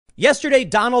Yesterday,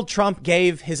 Donald Trump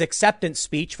gave his acceptance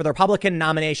speech for the Republican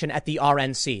nomination at the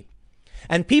RNC.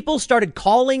 And people started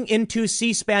calling into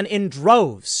C-SPAN in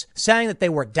droves, saying that they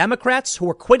were Democrats who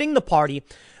were quitting the party,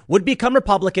 would become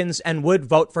Republicans, and would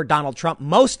vote for Donald Trump,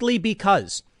 mostly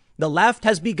because the left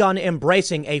has begun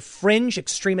embracing a fringe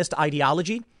extremist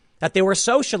ideology, that they were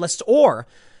socialists, or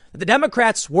that the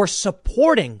Democrats were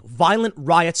supporting violent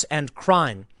riots and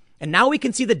crime. And now we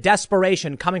can see the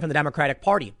desperation coming from the Democratic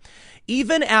Party.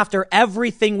 Even after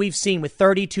everything we've seen with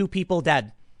 32 people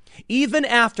dead, even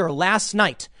after last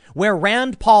night, where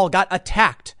Rand Paul got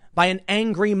attacked by an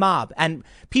angry mob and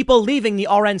people leaving the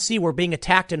RNC were being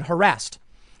attacked and harassed,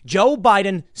 Joe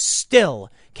Biden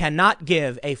still cannot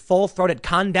give a full-throated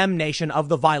condemnation of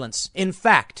the violence. In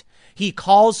fact, he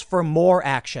calls for more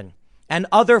action, and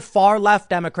other far-left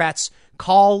Democrats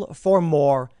call for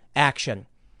more action.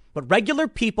 But regular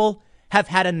people have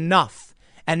had enough,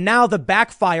 and now the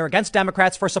backfire against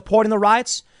Democrats for supporting the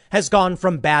riots has gone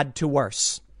from bad to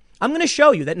worse. I'm going to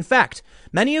show you that, in fact,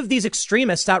 many of these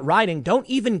extremists out rioting don't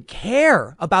even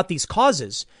care about these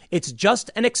causes. It's just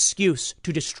an excuse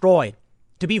to destroy,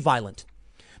 to be violent.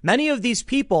 Many of these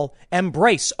people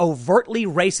embrace overtly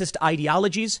racist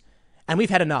ideologies, and we've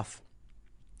had enough.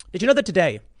 Did you know that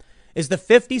today is the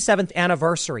 57th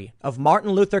anniversary of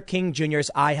Martin Luther King Jr.'s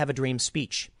I Have a Dream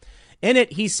speech? In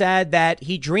it, he said that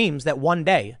he dreams that one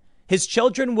day his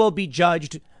children will be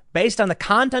judged based on the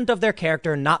content of their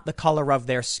character, not the color of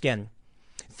their skin.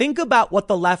 Think about what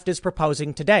the left is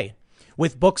proposing today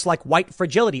with books like White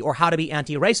Fragility or How to Be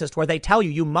Anti-Racist, where they tell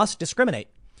you must discriminate.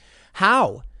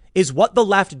 How is what the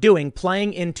left doing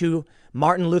playing into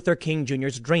Martin Luther King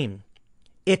Jr.'s dream?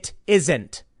 It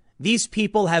isn't. These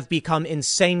people have become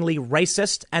insanely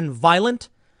racist and violent,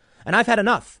 and I've had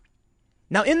enough.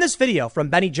 Now, in this video from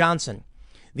Benny Johnson,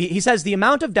 he says the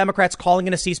amount of Democrats calling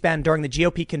into C-SPAN during the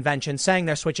GOP convention saying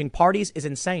they're switching parties is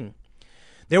insane.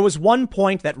 There was one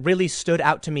point that really stood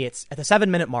out to me. It's at the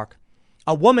 7-minute mark.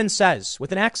 A woman says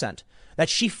with an accent that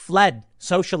she fled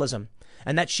socialism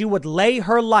and that she would lay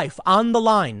her life on the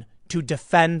line to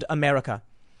defend America.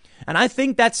 And I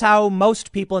think that's how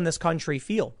most people in this country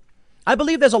feel. I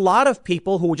believe there's a lot of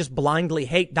people who just blindly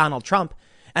hate Donald Trump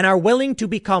and are willing to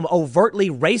become overtly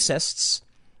racists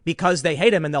because they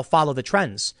hate him and they'll follow the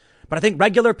trends. But I think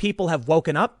regular people have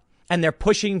woken up and they're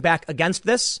pushing back against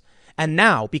this. And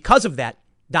now, because of that,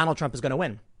 Donald Trump is going to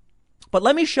win. But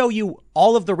let me show you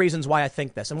all of the reasons why I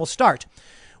think this. And we'll start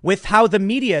with how the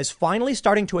media is finally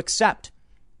starting to accept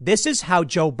this is how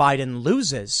Joe Biden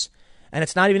loses. And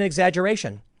it's not even an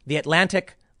exaggeration. The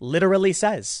Atlantic literally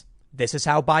says this is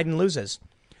how Biden loses.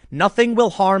 Nothing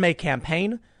will harm a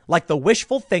campaign like the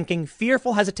wishful thinking,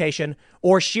 fearful hesitation,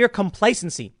 or sheer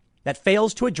complacency that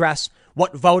fails to address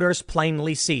what voters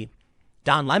plainly see.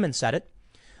 Don Lemon said it.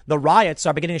 The riots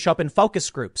are beginning to show up in focus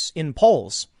groups, in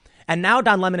polls. And now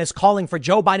Don Lemon is calling for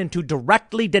Joe Biden to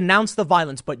directly denounce the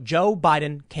violence, but Joe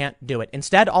Biden can't do it.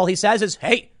 Instead, all he says is,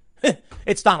 hey,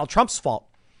 it's Donald Trump's fault.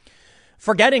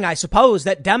 Forgetting, I suppose,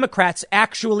 that Democrats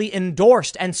actually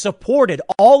endorsed and supported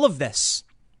all of this.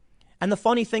 And the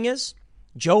funny thing is,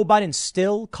 Joe Biden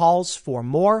still calls for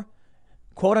more,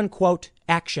 quote unquote,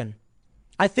 action.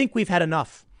 I think we've had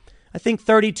enough. I think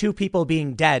 32 people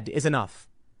being dead is enough.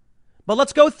 But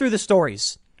let's go through the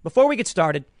stories. Before we get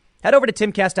started, head over to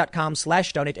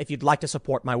timcast.com/donate if you'd like to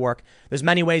support my work. There's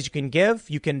many ways you can give.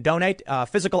 You can donate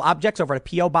physical objects over at a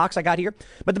P.O. box I got here.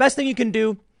 But the best thing you can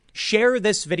do, share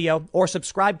this video or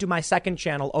subscribe to my second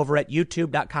channel over at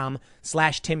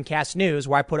youtube.com/timcastnews,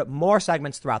 where I put up more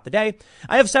segments throughout the day.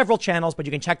 I have several channels, but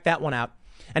you can check that one out.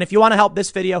 And if you want to help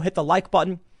this video, hit the like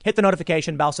button, hit the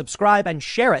notification bell, subscribe, and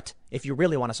share it if you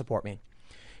really want to support me.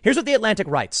 Here's what The Atlantic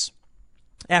writes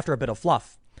after a bit of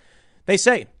fluff. They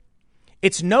say,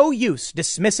 it's no use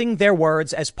dismissing their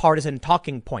words as partisan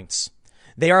talking points.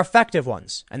 They are effective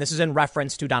ones. And this is in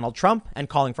reference to Donald Trump and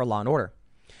calling for law and order.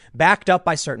 Backed up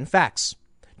by certain facts.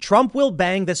 Trump will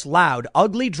bang this loud,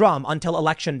 ugly drum until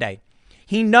Election Day.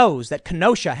 He knows that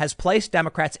Kenosha has placed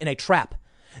Democrats in a trap.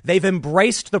 They've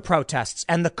embraced the protests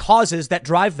and the causes that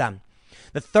drive them.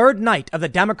 The third night of the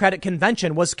Democratic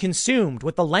convention was consumed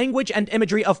with the language and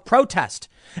imagery of protest,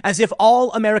 as if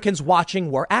all Americans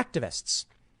watching were activists.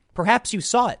 Perhaps you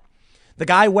saw it. The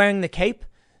guy wearing the cape,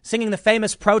 singing the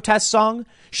famous protest song,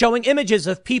 showing images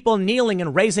of people kneeling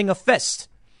and raising a fist.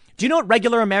 Do you know what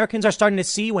regular Americans are starting to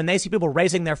see when they see people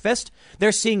raising their fist?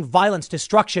 They're seeing violence,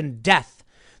 destruction, death.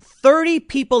 30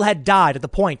 people had died at the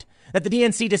point that the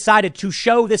DNC decided to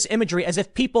show this imagery as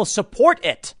if people support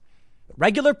it.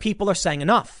 Regular people are saying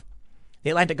enough. The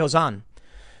Atlantic goes on.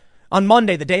 On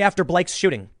Monday, the day after Blake's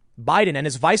shooting, Biden and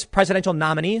his vice presidential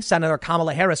nominee, Senator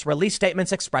Kamala Harris, released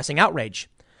statements expressing outrage.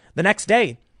 The next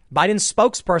day, Biden's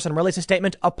spokesperson released a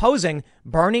statement opposing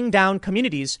burning down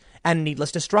communities and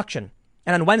needless destruction.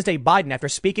 And on Wednesday, Biden, after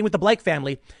speaking with the Blake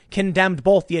family, condemned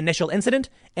both the initial incident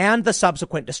and the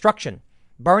subsequent destruction.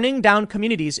 Burning down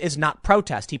communities is not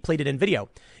protest, he pleaded in video.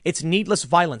 It's needless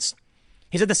violence.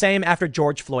 He said the same after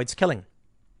George Floyd's killing.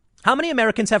 How many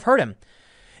Americans have heard him?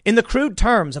 In the crude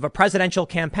terms of a presidential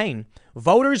campaign,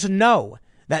 voters know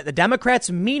that the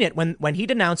Democrats mean it when he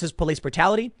denounces police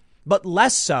brutality, but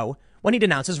less so when he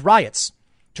denounces riots.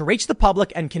 To reach the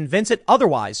public and convince it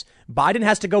otherwise, Biden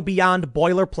has to go beyond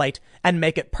boilerplate and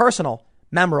make it personal,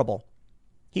 memorable.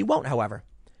 He won't, however.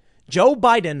 Joe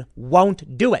Biden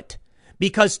won't do it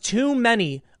because too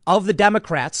many of the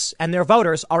Democrats and their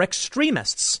voters are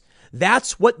extremists.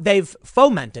 That's what they've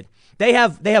fomented. They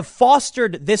have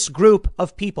fostered this group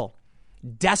of people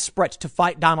desperate to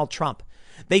fight Donald Trump.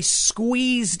 They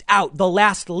squeezed out the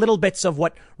last little bits of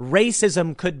what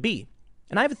racism could be.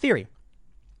 And I have a theory.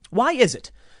 Why is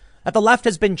it that the left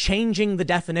has been changing the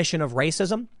definition of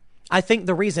racism? I think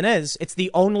the reason is it's the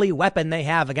only weapon they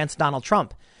have against Donald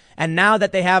Trump. And now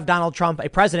that they have Donald Trump, a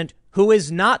president who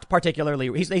is not particularly,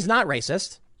 he's not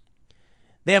racist,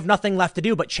 they have nothing left to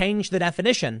do but change the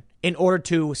definition in order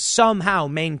to somehow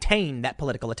maintain that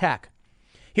political attack.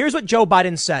 Here's what Joe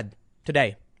Biden said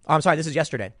today. Oh, I'm sorry, this is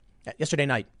yesterday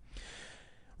night.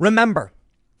 Remember,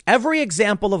 every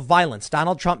example of violence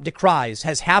Donald Trump decries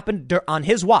has happened on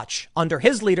his watch, under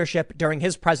his leadership, during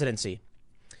his presidency.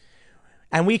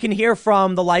 And we can hear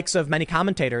from the likes of many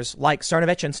commentators like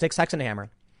Cernovich and Styx Hexenhammer.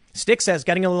 Styx says,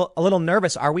 getting a little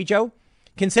nervous, are we, Joe?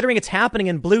 Considering it's happening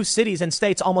in blue cities and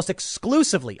states almost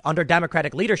exclusively under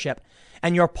Democratic leadership,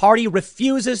 and your party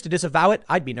refuses to disavow it,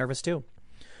 I'd be nervous too.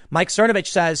 Mike Cernovich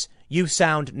says, you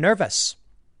sound nervous.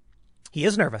 He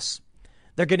is nervous.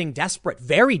 They're getting desperate,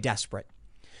 very desperate.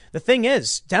 The thing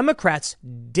is, Democrats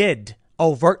did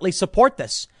overtly support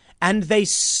this, and they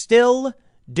still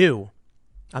do.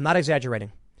 I'm not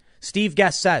exaggerating. Steve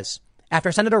Guest says,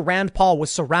 after Senator Rand Paul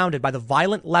was surrounded by the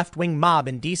violent left-wing mob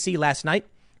in D.C. last night,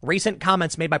 recent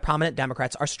comments made by prominent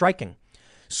Democrats are striking.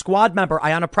 Squad member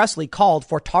Ayanna Pressley called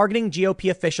for targeting GOP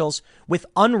officials with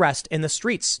unrest in the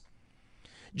streets.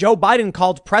 Joe Biden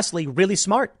called Pressley really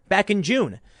smart back in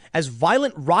June. As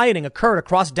violent rioting occurred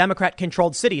across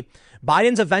Democrat-controlled city,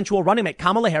 Biden's eventual running mate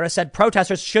Kamala Harris said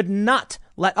protesters should not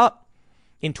let up.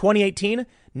 In 2018,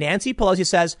 Nancy Pelosi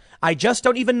says, I just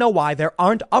don't even know why there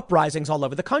aren't uprisings all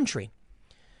over the country.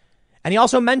 And he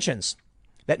also mentions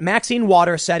that Maxine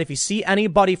Waters said if you see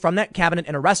anybody from that cabinet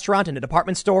in a restaurant, in a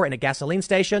department store, in a gasoline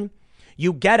station,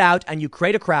 you get out and you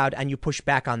create a crowd and you push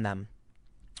back on them.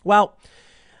 Well,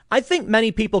 I think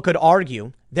many people could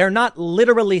argue they're not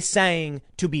literally saying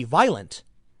to be violent.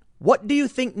 What do you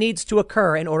think needs to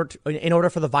occur in order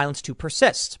for the violence to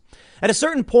persist? At a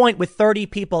certain point with 30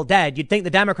 people dead, you'd think the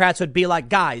Democrats would be like,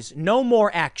 guys, no more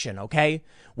action, okay?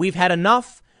 We've had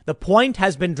enough. The point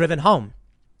has been driven home.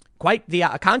 Quite the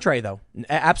contrary, though.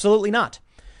 Absolutely not.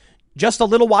 Just a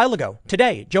little while ago,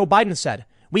 today, Joe Biden said,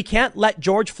 we can't let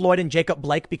George Floyd and Jacob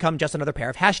Blake become just another pair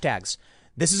of hashtags.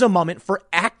 This is a moment for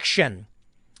action.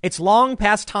 It's long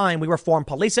past time we reform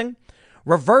policing,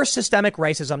 reverse systemic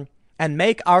racism, and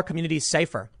make our communities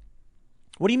safer.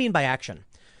 What do you mean by action?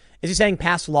 Is he saying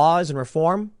pass laws and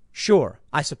reform? Sure,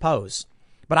 I suppose.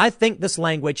 But I think this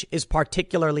language is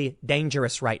particularly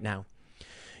dangerous right now.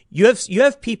 You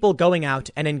have people going out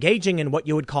and engaging in what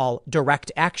you would call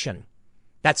direct action.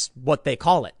 That's what they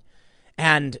call it.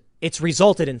 And it's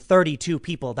resulted in 32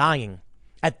 people dying.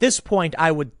 At this point,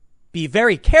 I would be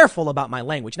very careful about my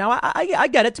language. Now, I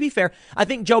get it. To be fair, I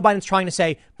think Joe Biden's trying to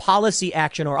say policy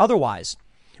action or otherwise.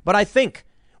 But I think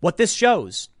what this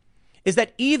shows is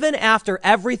that even after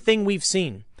everything we've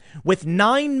seen, with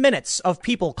 9 minutes of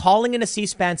people calling into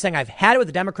C-SPAN saying, I've had it with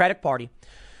the Democratic Party,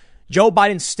 Joe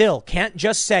Biden still can't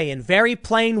just say in very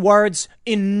plain words,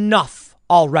 enough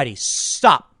already.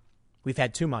 Stop. We've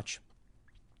had too much.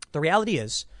 The reality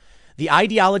is the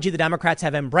ideology the Democrats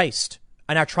have embraced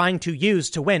and are trying to use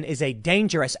to win is a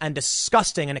dangerous and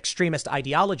disgusting and extremist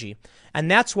ideology.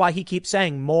 And that's why he keeps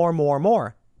saying more, more,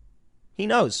 more. He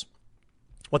knows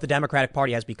what the Democratic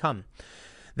Party has become.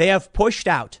 They have pushed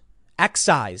out,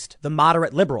 excised the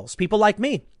moderate liberals, people like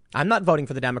me. I'm not voting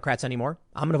for the Democrats anymore.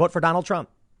 I'm going to vote for Donald Trump.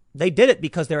 They did it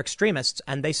because they're extremists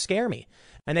and they scare me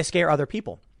and they scare other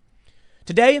people.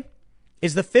 Today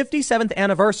is the 57th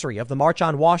anniversary of the March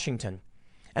on Washington.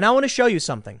 And I want to show you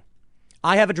something.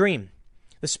 I have a dream.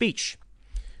 The speech.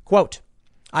 Quote,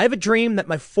 I have a dream that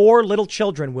my 4 little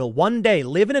children will one day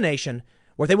live in a nation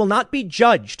where they will not be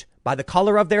judged by the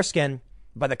color of their skin,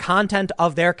 by the content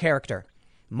of their character.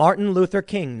 Martin Luther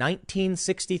King,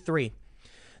 1963.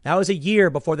 That was a year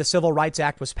before the Civil Rights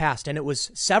Act was passed, and it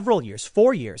was several years,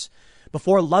 4 years,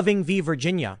 before Loving v.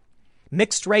 Virginia.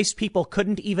 Mixed race people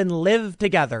couldn't even live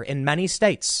together in many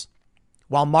states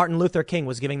while Martin Luther King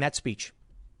was giving that speech.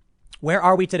 Where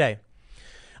are we today?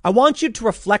 I want you to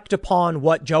reflect upon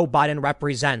what Joe Biden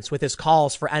represents with his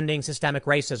calls for ending systemic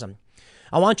racism.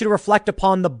 I want you to reflect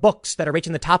upon the books that are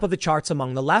reaching the top of the charts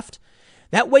among the left.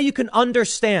 That way you can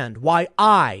understand why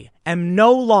I am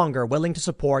no longer willing to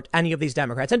support any of these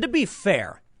Democrats. And to be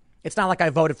fair, it's not like I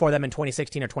voted for them in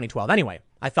 2016 or 2012. Anyway,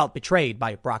 I felt betrayed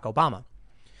by Barack Obama.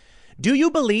 Do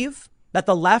you believe that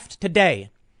the left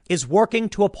today is working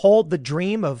to uphold the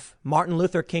dream of Martin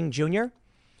Luther King Jr.?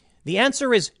 The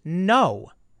answer is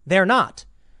no, they're not.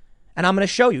 And I'm going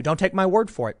to show you. Don't take my word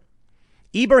for it.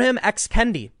 Ibram X.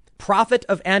 Kendi, prophet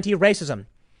of anti-racism,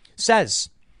 says,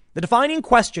 the defining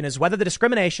question is whether the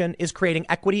discrimination is creating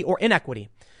equity or inequity.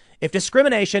 If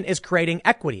discrimination is creating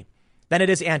equity, then it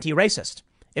is anti-racist.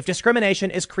 If discrimination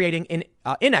is creating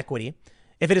inequity,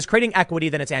 if it is creating equity,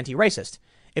 then it's anti-racist.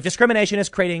 If discrimination is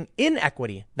creating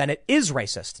inequity, then it is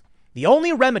racist. The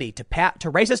only remedy to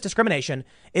racist discrimination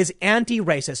is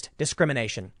anti-racist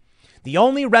discrimination. The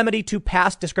only remedy to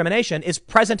past discrimination is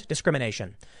present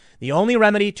discrimination. The only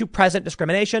remedy to present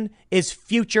discrimination is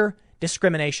future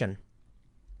discrimination.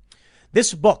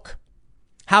 This book,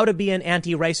 How to Be an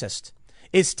Anti-Racist,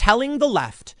 is telling the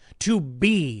left to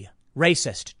be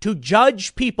racist, to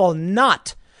judge people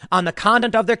not on the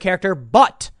content of their character,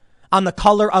 but on the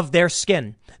color of their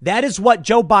skin. That is what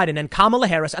Joe Biden and Kamala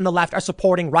Harris and the left are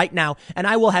supporting right now, and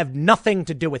I will have nothing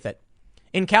to do with it.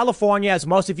 In California, as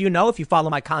most of you know, if you follow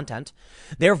my content,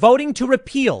 they're voting to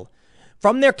repeal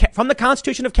from the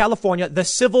Constitution of California the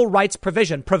civil rights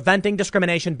provision preventing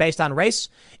discrimination based on race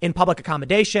in public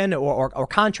accommodation or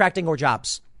contracting or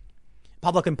jobs,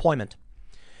 public employment,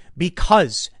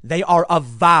 because they are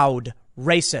avowed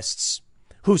racists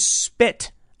who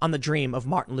spit on the dream of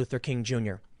Martin Luther King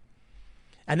Jr.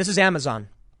 And this is Amazon.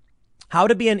 How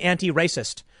to Be an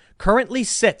Anti-Racist currently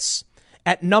sits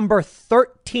at number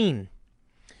 13.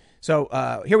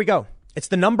 So here we go. It's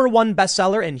the number one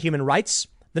bestseller in human rights,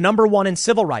 the number one in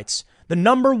civil rights, the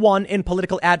number one in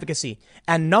political advocacy,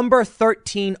 and number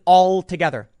 13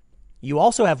 altogether. You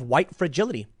also have White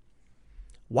Fragility.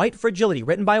 White Fragility,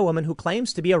 written by a woman who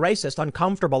claims to be a racist,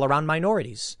 uncomfortable around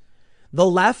minorities. The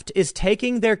left is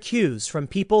taking their cues from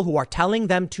people who are telling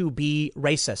them to be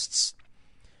racists.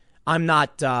 I'm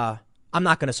not going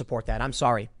to support that. I'm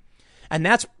sorry. And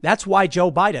that's why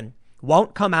Joe Biden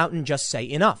won't come out and just say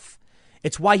enough.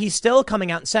 It's why he's still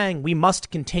coming out and saying we must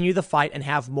continue the fight and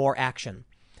have more action.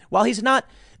 While he's not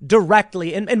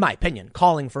directly, in my opinion,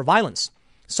 calling for violence,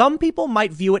 some people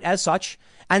might view it as such,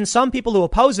 and some people who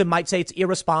oppose him might say it's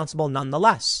irresponsible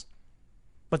nonetheless.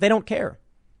 But they don't care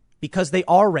because they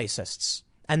are racists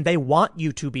and they want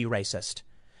you to be racist.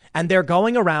 And they're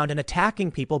going around and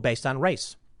attacking people based on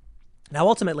race. Now,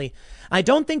 ultimately, I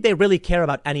don't think they really care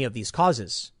about any of these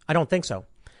causes. I don't think so.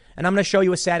 And I'm going to show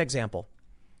you a sad example.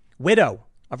 Widow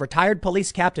of retired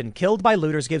police captain killed by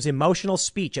looters gives emotional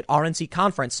speech at RNC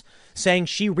conference saying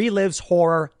she relives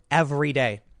horror every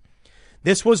day.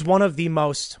 This was one of the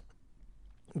most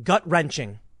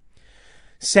gut-wrenching,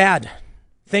 sad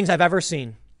things I've ever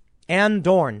seen. Ann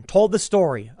Dorn told the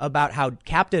story about how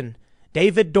Captain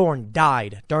David Dorn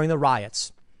died during the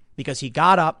riots because he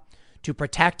got up to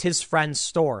protect his friend's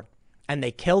store, and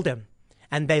they killed him,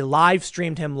 and they live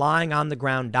streamed him lying on the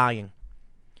ground dying.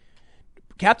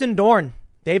 Captain Dorn,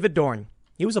 David Dorn,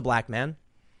 he was a black man.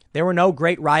 There were no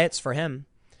great riots for him.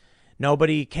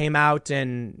 Nobody came out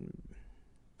and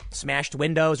smashed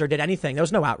windows or did anything. There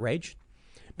was no outrage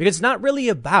because it's not really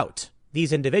about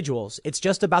these individuals. It's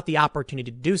just about the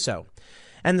opportunity to do so.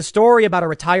 And the story about a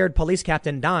retired police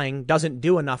captain dying doesn't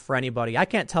do enough for anybody. I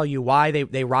can't tell you why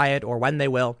they riot or when they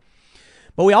will.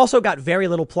 But we also got very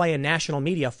little play in national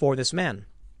media for this man.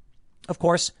 Of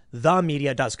course, the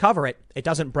media does cover it. It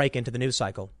doesn't break into the news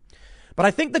cycle. But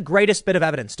I think the greatest bit of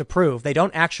evidence to prove they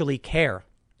don't actually care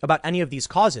about any of these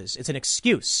causes is an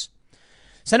excuse.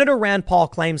 Senator Rand Paul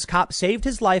claims cop saved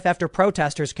his life after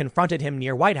protesters confronted him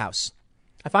near White House.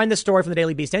 I find this story from the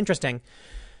Daily Beast interesting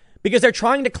because they're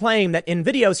trying to claim that in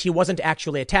videos he wasn't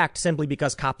actually attacked simply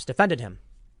because cops defended him.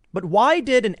 But why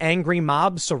did an angry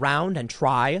mob surround and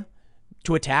try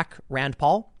to attack Rand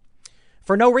Paul?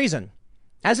 For no reason.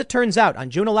 As it turns out, on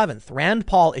June 11th, Rand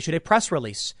Paul issued a press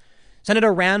release.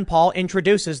 Senator Rand Paul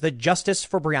introduces the Justice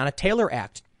for Breonna Taylor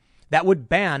Act that would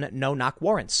ban no-knock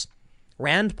warrants.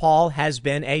 Rand Paul has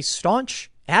been a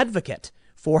staunch advocate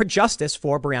for justice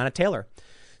for Breonna Taylor.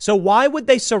 So why would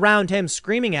they surround him,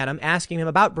 screaming at him, asking him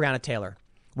about Breonna Taylor?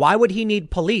 Why would he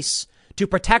need police to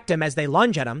protect him as they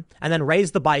lunge at him and then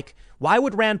raise the bike? Why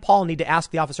would Rand Paul need to ask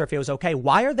the officer if it was okay?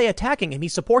 Why are they attacking him? He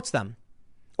supports them.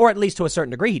 Or at least to a certain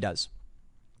degree he does.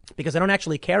 Because they don't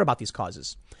actually care about these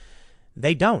causes.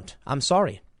 They don't. I'm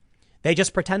sorry. They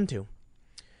just pretend to.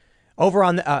 Over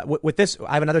on with this,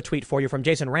 I have another tweet for you from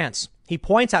Jason Rantz. He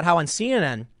points out how on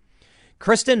CNN,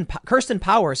 Kirsten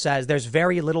Power says there's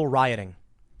very little rioting.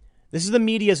 This is the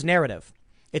media's narrative.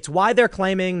 It's why they're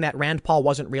claiming that Rand Paul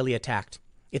wasn't really attacked.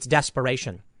 It's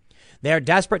desperation. They're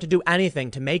desperate to do anything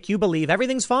to make you believe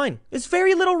everything's fine. It's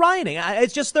very little rioting.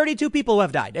 It's just 32 people who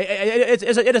have died.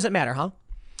 It doesn't matter, huh?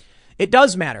 It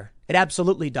does matter. It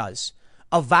absolutely does.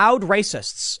 Avowed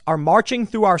racists are marching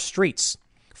through our streets,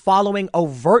 following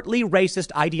overtly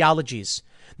racist ideologies.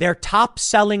 They're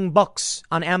top-selling books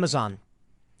on Amazon.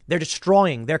 They're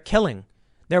destroying. They're killing.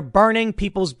 They're burning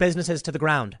people's businesses to the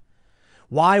ground.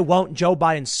 Why won't Joe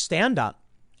Biden stand up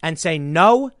and say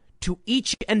no to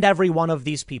each and every one of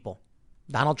these people?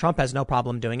 Donald Trump has no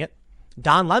problem doing it.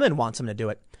 Don Lemon wants him to do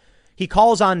it. He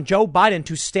calls on Joe Biden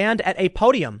to stand at a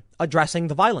podium addressing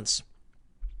the violence.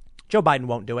 Joe Biden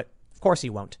won't do it. Of course he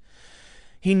won't.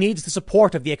 He needs the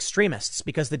support of the extremists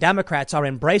because the Democrats are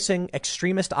embracing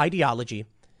extremist ideology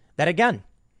that, again,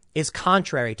 is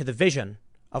contrary to the vision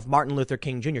of Martin Luther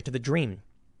King Jr., to the dream.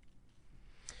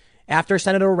 After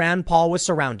Senator Rand Paul was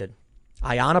surrounded,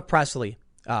 Ayanna Pressley,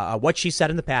 what she said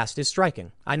in the past is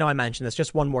striking. I know I mentioned this.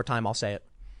 Just one more time, I'll say it.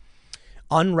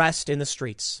 Unrest in the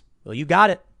streets. Well, you got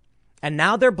it. And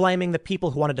now they're blaming the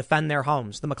people who want to defend their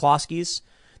homes. The McCloskeys,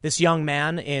 this young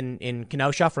man in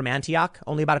Kenosha from Antioch,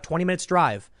 only about a 20 minutes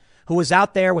drive, who was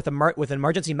out there with an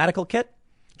emergency medical kit,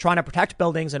 trying to protect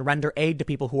buildings and render aid to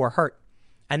people who are hurt.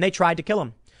 And they tried to kill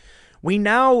him. We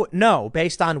now know,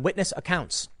 based on witness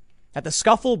accounts, that the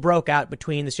scuffle broke out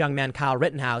between this young man, Kyle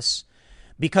Rittenhouse,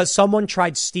 because someone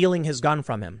tried stealing his gun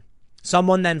from him.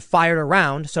 Someone then fired a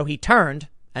round, so he turned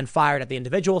and fired at the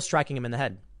individual, striking him in the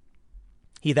head.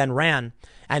 He then ran,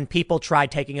 and people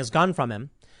tried taking his gun from him.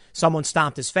 Someone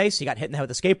stomped his face, he got hit in the head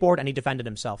with a skateboard, and he defended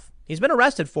himself. He's been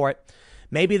arrested for it.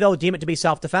 Maybe they'll deem it to be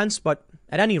self-defense, but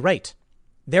at any rate,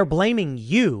 they're blaming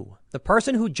you, the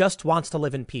person who just wants to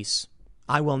live in peace.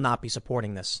 I will not be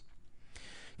supporting this.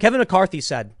 Kevin McCarthy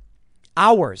said,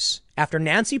 hours after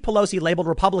Nancy Pelosi labeled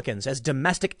Republicans as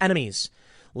domestic enemies,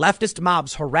 leftist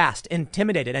mobs harassed,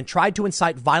 intimidated, and tried to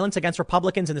incite violence against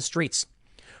Republicans in the streets.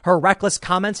 Her reckless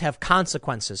comments have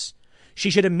consequences. She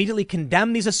should immediately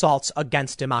condemn these assaults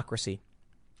against democracy.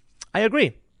 I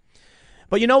agree.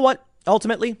 But you know what?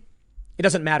 Ultimately, it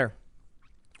doesn't matter.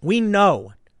 We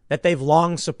know that they've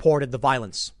long supported the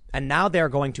violence, and now they're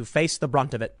going to face the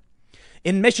brunt of it.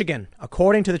 In Michigan,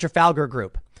 according to the Trafalgar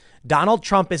Group, Donald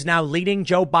Trump is now leading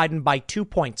Joe Biden by 2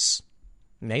 points.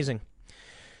 Amazing.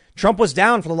 Trump was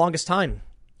down for the longest time.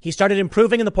 He started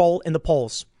improving in the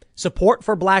polls. Support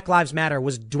for Black Lives Matter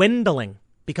was dwindling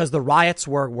because the riots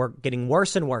were getting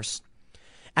worse and worse.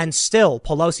 And still,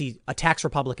 Pelosi attacks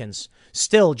Republicans.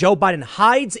 Still, Joe Biden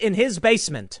hides in his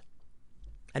basement.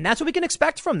 And that's what we can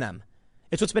expect from them.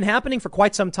 It's what's been happening for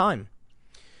quite some time.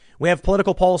 We have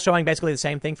political polls showing basically the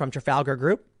same thing from Trafalgar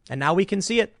Group, and now we can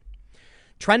see it.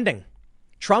 Trending.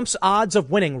 Trump's odds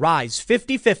of winning rise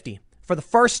 50-50 for the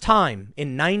first time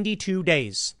in 92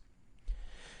 days.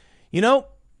 You know,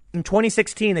 in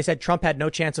 2016, they said Trump had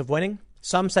no chance of winning.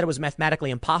 Some said it was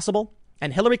mathematically impossible.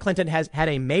 And Hillary Clinton has had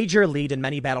a major lead in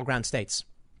many battleground states.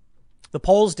 The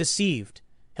polls deceived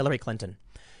Hillary Clinton.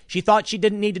 She thought she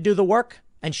didn't need to do the work,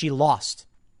 and she lost.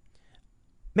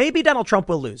 Maybe Donald Trump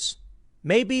will lose.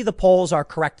 Maybe the polls are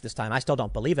correct this time. I still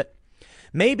don't believe it.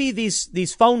 Maybe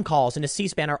these phone calls into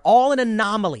C-SPAN are all an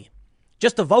anomaly,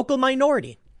 just a vocal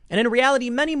minority. And in reality,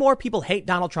 many more people hate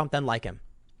Donald Trump than like him.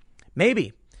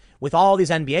 Maybe with all these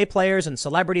NBA players and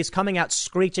celebrities coming out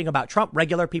screeching about Trump,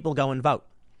 regular people go and vote.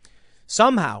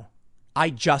 Somehow, I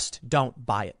just don't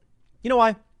buy it. You know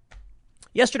why?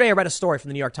 Yesterday, I read a story from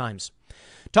the New York Times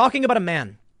talking about a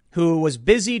man who was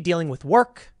busy dealing with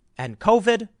work and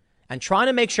COVID and trying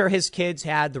to make sure his kids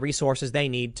had the resources they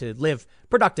need to live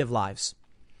productive lives.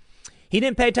 He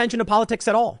didn't pay attention to politics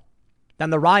at all.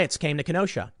 Then the riots came to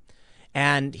Kenosha,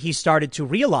 and he started to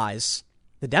realize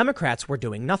the Democrats were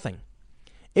doing nothing.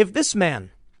 If this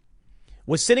man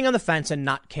was sitting on the fence and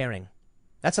not caring,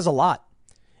 that says a lot.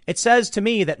 It says to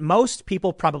me that most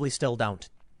people probably still don't.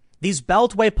 These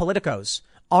Beltway politicos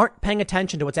aren't paying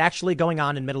attention to what's actually going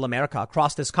on in middle America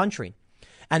across this country.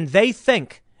 And they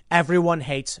think everyone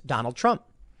hates Donald Trump.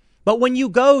 But when you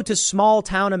go to small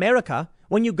town America,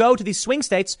 when you go to these swing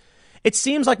states, it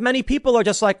seems like many people are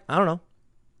just like, I don't know.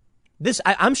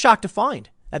 I'm shocked to find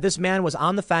that this man was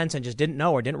on the fence and just didn't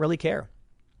know or didn't really care.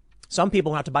 Some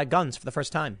people went out to buy guns for the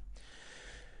first time.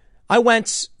 I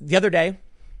went the other day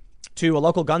to a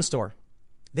local gun store.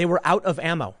 They were out of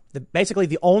ammo. Basically,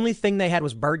 the only thing they had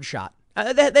was birdshot.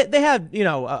 They had,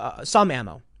 some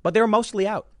ammo, but they were mostly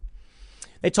out.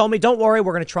 They told me, don't worry,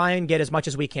 we're going to try and get as much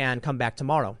as we can. Come back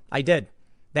tomorrow. I did.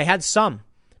 They had some,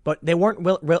 but they weren't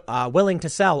willing to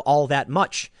sell all that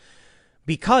much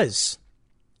because,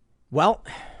 well,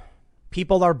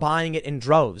 people are buying it in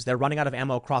droves. They're running out of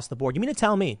ammo across the board. You mean to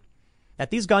tell me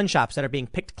that these gun shops that are being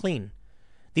picked clean,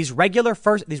 these regular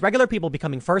people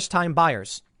becoming first-time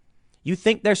buyers, you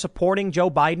think they're supporting Joe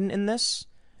Biden in this?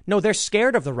 No, they're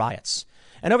scared of the riots.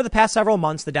 And over the past several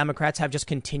months, the Democrats have just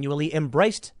continually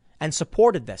embraced and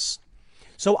supported this.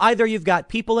 So either you've got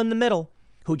people in the middle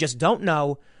who just don't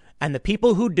know, and the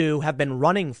people who do have been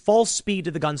running full speed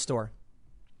to the gun store.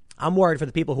 I'm worried for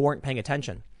the people who weren't paying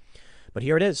attention. But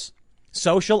here it is.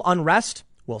 Social unrest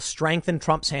will strengthen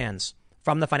Trump's hands,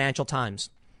 from the Financial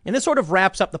Times. And this sort of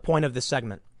wraps up the point of this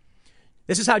segment.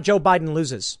 This is how Joe Biden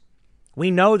loses. We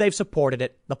know they've supported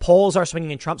it. The polls are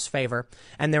swinging in Trump's favor,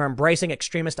 and they're embracing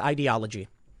extremist ideology.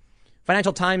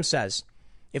 Financial Times says,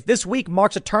 if this week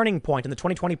marks a turning point in the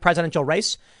 2020 presidential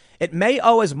race, it may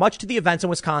owe as much to the events in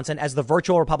Wisconsin as the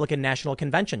virtual Republican National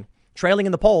Convention. Trailing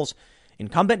in the polls,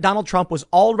 incumbent Donald Trump was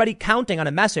already counting on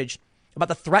a message about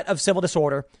the threat of civil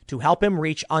disorder to help him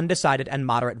reach undecided and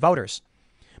moderate voters.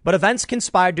 But events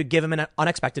conspired to give him an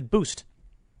unexpected boost.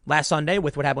 Last Sunday,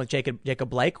 with what happened with Jacob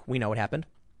Blake, we know what happened.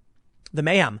 The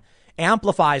mayhem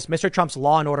amplifies Mr. Trump's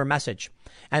law and order message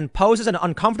and poses an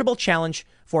uncomfortable challenge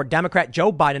for Democrat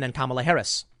Joe Biden and Kamala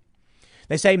Harris.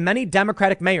 They say many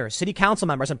Democratic mayors, city council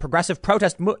members, and progressive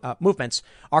protest movements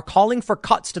are calling for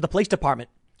cuts to the police department,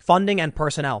 funding, and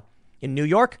personnel. In New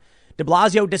York, de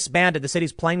Blasio disbanded the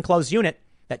city's plainclothes unit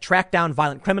that tracked down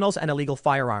violent criminals and illegal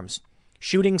firearms.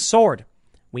 Shootings soared.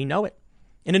 We know it.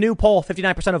 In a new poll,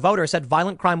 59% of voters said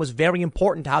violent crime was very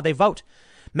important to how they vote,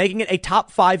 making it a top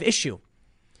 5 issue.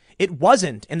 It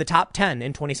wasn't in the top 10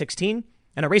 in 2016,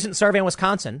 and a recent survey in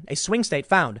Wisconsin, a swing state,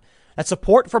 found that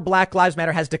support for Black Lives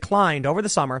Matter has declined over the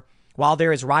summer while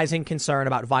there is rising concern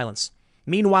about violence.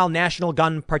 Meanwhile, national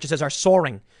gun purchases are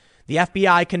soaring. The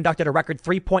FBI conducted a record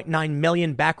 3.9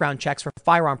 million background checks for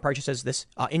firearm purchases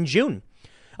in June.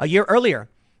 A year earlier,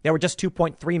 there were just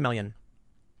 2.3 million.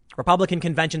 Republican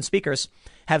convention speakers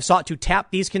have sought to tap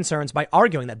these concerns by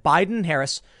arguing that Biden and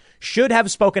Harris should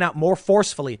have spoken out more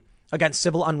forcefully against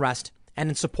civil unrest and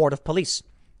in support of police.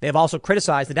 They have also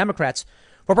criticized the Democrats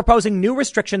for proposing new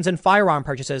restrictions in firearm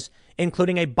purchases,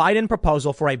 including a Biden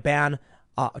proposal for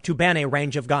to ban a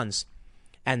range of guns.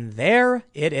 And there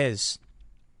it is.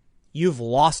 You've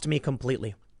lost me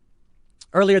completely.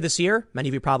 Earlier this year, many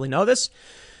of you probably know this,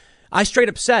 I straight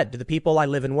up said to the people I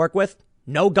live and work with,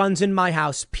 no guns in my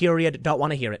house, period. Don't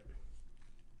want to hear it.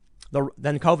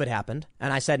 Then COVID happened,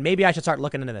 and I said, maybe I should start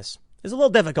looking into this. It was a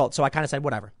little difficult, so I kind of said,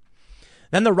 whatever.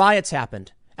 Then the riots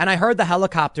happened, and I heard the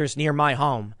helicopters near my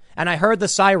home, and I heard the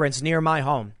sirens near my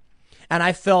home. And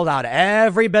I filled out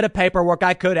every bit of paperwork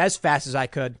I could as fast as I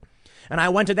could. And I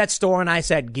went to that store and I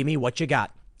said, give me what you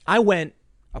got. I went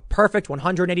a perfect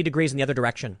 180 degrees in the other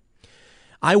direction.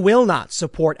 I will not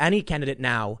support any candidate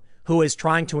now who is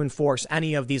trying to enforce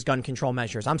any of these gun control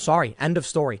measures. I'm sorry. End of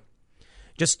story.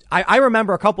 I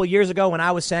remember a couple of years ago when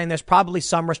I was saying there's probably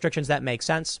some restrictions that make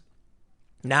sense.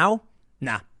 Now,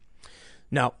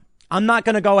 no, I'm not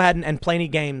going to go ahead and play any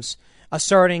games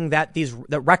asserting that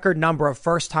the record number of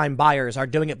first time buyers are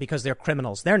doing it because they're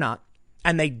criminals. They're not.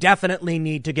 And they definitely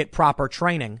need to get proper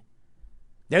training.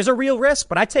 There's a real risk,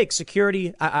 but I take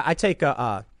security. I take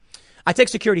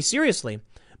security seriously,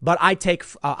 but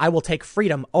I will take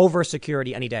freedom over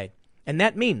security any day. And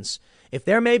that means if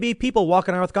there may be people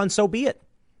walking around with guns, so be it.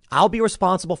 I'll be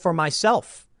responsible for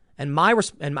myself and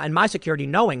my security,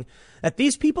 knowing that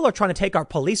these people are trying to take our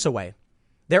police away.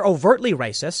 They're overtly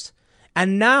racist.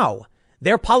 And now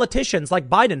their politicians like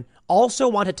Biden also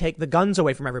want to take the guns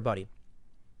away from everybody.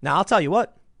 Now, I'll tell you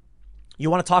what, you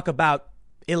want to talk about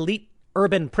elite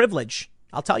urban privilege.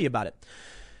 I'll tell you about it.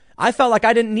 I felt like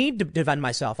I didn't need to defend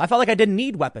myself. I felt like I didn't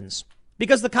need weapons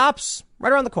because the cops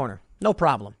right around the corner. No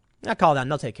problem. I call them.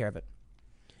 They'll take care of it.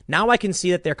 Now I can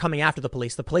see that they're coming after the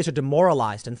police. The police are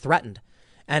demoralized and threatened.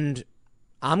 And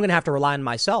I'm going to have to rely on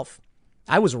myself.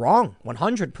 I was wrong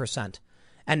 100%.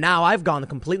 And now I've gone the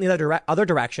completely other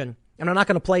direction. And I'm not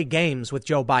going to play games with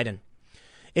Joe Biden.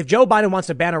 If Joe Biden wants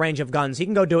to ban a range of guns, he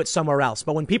can go do it somewhere else.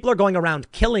 But when people are going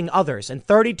around killing others and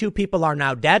 32 people are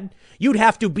now dead, you'd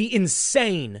have to be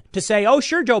insane to say, oh,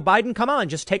 sure, Joe Biden, come on,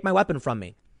 just take my weapon from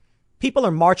me. People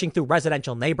are marching through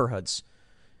residential neighborhoods.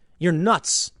 You're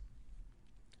nuts.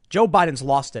 Joe Biden's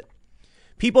lost it.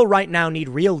 People right now need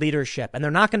real leadership, and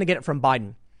they're not going to get it from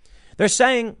Biden. They're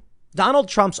saying Donald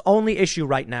Trump's only issue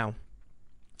right now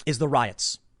is the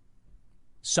riots.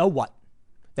 So what?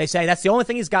 They say that's the only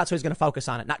thing he's got, so he's going to focus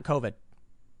on it, not COVID.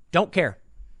 Don't care.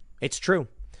 It's true.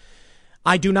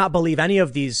 I do not believe any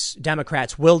of these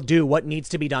Democrats will do what needs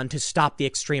to be done to stop the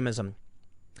extremism.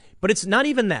 But it's not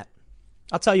even that.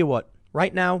 I'll tell you what,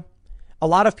 right now, a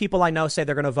lot of people I know say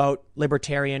they're going to vote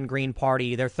Libertarian, Green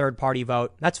Party, their third party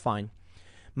vote. That's fine.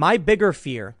 My bigger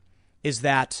fear is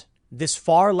that this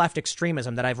far left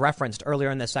extremism that I've referenced earlier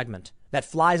in this segment, that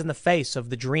flies in the face of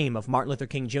the dream of Martin Luther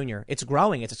King Jr., it's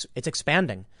growing, it's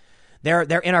expanding. They're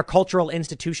in our cultural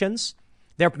institutions.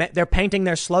 They're painting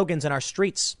their slogans in our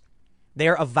streets.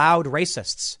 They're avowed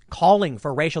racists, calling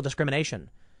for racial discrimination.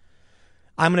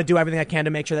 I'm going to do everything I can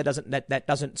to make sure that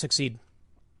doesn't succeed.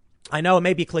 I know it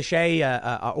may be cliche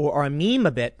or a meme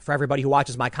a bit for everybody who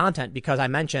watches my content because I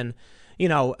mention,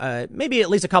 maybe at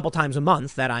least a couple times a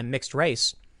month that I'm mixed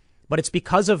race. But it's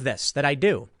because of this that I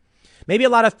do. Maybe a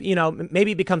lot of,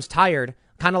 maybe it becomes tired,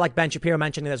 kind of like Ben Shapiro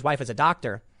mentioning that his wife is a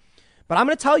doctor. But I'm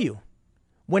going to tell you,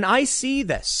 when I see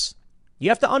this, you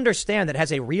have to understand that it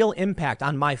has a real impact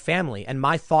on my family and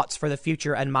my thoughts for the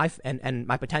future and my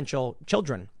potential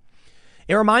children.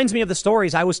 It reminds me of the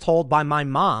stories I was told by my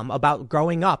mom about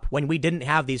growing up when we didn't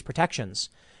have these protections.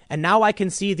 And now I can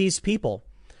see these people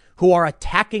who are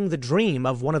attacking the dream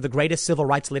of one of the greatest civil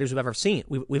rights leaders we've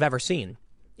ever seen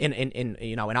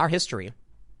in our history,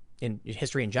 in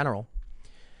history in general.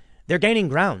 They're gaining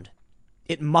ground.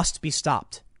 It must be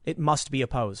stopped. It must be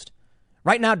opposed.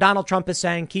 Right now, Donald Trump is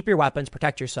saying, keep your weapons,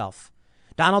 protect yourself.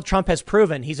 Donald Trump has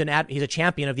proven he's a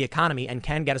champion of the economy and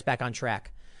can get us back on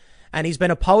track. And he's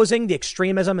been opposing the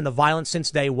extremism and the violence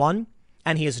since day one.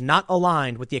 And he is not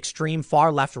aligned with the extreme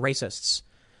far left racists.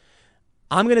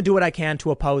 I'm going to do what I can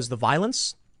to oppose the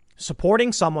violence,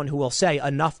 supporting someone who will say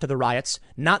enough to the riots,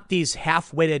 not these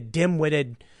half-witted,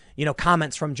 dim-witted,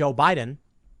 comments from Joe Biden.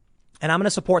 And I'm going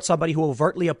to support somebody who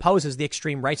overtly opposes the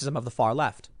extreme racism of the far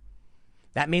left.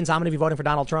 That means I'm going to be voting for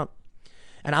Donald Trump.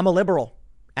 And I'm a liberal.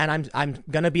 And I'm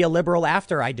going to be a liberal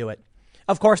after I do it.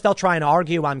 Of course, they'll try and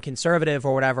argue I'm conservative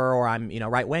or whatever, or I'm,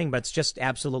 right wing, but it's just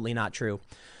absolutely not true.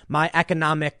 My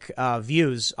economic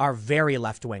views are very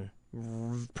left wing,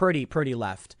 pretty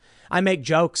left. I make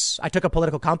jokes. I took a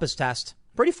political compass test,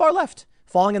 pretty far left,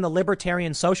 falling in the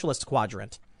libertarian socialist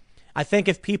quadrant. I think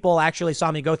if people actually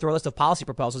saw me go through a list of policy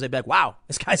proposals, they'd be like, wow,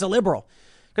 this guy's a liberal,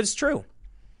 because it's true.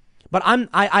 But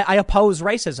I oppose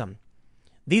racism.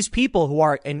 These people who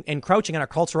are encroaching on our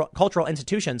cultural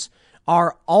institutions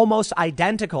are almost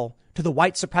identical to the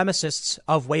white supremacists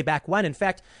of way back when. In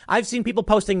fact, I've seen people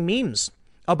posting memes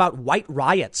about white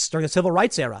riots during the civil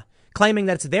rights era, claiming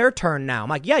that it's their turn now. I'm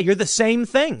like, yeah, you're the same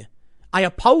thing. I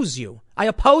oppose you. I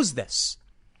oppose this.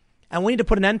 And we need to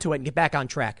put an end to it and get back on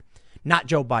track. Not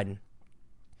Joe Biden.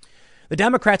 The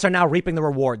Democrats are now reaping the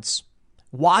rewards.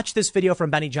 Watch this video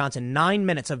from Benny Johnson. 9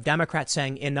 minutes of Democrats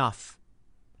saying enough.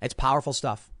 It's powerful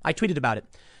stuff. I tweeted about it.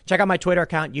 Check out my Twitter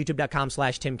account,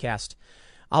 youtube.com/Timcast.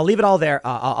 I'll leave it all there.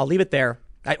 I'll leave it there.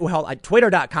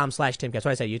 Twitter.com/Timcast. What did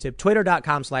I say? YouTube.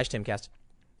 Twitter.com/Timcast.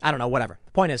 I don't know. Whatever.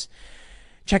 The point is,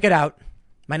 check it out.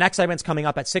 My next segment's coming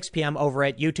up at 6 p.m. over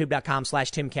at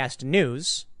youtube.com/Timcast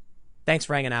News. Thanks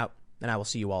for hanging out, and I will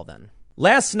see you all then.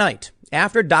 Last night,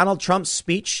 after Donald Trump's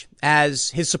speech, as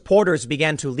his supporters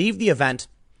began to leave the event,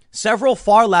 several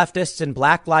far leftists and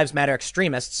Black Lives Matter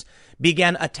extremists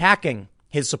began attacking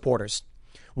his supporters.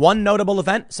 One notable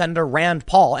event, Senator Rand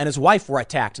Paul and his wife were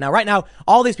attacked. Now, right now,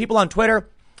 all these people on Twitter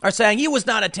are saying he was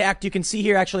not attacked. You can see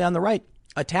here actually on the right,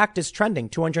 attacked is trending,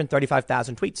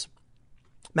 235,000 tweets.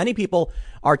 Many people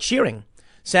are cheering,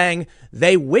 saying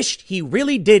they wished he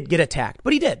really did get attacked,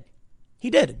 but he did. He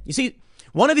did. You see,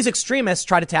 one of these extremists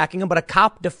tried attacking him, but a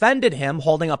cop defended him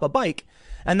holding up a bike.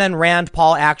 And then Rand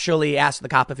Paul actually asked the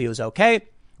cop if he was okay.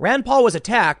 Rand Paul was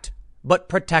attacked, but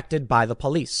protected by the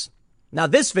police. Now,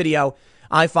 this video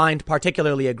I find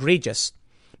particularly egregious.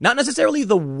 Not necessarily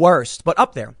the worst, but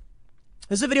up there.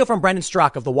 This is a video from Brendan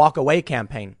Strzok of the Walk Away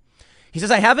campaign. He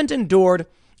says, I haven't endured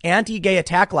anti-gay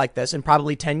attack like this in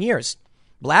probably 10 years.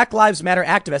 Black Lives Matter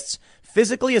activists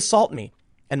physically assault me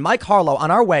and Mike Harlow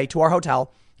on our way to our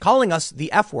hotel, calling us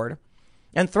the F word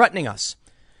and threatening us.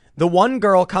 The one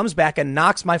girl comes back and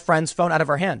knocks my friend's phone out of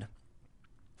her hand.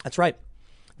 That's right.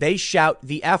 They shout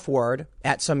the F word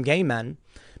at some gay men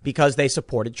because they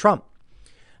supported Trump.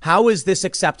 How is this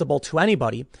acceptable to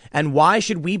anybody? And why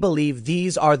should we believe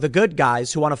these are the good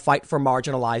guys who want to fight for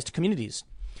marginalized communities?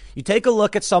 You take a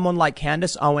look at someone like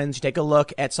Candace Owens, you take a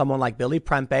look at someone like Billy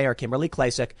Prempeh or Kimberly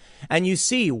Klacik, and you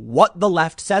see what the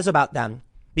left says about them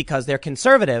because they're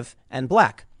conservative and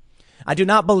black. I do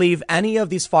not believe any of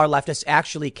these far leftists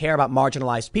actually care about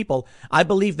marginalized people. I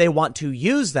believe they want to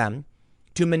use them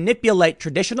to manipulate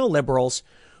traditional liberals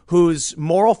whose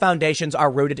moral foundations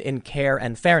are rooted in care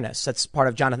and fairness. That's part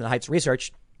of Jonathan Haidt's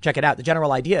research. Check it out. The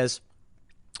general idea is,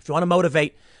 if you want to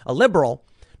motivate a liberal,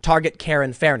 target care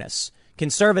and fairness.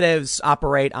 Conservatives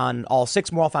operate on all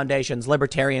 6 moral foundations,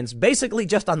 libertarians basically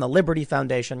just on the Liberty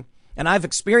Foundation. And I've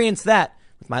experienced that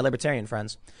with my libertarian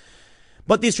friends.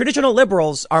 But these traditional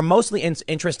liberals are mostly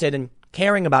interested in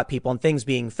caring about people and things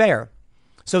being fair.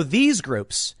 So these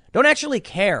groups don't actually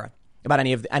care about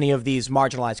any of these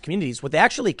marginalized communities. What they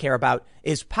actually care about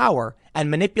is power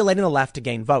and manipulating the left to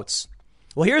gain votes.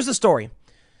 Well, here's the story.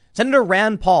 Senator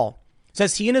Rand Paul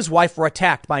says he and his wife were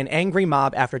attacked by an angry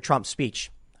mob after Trump's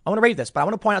speech. I want to read this, but I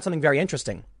want to point out something very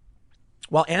interesting.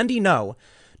 While Andy Ngo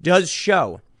does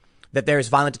show that there's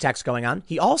violent attacks going on,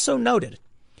 he also noted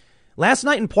last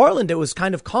night in Portland, it was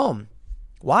kind of calm.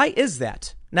 Why is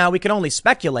that? Now, we can only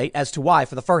speculate as to why,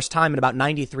 for the first time in about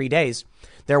 93 days,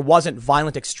 there wasn't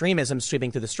violent extremism sweeping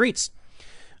through the streets.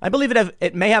 I believe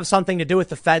it may have something to do with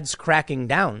the feds cracking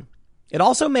down. It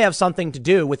also may have something to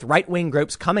do with right-wing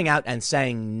groups coming out and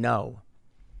saying no.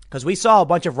 Because we saw a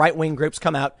bunch of right-wing groups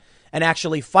come out and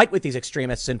actually fight with these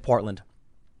extremists in Portland.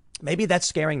 Maybe that's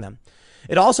scaring them.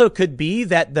 It also could be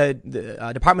that the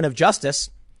Department of Justice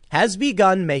has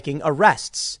begun making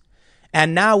arrests.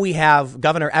 And now we have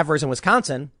Governor Evers in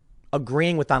Wisconsin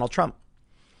agreeing with Donald Trump.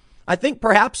 I think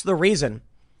perhaps the reason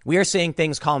we are seeing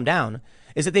things calm down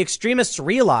is that the extremists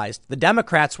realized the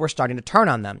Democrats were starting to turn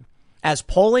on them as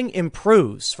polling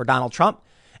improves for Donald Trump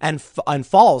and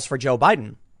falls for Joe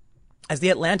Biden. As The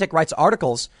Atlantic writes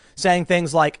articles saying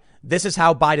things like, this is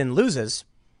how Biden loses,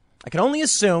 I can only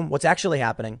assume what's actually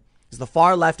happening is the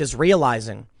far left is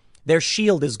realizing their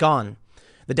shield is gone.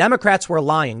 The Democrats were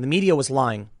lying. The media was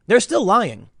lying. They're still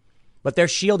lying, but their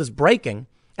shield is breaking,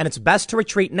 and it's best to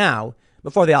retreat now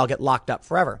before they all get locked up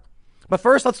forever. But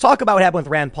first, let's talk about what happened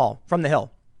with Rand Paul from the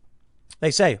Hill.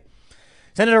 They say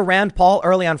Senator Rand Paul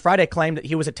early on Friday claimed that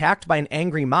he was attacked by an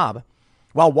angry mob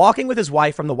while walking with his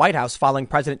wife from the White House following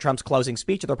President Trump's closing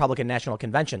speech at the Republican National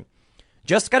Convention.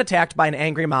 Just got attacked by an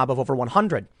angry mob of over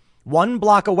 100, 1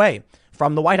 block away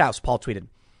from the White House, Paul tweeted,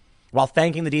 while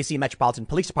thanking the D.C. Metropolitan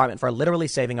Police Department for literally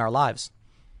saving our lives.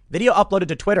 Video uploaded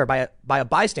to Twitter by a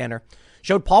bystander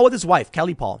showed Paul with his wife,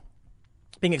 Kelly Paul,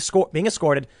 being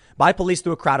escorted by police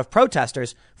through a crowd of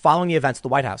protesters following the events at the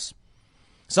White House.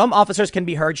 Some officers can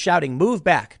be heard shouting, "Move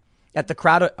back," at the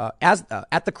crowd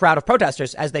of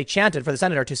protesters as they chanted for the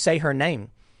senator to say her name,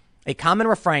 a common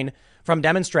refrain from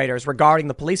demonstrators regarding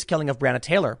the police killing of Breonna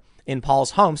Taylor in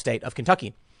Paul's home state of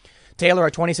Kentucky. Taylor,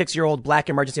 a 26-year-old black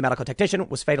emergency medical technician,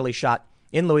 was fatally shot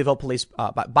in Louisville police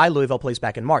by Louisville police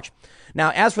back in March.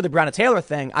 Now, as for the Breonna Taylor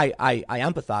thing, I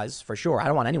empathize for sure. I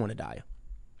don't want anyone to die.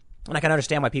 And I can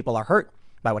understand why people are hurt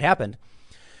by what happened.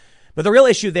 But the real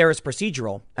issue there is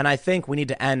procedural. And I think we need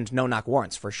to end no-knock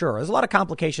warrants for sure. There's a lot of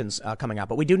complications coming up,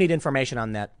 but we do need information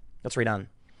on that. Let's read on.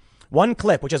 One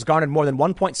clip, which has garnered more than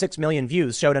 1.6 million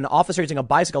views, showed an officer using a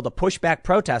bicycle to push back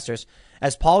protesters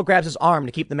as Paul grabs his arm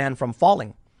to keep the man from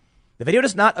falling. The video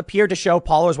does not appear to show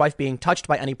Paul or his wife being touched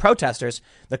by any protesters.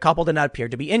 The couple did not appear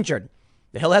to be injured.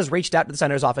 The Hill has reached out to the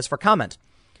senator's office for comment.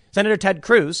 Senator Ted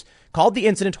Cruz called the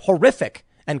incident horrific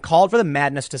and called for the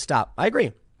madness to stop. I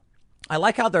agree. I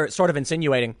like how they're sort of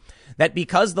insinuating that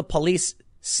because the police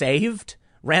saved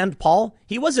Rand Paul,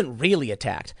 he wasn't really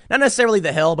attacked. Not necessarily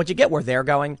the Hill, but you get where they're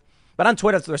going. But on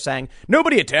Twitter, they're saying,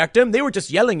 nobody attacked him. They were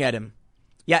just yelling at him.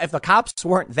 Yeah, if the cops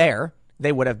weren't there,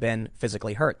 they would have been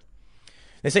physically hurt.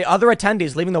 They say other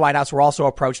attendees leaving the White House were also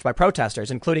approached by protesters,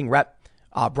 including Rep.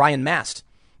 Brian Mast.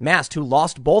 Mast, who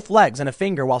lost both legs and a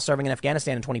finger while serving in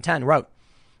Afghanistan in 2010, wrote,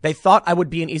 "They thought I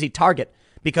would be an easy target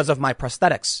because of my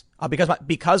prosthetics.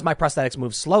 Because my prosthetics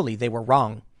move slowly, they were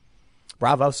wrong."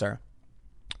 Bravo, sir.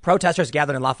 Protesters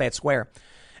gathered in Lafayette Square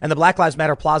and the Black Lives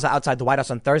Matter Plaza outside the White House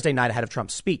on Thursday night ahead of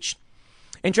Trump's speech.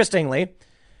 Interestingly,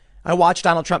 I watched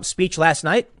Donald Trump's speech last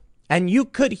night, and you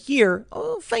could hear,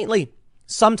 faintly,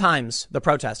 sometimes the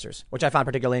protesters, which I found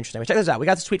particularly interesting. Check this out. We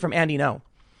got this tweet from Andy Ngo.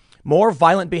 More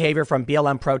violent behavior from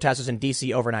BLM protesters in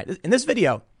D.C. overnight. In this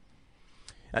video,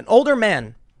 an older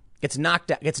man gets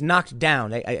knocked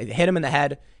down. They hit him in the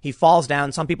head. He falls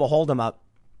down. Some people hold him up,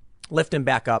 lift him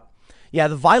back up. Yeah,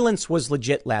 the violence was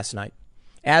legit last night.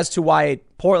 As to why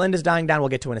Portland is dying down, we'll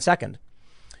get to in a second.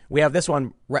 We have this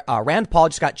one. Rand Paul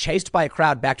just got chased by a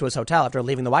crowd back to his hotel after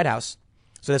leaving the White House.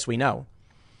 So this we know.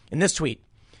 In this tweet,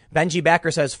 Benji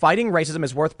Backer says, fighting racism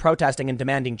is worth protesting and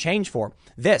demanding change for.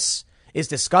 This is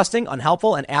disgusting,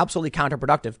 unhelpful, and absolutely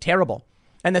counterproductive. Terrible.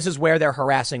 And this is where they're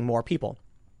harassing more people.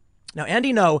 Now,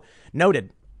 Andy Ngo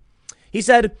noted, he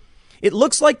said, it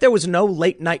looks like there was no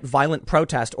late night violent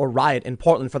protest or riot in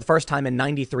Portland for the first time in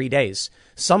 93 days.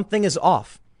 Something is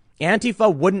off.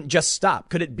 Antifa wouldn't just stop.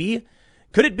 Could it be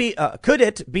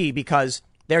because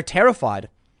they're terrified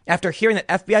after hearing that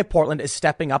FBI Portland is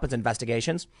stepping up its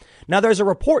investigations? Now, there's a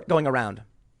report going around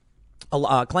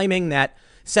claiming that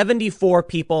 74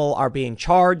 people are being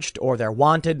charged or they're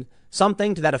wanted,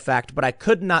 something to that effect, but I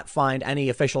could not find any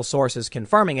official sources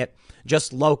confirming it,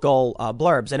 just local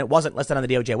blurbs, and it wasn't listed on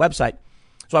the DOJ website,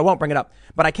 so I won't bring it up.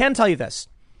 But I can tell you this.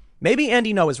 Maybe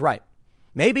Andy Ngo is right.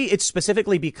 Maybe it's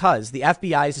specifically because the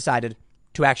FBI has decided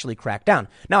to actually crack down.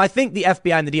 Now, I think the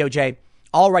FBI and the DOJ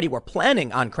already were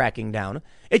planning on cracking down.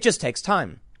 It just takes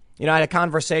time. You know, I had a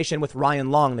conversation with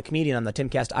Ryan Long, the comedian on the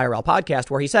Timcast IRL podcast,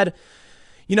 where he said,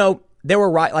 you know, there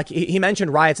were he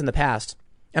mentioned riots in the past,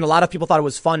 and a lot of people thought it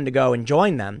was fun to go and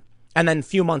join them. And then a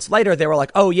few months later, they were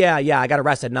like, oh, yeah, I got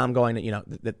arrested. Now I'm going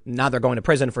to, now they're going to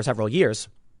prison for several years.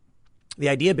 The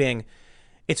idea being,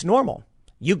 it's normal.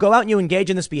 You go out and you engage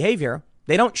in this behavior.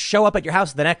 They don't show up at your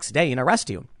house the next day and arrest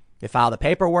you. They file the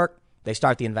paperwork. They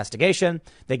start the investigation.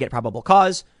 They get probable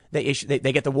cause. They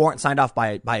get the warrant signed off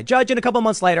by a judge. And a couple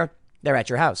months later, they're at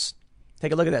your house.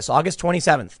 Take a look at this. August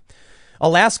 27th.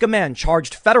 Alaska man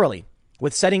charged federally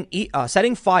with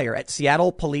setting fire at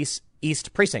Seattle Police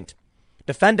East Precinct.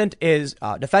 Defendant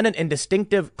in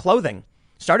distinctive clothing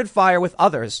started fire with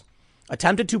others,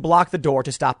 attempted to block the door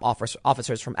to stop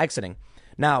officers from exiting.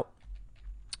 Now,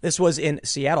 this was in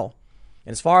Seattle.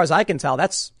 And as far as I can tell,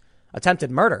 that's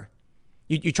attempted murder.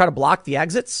 You try to block the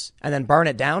exits and then burn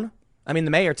it down. I mean,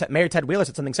 the Mayor Ted Wheeler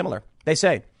said something similar. They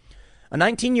say a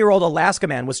 19-year-old Alaska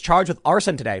man was charged with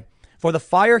arson today for the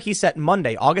fire he set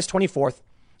Monday, August 24th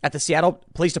at the Seattle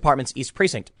Police Department's East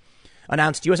Precinct,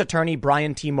 announced U.S. Attorney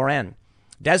Brian T. Moran.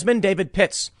 Desmond David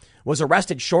Pitts was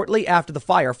arrested shortly after the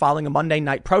fire following a Monday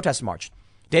night protest march.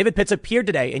 David Pitts appeared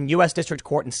today in U.S. District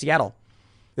Court in Seattle.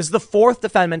 This is the fourth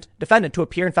defendant to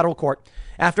appear in federal court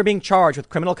after being charged with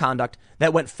criminal conduct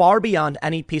that went far beyond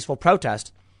any peaceful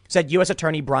protest, said U.S.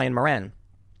 Attorney Brian Moran.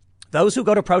 Those who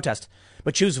go to protest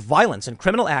but choose violence and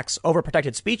criminal acts over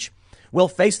protected speech will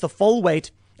face the full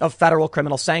weight of federal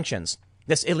criminal sanctions.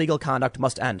 This illegal conduct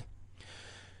must end.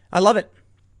 I love it.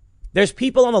 There's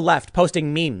people on the left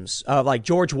posting memes of like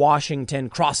George Washington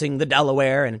crossing the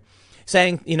Delaware and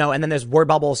saying, you know, and then there's word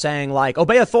bubbles saying like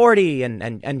obey authority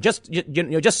and just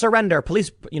just surrender.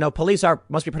 Police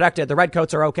must be protected. The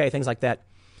redcoats are okay. Things like that.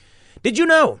 Did you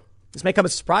know, this may come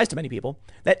as a surprise to many people,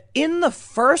 that in the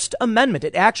First Amendment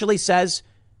it actually says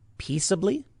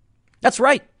peaceably? That's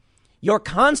right. Your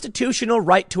constitutional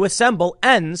right to assemble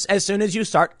ends as soon as you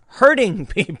start hurting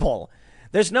people.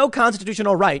 There's no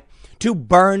constitutional right to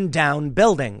burn down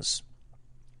buildings.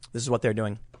 This is what they're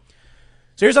doing.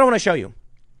 So here's what I want to show you.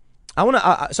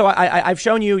 I've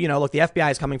shown you, look, the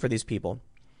FBI is coming for these people.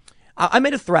 I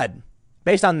made a thread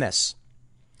based on this.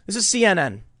 This is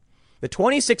CNN. The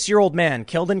 26-year-old man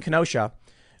killed in Kenosha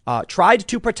tried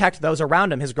to protect those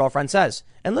around him, his girlfriend says.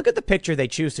 And look at the picture they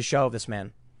choose to show of this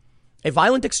man. A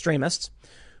violent extremist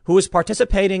who is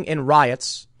participating in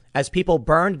riots as people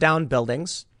burned down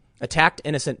buildings, attacked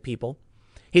innocent people.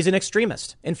 He's an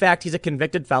extremist. In fact, he's a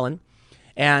convicted felon.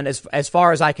 And as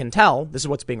far as I can tell, this is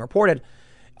what's being reported.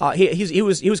 He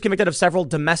was convicted of several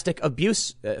domestic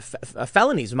abuse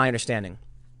felonies, my understanding.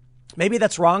 Maybe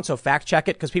that's wrong, so fact check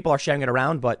it because people are sharing it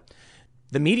around, but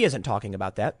the media isn't talking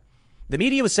about that. The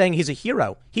media was saying he's a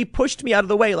hero. He pushed me out of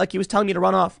the way like he was telling me to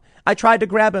run off. I tried to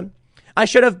grab him. I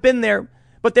should have been there,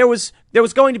 but there was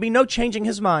going to be no changing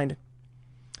his mind.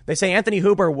 They say Anthony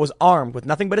Huber was armed with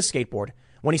nothing but a skateboard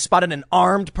when he spotted an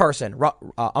armed person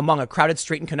among a crowded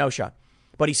street in Kenosha,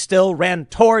 but he still ran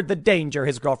toward the danger,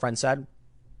 his girlfriend said.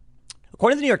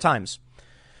 According to the New York Times,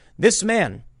 this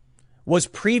man was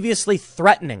previously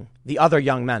threatening the other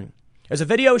young men. There's a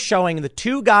video showing the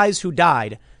two guys who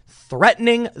died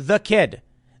threatening the kid.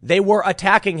 They were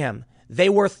attacking him. They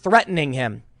were threatening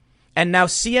him. And now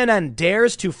CNN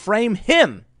dares to frame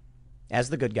him as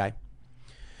the good guy.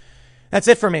 That's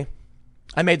it for me.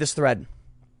 I made this thread.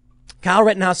 Kyle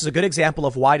Rittenhouse is a good example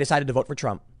of why I decided to vote for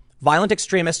Trump. Violent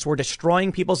extremists were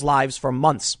destroying people's lives for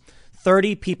months.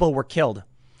 30 people were killed.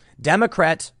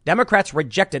 Democrats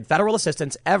rejected federal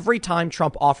assistance every time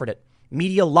Trump offered it.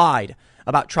 Media lied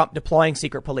about Trump deploying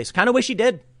secret police. Kind of wish he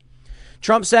did.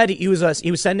 Trump said he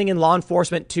was sending in law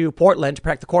enforcement to Portland to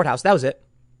protect the courthouse. That was it.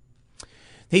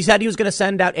 He said he was going to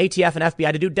send out ATF and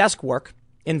FBI to do desk work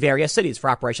in various cities for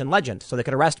Operation Legend so they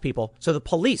could arrest people so the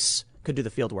police could do the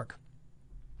field work.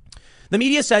 The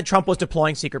media said Trump was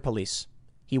deploying secret police.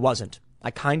 He wasn't.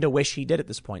 I kind of wish he did at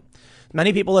this point.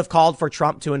 Many people have called for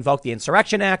Trump to invoke the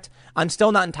Insurrection Act. I'm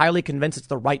still not entirely convinced it's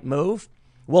the right move.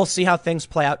 We'll see how things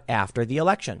play out after the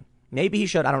election. Maybe he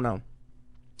should. I don't know.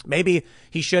 Maybe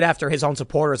he should after his own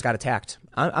supporters got attacked.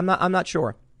 I'm not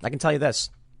sure. I can tell you this.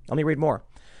 Let me read more.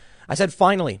 I said,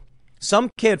 finally,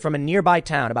 some kid from a nearby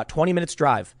town, about 20 minutes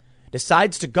drive,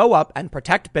 decides to go up and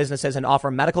protect businesses and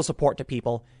offer medical support to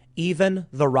people, even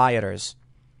the rioters.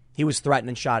 He was threatened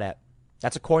and shot at.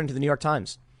 That's according to the New York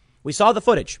Times. We saw the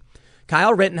footage.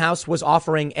 Kyle Rittenhouse was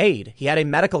offering aid. He had a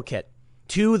medical kit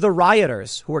to the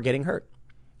rioters who were getting hurt.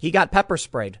 He got pepper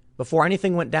sprayed before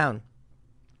anything went down.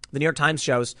 The New York Times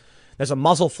shows there's a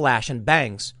muzzle flash and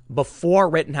bangs before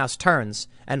Rittenhouse turns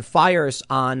and fires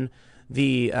on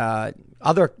the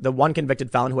one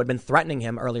convicted felon who had been threatening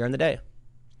him earlier in the day.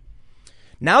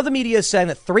 Now the media is saying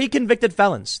that 3 convicted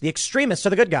felons, the extremists, are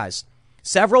the good guys.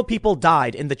 Several people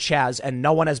died in the Chaz and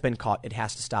no one has been caught. It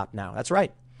has to stop now. That's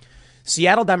right.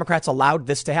 Seattle Democrats allowed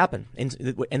this to happen in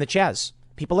the Chaz.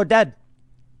 People are dead.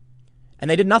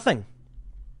 And they did nothing.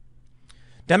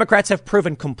 Democrats have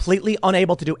proven completely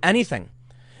unable to do anything.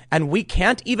 And we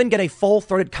can't even get a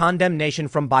full-throated condemnation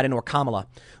from Biden or Kamala.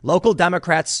 Local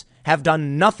Democrats have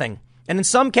done nothing. And in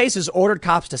some cases, ordered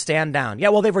cops to stand down. Yeah,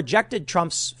 well, they've rejected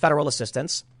Trump's federal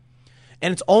assistance.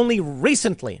 And it's only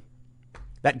recently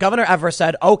that Governor Everett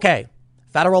said, OK,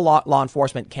 federal law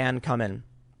enforcement can come in.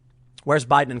 Where's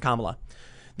Biden and Kamala?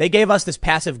 They gave us this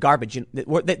passive garbage.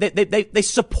 They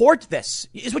support this,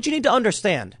 is what you need to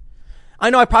understand. I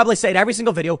know I probably say it every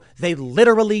single video. They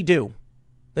literally do.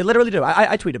 They literally do.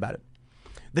 I tweet about it.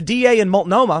 The DA in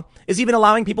Multnomah is even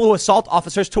allowing people who assault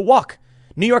officers to walk.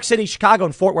 New York City, Chicago,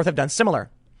 and Fort Worth have done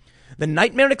similar. The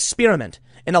nightmare experiment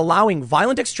in allowing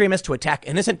violent extremists to attack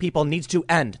innocent people needs to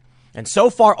end. And so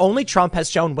far, only Trump has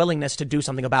shown willingness to do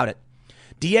something about it.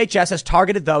 DHS has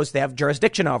targeted those they have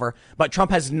jurisdiction over, but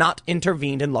Trump has not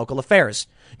intervened in local affairs.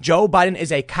 Joe Biden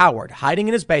is a coward hiding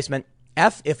in his basement.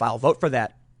 F if I'll vote for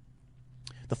that.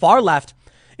 The far left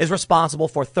is responsible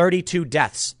for 32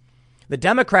 deaths. The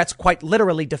Democrats quite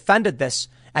literally defended this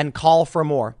and call for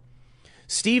more.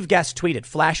 Steve Guest tweeted,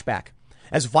 flashback.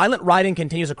 As violent rioting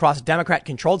continues across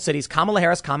Democrat-controlled cities, Kamala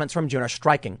Harris' comments from June are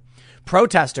striking.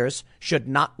 Protesters should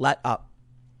not let up.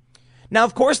 Now,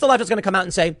 of course, the left is going to come out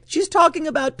and say, she's talking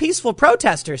about peaceful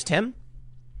protesters, Tim.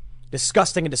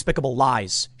 Disgusting and despicable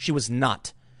lies. She was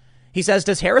not. He says,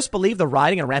 does Harris believe the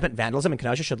rioting and rampant vandalism in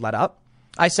Kenosha should let up?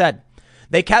 I said,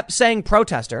 they kept saying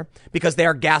protester because they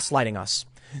are gaslighting us.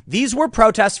 These were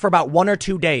protests for about 1 or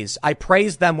 2 days. I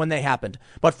praised them when they happened.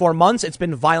 But for months, it's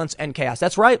been violence and chaos.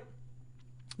 That's right.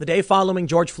 The day following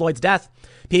George Floyd's death,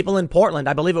 people in Portland,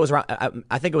 I believe it was around,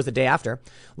 I think it was the day after,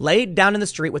 laid down in the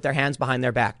street with their hands behind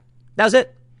their back. That was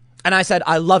it. And I said,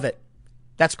 I love it.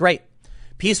 That's great.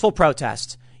 Peaceful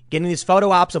protest. Getting these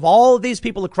photo ops of all of these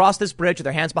people across this bridge with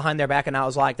their hands behind their back. And I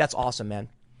was like, that's awesome, man.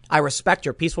 I respect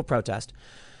your peaceful protest.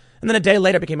 And then a day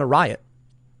later it became a riot.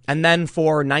 And then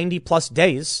for 90 plus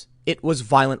days, it was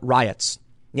violent riots.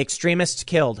 The extremists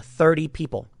killed 30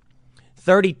 people.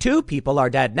 32 people are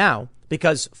dead now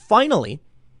because finally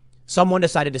someone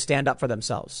decided to stand up for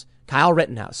themselves. Kyle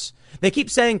Rittenhouse. They keep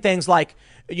saying things like,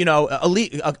 you know,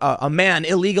 a man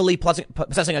illegally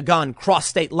possessing a gun crossed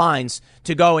state lines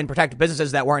to go and protect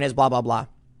businesses that weren't his, blah, blah, blah.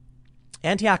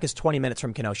 Antioch is 20 minutes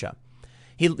from Kenosha.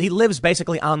 He lives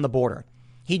basically on the border.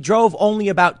 He drove only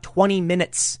about 20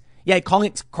 minutes. Yeah,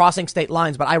 calling it crossing state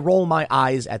lines, but I roll my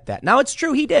eyes at that. Now, it's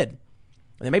true he did. And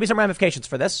there may be some ramifications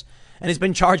for this. And he's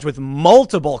been charged with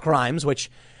multiple crimes, which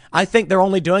I think they're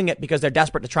only doing it because they're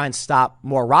desperate to try and stop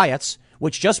more riots,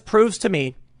 which just proves to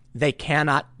me they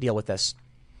cannot deal with this.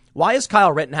 Why is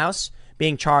Kyle Rittenhouse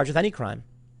being charged with any crime?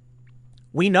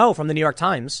 We know from the New York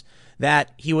Times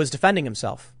that he was defending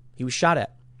himself. He was shot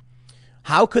at.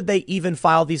 How could they even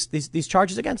file these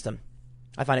charges against him?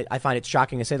 I find it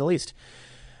shocking to say the least.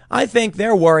 I think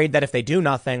they're worried that if they do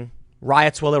nothing,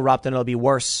 riots will erupt and it'll be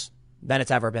worse than it's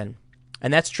ever been.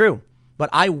 And that's true. But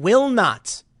I will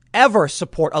not ever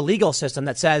support a legal system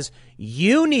that says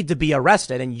you need to be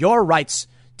arrested and your rights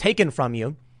taken from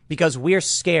you because we're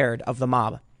scared of the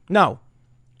mob. No,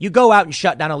 you go out and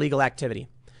shut down illegal activity.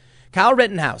 Kyle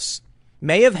Rittenhouse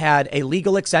may have had a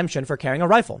legal exemption for carrying a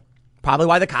rifle. Probably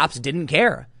why the cops didn't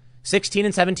care. 16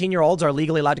 and 17-year-olds are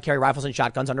legally allowed to carry rifles and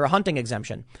shotguns under a hunting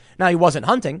exemption. Now, he wasn't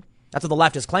hunting. That's what the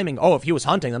left is claiming. Oh, if he was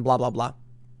hunting, then blah, blah, blah.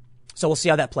 So we'll see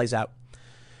how that plays out.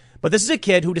 But this is a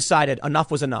kid who decided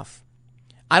enough was enough.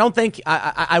 I don't think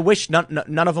I wish none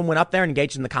of them went up there and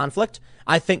engaged in the conflict.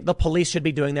 I think the police should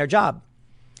be doing their job.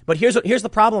 But here's the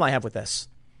problem I have with this.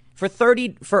 For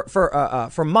 3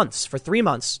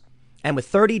 months, and with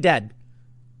 30 dead,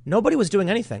 nobody was doing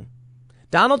anything.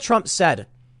 Donald Trump said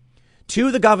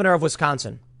to the governor of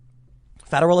Wisconsin,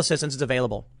 federal assistance is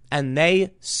available. And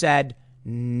they said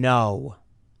no.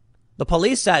 The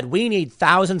police said, we need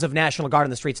thousands of National Guard in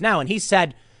the streets now. And he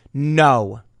said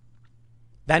no.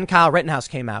 Then Kyle Rittenhouse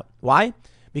came out. Why?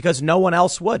 Because no one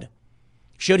else would.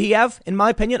 Should he have? In my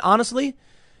opinion, honestly,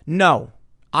 no.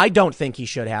 I don't think he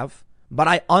should have. But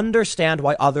I understand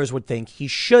why others would think he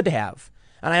should have.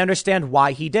 And I understand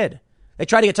why he did. They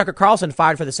tried to get Tucker Carlson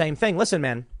fired for the same thing. Listen,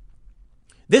 man,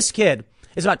 this kid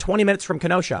is about 20 minutes from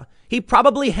Kenosha. He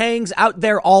probably hangs out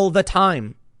there all the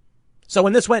time. So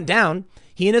when this went down,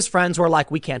 he and his friends were like,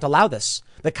 we can't allow this.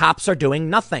 The cops are doing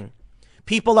nothing.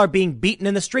 People are being beaten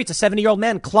in the streets. A 70-year-old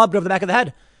man clubbed over the back of the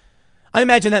head. I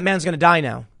imagine that man's going to die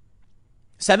now.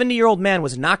 70-year-old man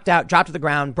was knocked out, dropped to the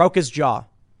ground, broke his jaw.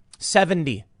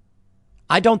 70.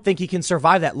 I don't think he can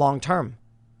survive that long term.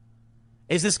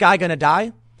 Is this guy going to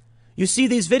die? You see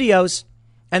these videos,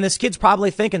 and this kid's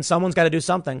probably thinking someone's got to do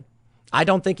something. I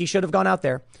don't think he should have gone out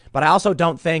there, but I also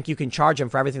don't think you can charge him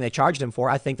for everything they charged him for.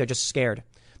 I think they're just scared.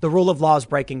 The rule of law is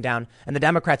breaking down, and the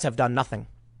Democrats have done nothing.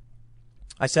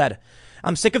 I said,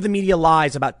 I'm sick of the media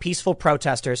lies about peaceful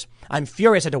protesters. I'm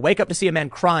furious I had to wake up to see a man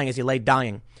crying as he lay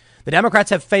dying. The Democrats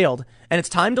have failed, and it's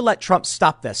time to let Trump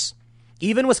stop this.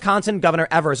 Even Wisconsin Governor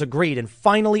Evers agreed and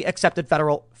finally accepted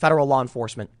federal law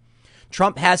enforcement.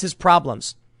 Trump has his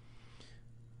problems.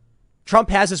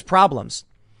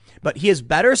 But he is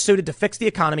better suited to fix the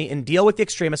economy and deal with the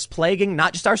extremists plaguing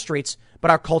not just our streets, but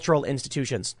our cultural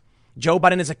institutions. Joe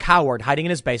Biden is a coward hiding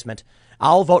in his basement.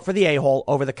 I'll vote for the a-hole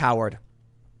over the coward.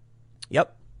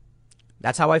 Yep.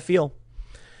 That's how I feel.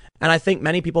 And I think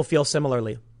many people feel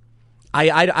similarly.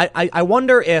 I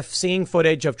wonder if seeing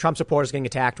footage of Trump supporters getting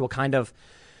attacked will kind of,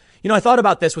 I thought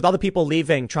about this with all the people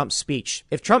leaving Trump's speech.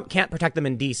 If Trump can't protect them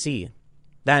in D.C.,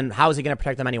 then how is he going to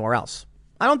protect them anywhere else?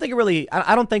 I don't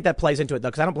think that plays into it, though,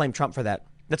 because I don't blame Trump for that.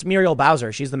 That's Muriel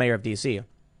Bowser. She's the mayor of D.C.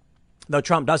 Though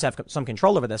Trump does have some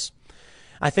control over this.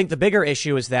 I think the bigger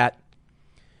issue is that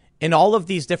in all of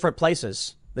these different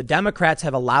places, the Democrats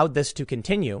have allowed this to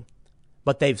continue,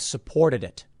 but they've supported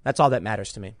it. That's all that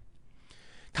matters to me.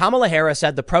 Kamala Harris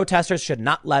said the protesters should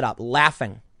not let up,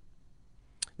 laughing.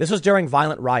 This was during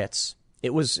violent riots.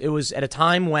 It was at a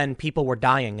time when people were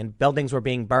dying and buildings were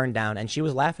being burned down, and she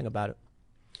was laughing about it.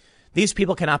 These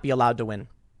people cannot be allowed to win.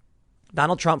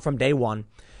 Donald Trump from day one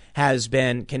has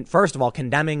been, first of all,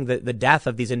 condemning the death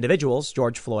of these individuals,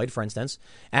 George Floyd, for instance.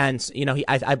 And,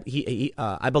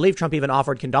 I believe Trump even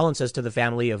offered condolences to the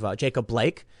family of Jacob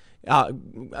Blake.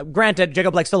 Granted,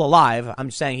 Jacob Blake's still alive. I'm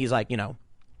just saying he's like,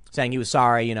 saying he was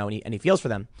sorry, and he feels for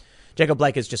them. Jacob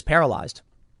Blake is just paralyzed.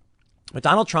 But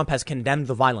Donald Trump has condemned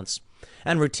the violence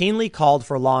and routinely called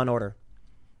for law and order.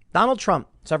 Donald Trump,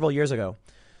 several years ago,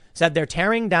 said they're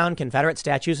tearing down Confederate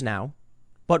statues now,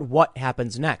 but what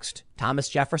happens next? Thomas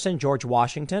Jefferson, George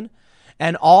Washington,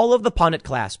 and all of the pundit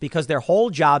class, because their whole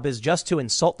job is just to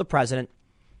insult the president,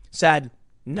 said,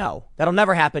 no, that'll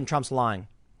never happen. Trump's lying.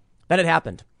 Then it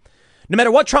happened. No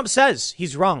matter what Trump says,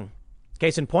 he's wrong.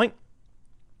 Case in point,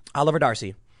 Oliver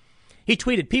Darcy. He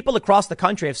tweeted, people across the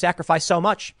country have sacrificed so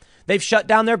much. They've shut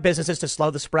down their businesses to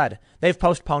slow the spread. They've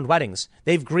postponed weddings.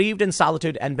 They've grieved in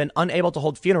solitude and been unable to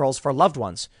hold funerals for loved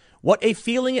ones. What a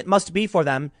feeling it must be for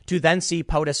them to then see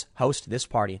POTUS host this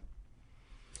party.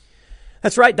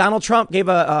 That's right. Donald Trump gave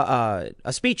a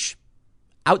speech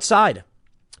outside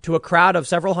to a crowd of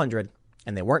several hundred,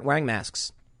 and they weren't wearing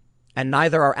masks. And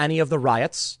neither are any of the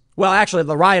riots. Well, actually,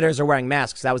 the rioters are wearing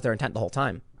masks. That was their intent the whole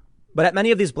time. But at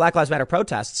many of these Black Lives Matter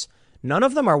protests, none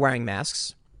of them are wearing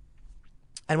masks.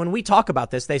 And when we talk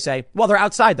about this, they say, well, they're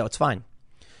outside, though. It's fine.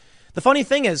 The funny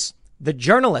thing is, the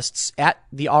journalists at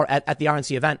the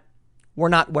RNC event were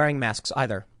not wearing masks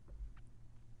either.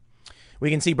 We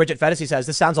can see Bridget Fedesi says,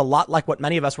 this sounds a lot like what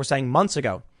many of us were saying months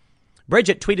ago.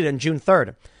 Bridget tweeted on June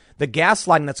 3rd, the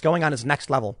gaslighting that's going on is next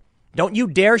level. Don't you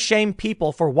dare shame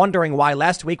people for wondering why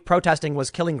last week protesting was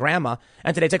killing grandma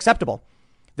and today's acceptable.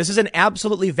 This is an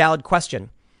absolutely valid question.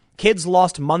 Kids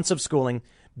lost months of schooling.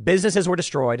 Businesses were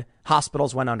destroyed.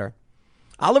 Hospitals went under.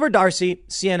 Oliver Darcy,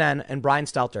 CNN, and Brian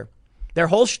Stelter, their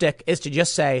whole shtick is to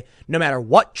just say, no matter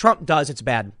what Trump does, it's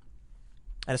bad.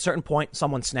 At a certain point,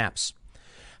 someone snaps.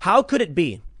 How could it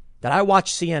be that I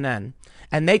watched CNN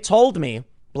and they told me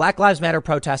Black Lives Matter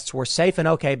protests were safe and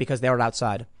okay because they were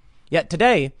outside? Yet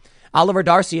today, Oliver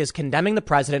Darcy is condemning the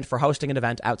president for hosting an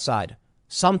event outside.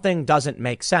 Something doesn't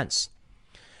make sense.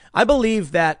 I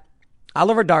believe that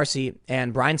Oliver Darcy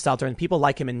and Brian Stelter and people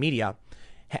like him in media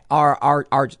are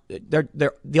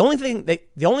the only thing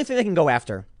they can go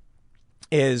after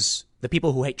is the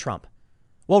people who hate Trump.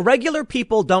 Well, regular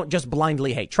people don't just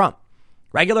blindly hate Trump.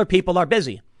 Regular people are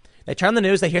busy. They turn on the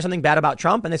news, they hear something bad about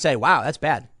Trump, and they say, wow, that's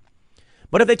bad.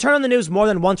 But if they turn on the news more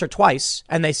than once or twice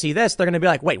and they see this, they're going to be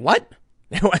like, wait, what?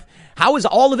 How is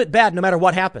all of it bad no matter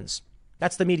what happens?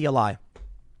 That's the media lie.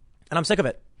 And I'm sick of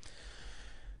it.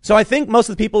 So I think most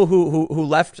of the people who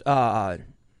left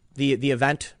the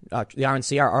event, the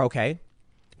RNC, are okay.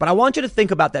 But I want you to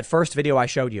think about that first video I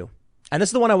showed you. And this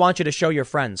is the one I want you to show your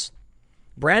friends.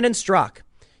 Brandon Straka.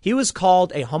 He was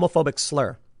called a homophobic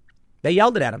slur. They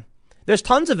yelled it at him. There's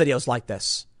tons of videos like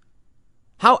this.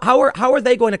 How are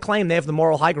they going to claim they have the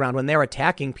moral high ground when they're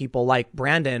attacking people like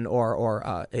Brandon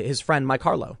or his friend Mike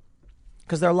Harlow?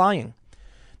 Because they're lying.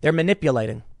 They're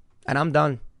manipulating. And I'm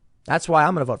done. That's why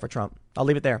I'm going to vote for Trump. I'll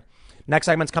leave it there. Next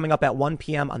segment's coming up at 1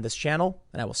 p.m. on this channel,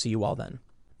 and I will see you all then.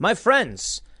 My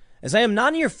friends, as I am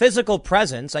not in your physical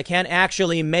presence, I can't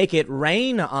actually make it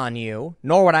rain on you,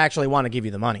 nor would I actually want to give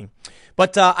you the money.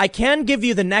 But I can give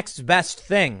you the next best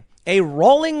thing, a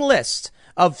rolling list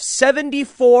of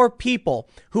 74 people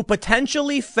who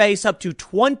potentially face up to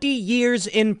 20 years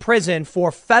in prison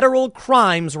for federal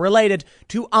crimes related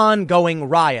to ongoing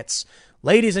riots.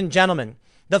 Ladies and gentlemen,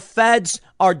 the feds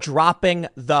are dropping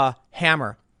the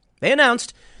hammer. They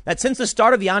announced that since the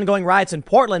start of the ongoing riots in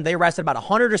Portland, they arrested about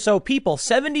 100 or so people.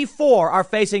 74 are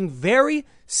facing very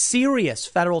serious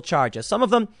federal charges. Some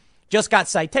of them just got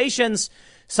citations.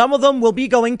 Some of them will be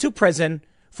going to prison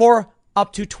for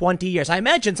up to 20 years. I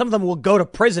imagine some of them will go to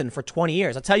prison for 20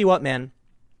 years. I'll tell you what, man,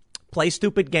 play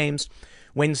stupid games,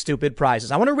 win stupid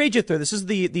prizes. I want to read you through. This is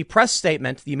the press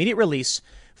statement, the immediate release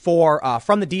from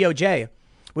the DOJ.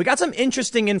 We got some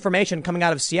interesting information coming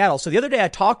out of Seattle. So the other day I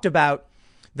talked about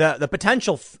the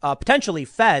potentially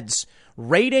feds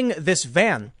raiding this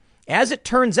van. As it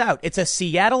turns out, it's a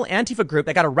Seattle Antifa group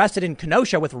that got arrested in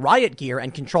Kenosha with riot gear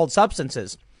and controlled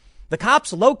substances. The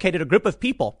cops located a group of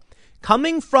people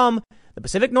coming from the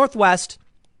Pacific Northwest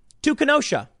to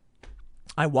Kenosha.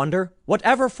 I wonder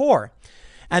whatever for.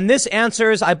 And this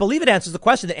answers, I believe it answers the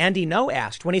question that Andy No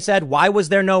asked when he said, why was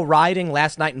there no rioting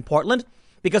last night in Portland?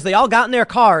 Because they all got in their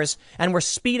cars and were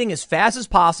speeding as fast as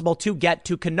possible to get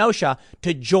to Kenosha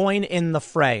to join in the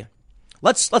fray.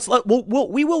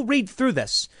 We will read through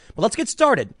this, but let's get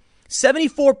started.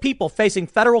 74 people facing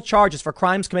federal charges for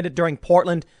crimes committed during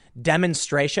Portland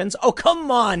demonstrations. Oh,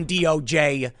 come on,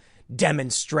 DOJ.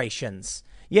 Demonstrations.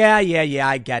 Yeah,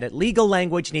 I get it. Legal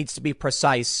language needs to be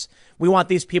precise. We want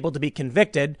these people to be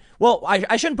convicted. Well,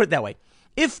 I shouldn't put it that way.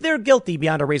 If they're guilty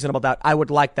beyond a reasonable doubt, I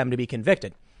would like them to be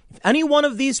convicted. If any one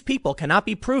of these people cannot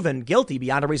be proven guilty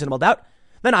beyond a reasonable doubt,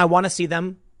 then I want to see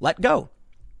them let go.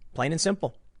 Plain and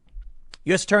simple.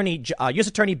 U.S.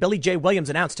 Attorney Billy J. Williams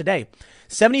announced today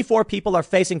 74 people are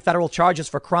facing federal charges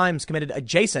for crimes committed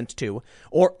adjacent to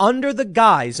or under the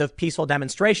guise of peaceful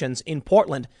demonstrations in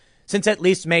Portland since at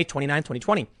least May 29,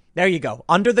 2020. There you go.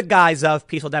 Under the guise of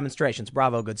peaceful demonstrations.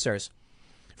 Bravo, good sirs.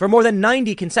 For more than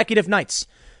 90 consecutive nights,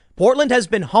 Portland has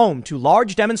been home to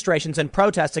large demonstrations and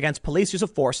protests against police use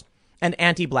of force and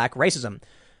anti-black racism.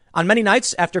 On many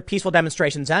nights after peaceful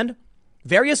demonstrations end,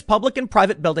 various public and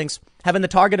private buildings have been the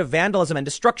target of vandalism and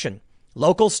destruction.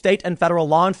 Local, state, and federal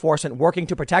law enforcement working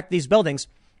to protect these buildings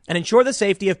and ensure the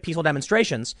safety of peaceful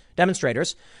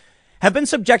demonstrators have been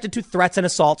subjected to threats and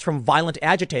assaults from violent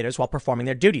agitators while performing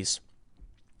their duties.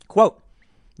 Quote,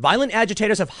 violent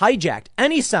agitators have hijacked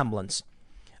any semblance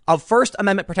of First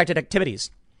Amendment protected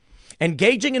activities,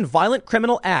 engaging in violent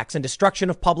criminal acts and destruction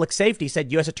of public safety,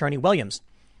 said U.S. Attorney Williams.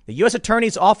 The U.S.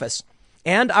 Attorney's Office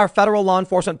and our federal law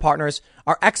enforcement partners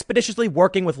are expeditiously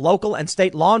working with local and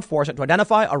state law enforcement to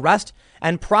identify, arrest,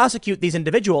 and prosecute these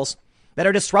individuals that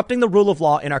are disrupting the rule of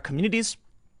law in our communities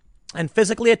and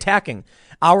physically attacking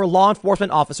our law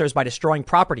enforcement officers by destroying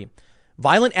property.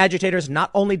 Violent agitators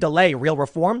not only delay real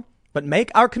reform, but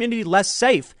make our community less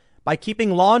safe by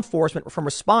keeping law enforcement from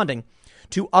responding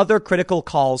to other critical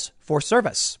calls for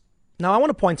service. Now, I want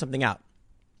to point something out.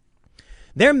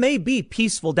 There may be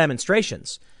peaceful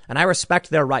demonstrations, and I respect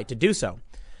their right to do so.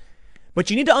 But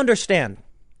you need to understand,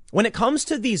 when it comes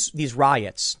to these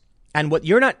riots, and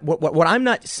what I'm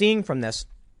not seeing from this,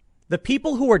 the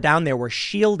people who were down there were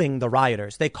shielding the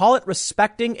rioters. They call it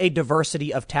respecting a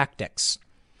diversity of tactics.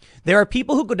 There are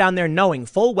people who go down there knowing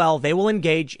full well they will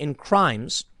engage in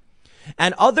crimes,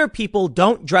 and other people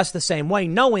don't dress the same way,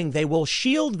 knowing they will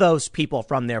shield those people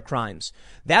from their crimes.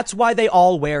 That's why they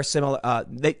all wear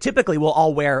they typically will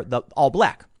all wear all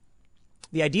black.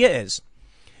 The idea is,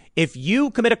 if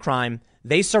you commit a crime,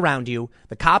 they surround you.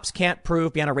 The cops can't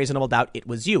prove beyond a reasonable doubt it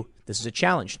was you. This is a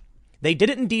challenge. They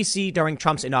did it in D.C. during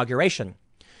Trump's inauguration.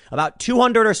 About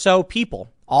 200 or so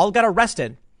people all got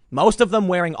arrested, most of them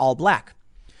wearing all black.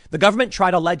 The government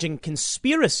tried alleging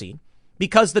conspiracy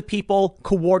because the people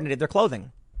coordinated their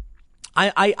clothing.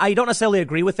 I don't necessarily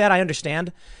agree with that. I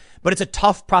understand, but it's a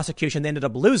tough prosecution. They ended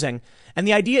up losing. And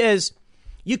the idea is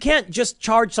you can't just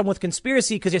charge someone with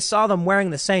conspiracy because you saw them wearing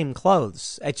the same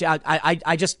clothes.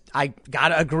 I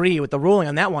gotta agree with the ruling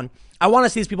on that one. I want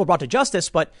to see these people brought to justice,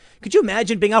 but could you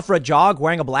imagine being out for a jog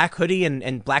wearing a black hoodie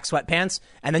and black sweatpants,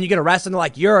 and then you get arrested and they're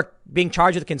like, you're being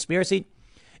charged with conspiracy?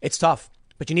 It's tough,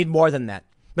 but you need more than that.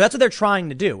 But that's what they're trying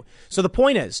to do. So the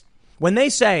point is, when they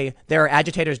say there are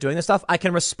agitators doing this stuff, I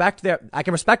can respect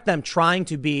them trying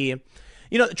to be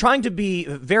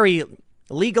very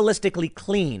legalistically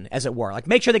clean, as it were. Like,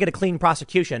 make sure they get a clean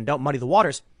prosecution. Don't muddy the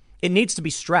waters. It needs to be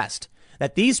stressed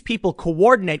that these people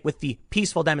coordinate with the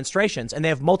peaceful demonstrations, and they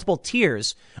have multiple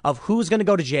tiers of who's going to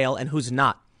go to jail and who's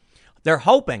not. They're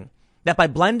hoping that by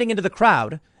blending into the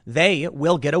crowd, they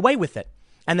will get away with it.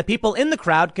 And the people in the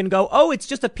crowd can go, oh, it's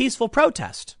just a peaceful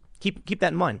protest. Keep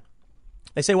that in mind.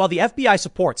 They say, while the FBI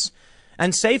supports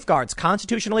and safeguards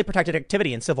constitutionally protected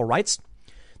activity and civil rights,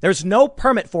 there's no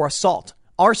permit for assault,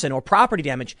 arson, or property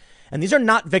damage, and these are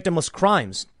not victimless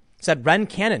crimes, said Ren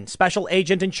Cannon, special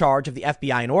agent in charge of the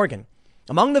FBI in Oregon.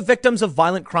 Among the victims of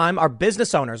violent crime are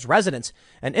business owners, residents,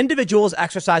 and individuals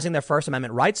exercising their First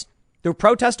Amendment rights through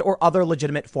protest or other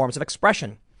legitimate forms of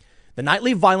expression. The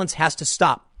nightly violence has to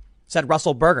stop, said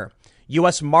Russell Berger,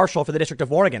 U.S. Marshal for the District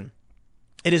of Oregon.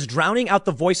 It is drowning out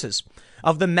the voices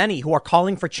of the many who are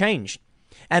calling for change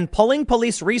and pulling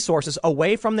police resources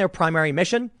away from their primary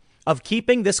mission of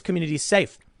keeping this community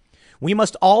safe. We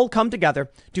must all come together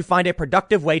to find a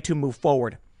productive way to move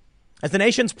forward. As the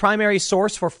nation's primary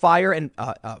source for fire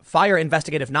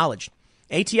investigative knowledge,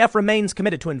 ATF remains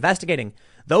committed to investigating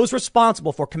those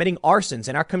responsible for committing arsons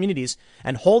in our communities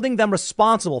and holding them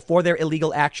responsible for their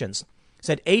illegal actions,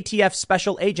 said ATF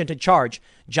Special Agent in Charge,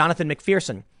 Jonathan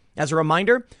McPherson. As a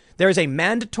reminder, there is a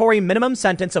mandatory minimum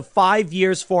sentence of 5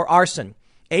 years for arson.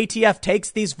 ATF takes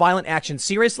these violent actions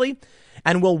seriously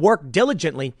and will work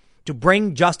diligently to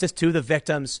bring justice to the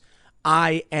victims.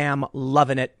 I am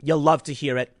loving it. You'll love to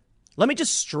hear it. Let me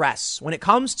just stress, when it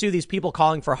comes to these people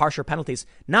calling for harsher penalties,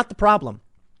 not the problem.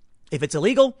 If it's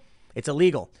illegal, it's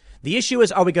illegal. The issue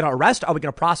is, are we going to arrest? Are we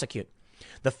going to prosecute?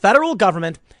 The federal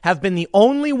government have been the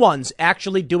only ones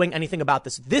actually doing anything about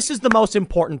this. This is the most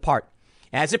important part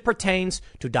as it pertains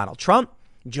to Donald Trump,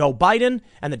 Joe Biden,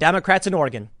 and the Democrats in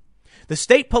Oregon. The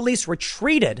state police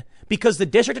retreated because the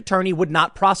district attorney would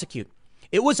not prosecute.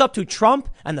 It was up to Trump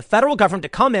and the federal government to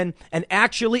come in and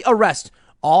actually arrest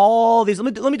all these.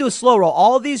 Let me do a slow roll.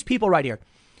 All these people right here.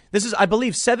 This is, I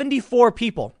believe, 74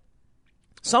 people.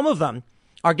 Some of them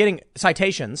are getting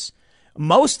citations.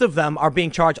 Most of them are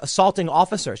being charged assaulting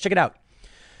officers. Check it out.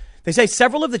 They say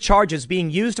several of the charges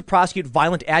being used to prosecute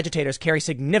violent agitators carry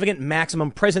significant maximum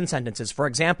prison sentences. For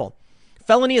example,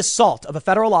 felony assault of a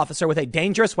federal officer with a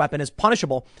dangerous weapon is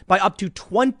punishable by up to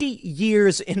 20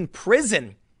 years in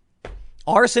prison.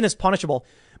 Arson is punishable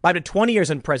by up to 20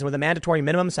 years in prison with a mandatory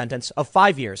minimum sentence of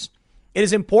 5 years. It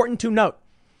is important to note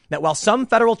that while some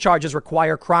federal charges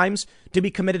require crimes to be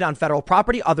committed on federal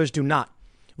property, others do not.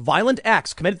 Violent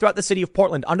acts committed throughout the city of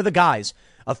Portland under the guise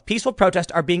of peaceful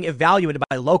protest are being evaluated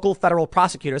by local federal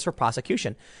prosecutors for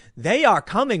prosecution. They are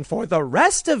coming for the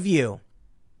rest of you.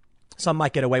 Some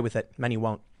might get away with it. Many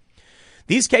won't.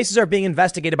 These cases are being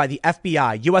investigated by the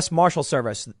FBI, U.S. Marshal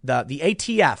Service, the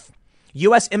ATF,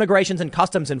 U.S. Immigrations and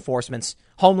Customs Enforcement's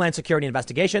Homeland Security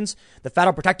Investigations, the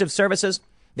Federal Protective Services.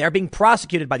 They're being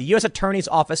prosecuted by the U.S. Attorney's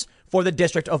Office for the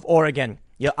District of Oregon.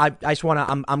 Yeah, I just want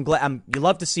to, I'm glad, you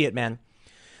love to see it, man.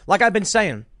 Like I've been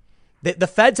saying, the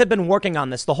feds have been working on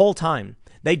this the whole time.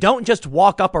 They don't just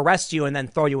walk up, arrest you, and then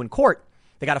throw you in court.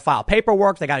 They got to file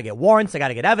paperwork. They got to get warrants. They got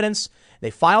to get evidence. They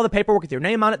file the paperwork with your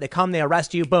name on it. They come, they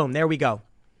arrest you. Boom. There we go.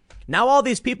 Now all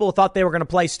these people who thought they were going to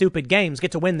play stupid games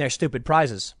get to win their stupid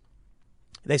prizes.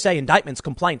 They say indictments,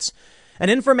 complaints, and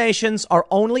informations are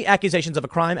only accusations of a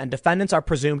crime, and defendants are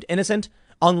presumed innocent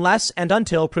unless and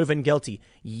until proven guilty.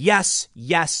 Yes,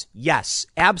 yes, yes.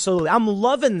 Absolutely. I'm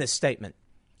loving this statement.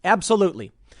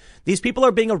 Absolutely. These people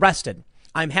are being arrested.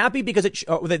 I'm happy because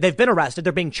they've been arrested.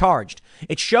 They're being charged.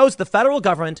 It shows the federal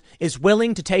government is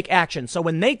willing to take action. So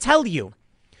when they tell you,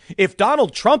 if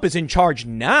Donald Trump is in charge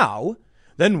now,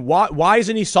 then why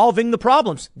isn't he solving the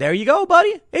problems? There you go,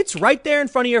 buddy. It's right there in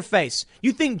front of your face.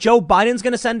 You think Joe Biden's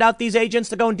going to send out these agents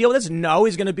to go and deal with this? No,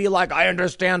 he's going to be like, I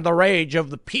understand the rage of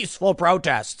the peaceful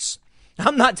protests.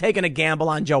 I'm not taking a gamble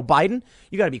on Joe Biden.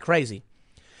 You got to be crazy.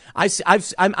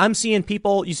 I'm seeing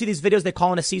people, you see these videos they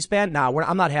call in a C-SPAN? No,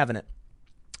 I'm not having it.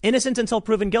 Innocent until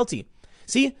proven guilty.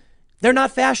 See, they're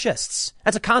not fascists.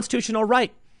 That's a constitutional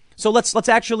right. So let's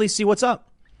actually see what's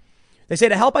up. They say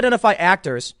to help identify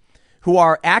actors who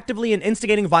are actively and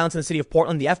instigating violence in the city of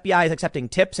Portland. The FBI is accepting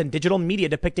tips and digital media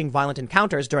depicting violent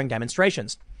encounters during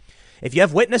demonstrations. If you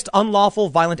have witnessed unlawful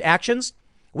violent actions,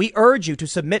 we urge you to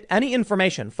submit any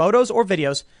information, photos or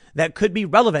videos that could be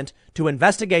relevant to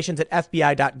investigations at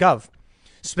FBI.gov.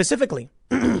 Specifically,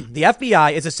 the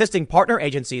FBI is assisting partner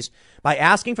agencies by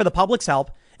asking for the public's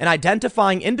help in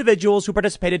identifying individuals who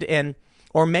participated in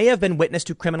or may have been witness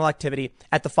to criminal activity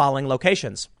at the following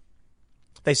locations.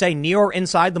 They say near or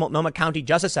inside the Multnomah County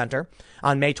Justice Center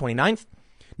on May 29th,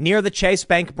 near the Chase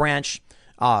Bank branch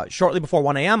shortly before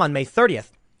 1 a.m. on May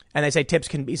 30th. And they say tips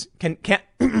can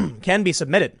be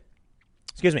submitted.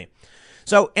 Excuse me.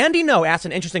 So Andy Ngo asked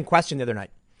an interesting question the other night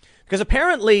because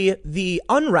apparently the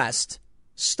unrest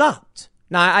stopped.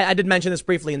 Now, I did mention this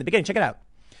briefly in the beginning. Check it out.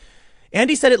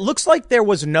 Andy said it looks like there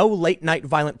was no late night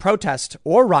violent protest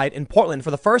or riot in Portland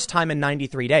for the first time in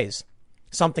 93 days.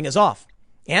 Something is off.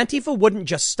 Antifa wouldn't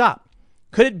just stop.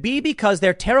 Could it be because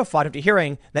they're terrified after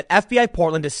hearing that FBI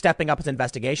Portland is stepping up its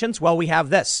investigations? Well, we have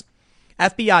this.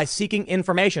 FBI seeking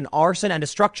information, arson and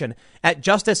destruction at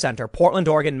Justice Center, Portland,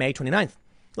 Oregon, May 29th.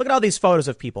 Look at all these photos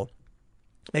of people.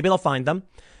 Maybe they'll find them.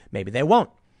 Maybe they won't.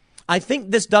 I think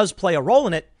this does play a role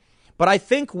in it, but I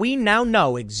think we now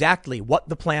know exactly what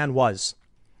the plan was.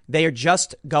 They are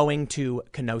just going to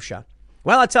Kenosha.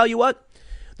 Well, I tell you what,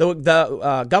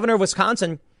 the governor of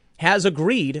Wisconsin has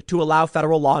agreed to allow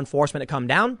federal law enforcement to come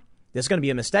down. This is going to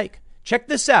be a mistake. Check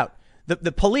this out.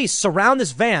 The police surround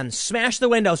this van, smash the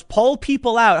windows, pull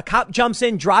people out. A cop jumps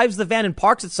in, drives the van and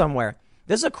parks it somewhere.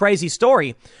 This is a crazy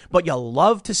story, but you'll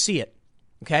love to see it.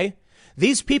 OK,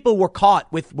 these people were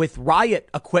caught with riot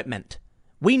equipment.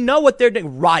 We know what they're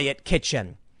doing. Riot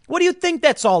kitchen. What do you think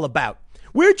that's all about?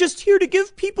 We're just here to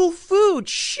give people food.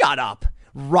 Shut up.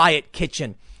 Riot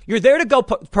kitchen. You're there to go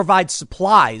provide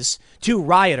supplies to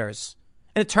rioters.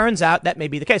 And it turns out that may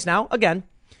be the case. Now, again,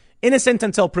 innocent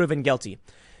until proven guilty.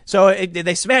 So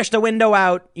they smashed the window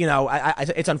out. You know,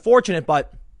 it's unfortunate,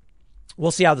 but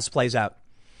we'll see how this plays out.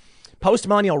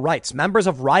 Post-millennial writes, members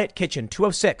of Riot Kitchen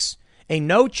 206, a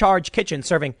no-charge kitchen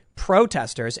serving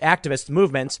protesters, activists,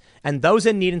 movements, and those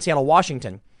in need in Seattle,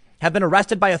 Washington, have been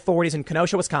arrested by authorities in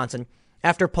Kenosha, Wisconsin,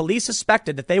 after police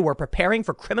suspected that they were preparing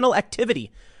for criminal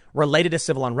activity related to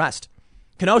civil unrest.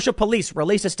 Kenosha police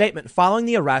released a statement following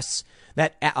the arrests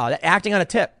that acting on a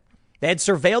tip, they had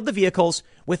surveilled the vehicles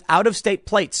with out-of-state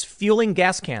plates fueling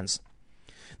gas cans.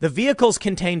 The vehicles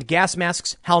contained gas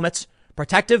masks, helmets,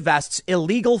 protective vests,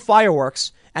 illegal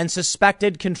fireworks, and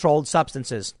suspected controlled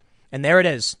substances. And there it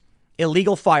is.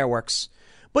 Illegal fireworks.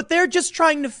 But they're just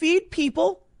trying to feed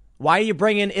people. Why are you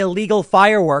bringing illegal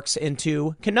fireworks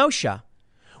into Kenosha?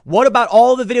 What about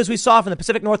all the videos we saw from the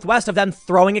Pacific Northwest of them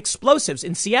throwing explosives?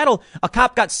 In Seattle, a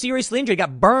cop got seriously injured. He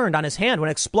got burned on his hand when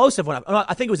an explosive went up.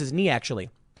 I think it was his knee, actually.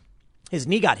 His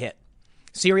knee got hit.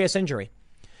 Serious injury.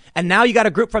 And now you got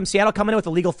a group from Seattle coming in with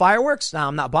illegal fireworks? No,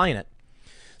 I'm not buying it.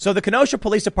 So the Kenosha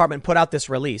Police Department put out this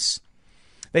release.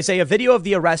 They say a video of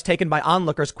the arrest taken by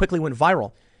onlookers quickly went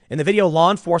viral. In the video,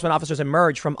 law enforcement officers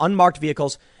emerged from unmarked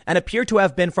vehicles and appear to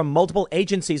have been from multiple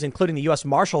agencies, including the U.S.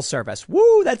 Marshals Service.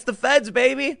 Woo, that's the feds,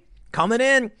 baby. Coming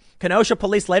in. Kenosha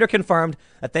police later confirmed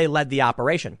that they led the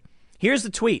operation. Here's the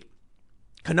tweet.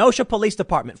 Kenosha Police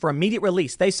Department for immediate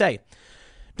release. They say,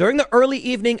 during the early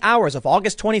evening hours of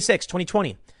August 26,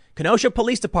 2020, Kenosha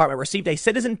Police Department received a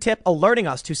citizen tip alerting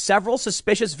us to several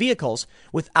suspicious vehicles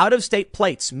with out-of-state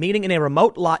plates meeting in a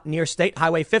remote lot near State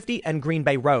Highway 50 and Green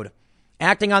Bay Road.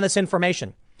 Acting on this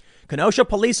information, Kenosha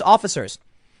police offices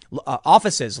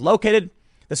located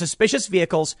the suspicious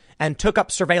vehicles and took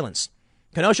up surveillance.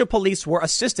 Kenosha police were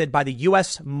assisted by the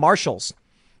U.S. Marshals.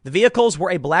 The vehicles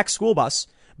were a black school bus,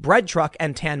 bread truck,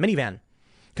 and tan minivan.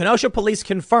 Kenosha police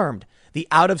confirmed the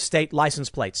out-of-state license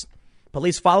plates.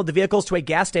 Police followed the vehicles to a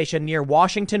gas station near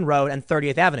Washington Road and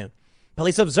 30th Avenue.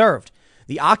 Police observed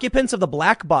the occupants of the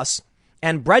black bus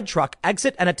and bread truck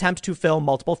exit and attempt to fill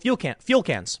multiple fuel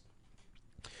cans.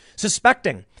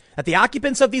 Suspecting that the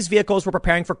occupants of these vehicles were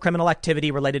preparing for criminal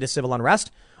activity related to civil unrest,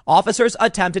 officers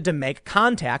attempted to make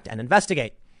contact and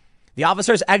investigate. The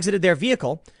officers exited their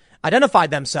vehicle, identified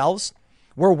themselves,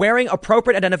 were wearing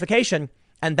appropriate identification,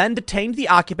 and then detained the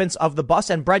occupants of the bus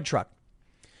and bread truck.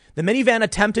 The minivan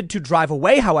attempted to drive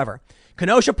away, however.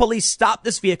 Kenosha police stopped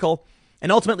this vehicle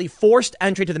and ultimately forced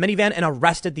entry to the minivan and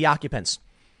arrested the occupants.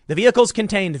 The vehicles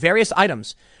contained various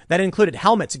items that included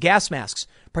helmets, gas masks,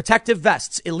 protective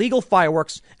vests, illegal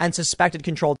fireworks, and suspected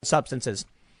controlled substances.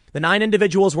 The 9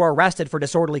 individuals were arrested for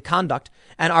disorderly conduct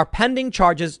and are pending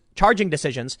charging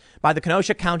decisions by the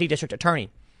Kenosha County District Attorney.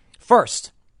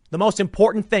 First, the most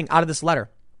important thing out of this letter.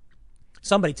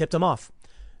 Somebody tipped them off.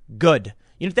 Good.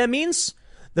 You know what that means?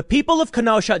 The people of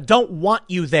Kenosha don't want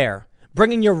you there,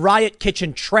 bringing your riot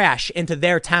kitchen trash into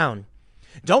their town.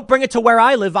 Don't bring it to where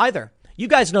I live either. You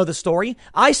guys know the story.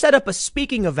 I set up a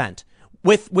speaking event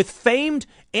with famed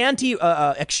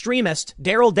anti-extremist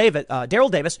Daryl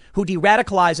Davis, who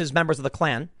de-radicalizes members of the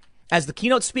Klan, as the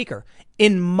keynote speaker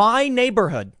in my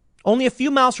neighborhood, only a few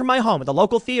miles from my home at the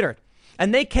local theater.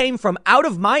 And they came from out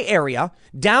of my area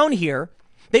down here.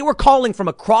 They were calling from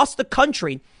across the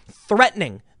country,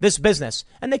 threatening this business,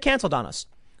 and they canceled on us.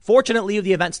 Fortunately,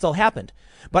 the event still happened.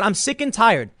 But I'm sick and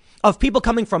tired of people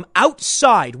coming from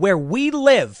outside where we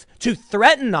live to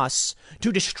threaten us,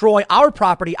 to destroy our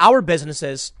property, our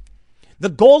businesses. The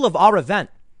goal of our event,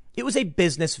 it was a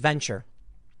business venture.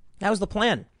 That was the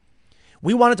plan.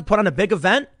 We wanted to put on a big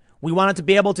event. We wanted to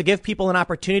be able to give people an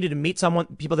opportunity to meet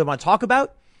people they want to talk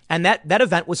about. And that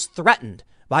event was threatened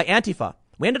by Antifa.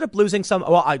 We ended up losing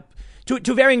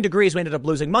to varying degrees, we ended up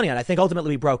losing money. And I think ultimately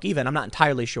we broke even. I'm not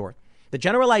entirely sure. The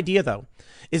general idea, though,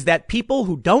 is that people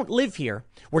who don't live here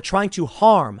were trying to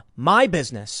harm my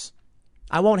business.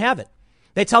 I won't have it.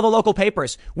 They tell the local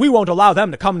papers, we won't allow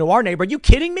them to come to our neighborhood. You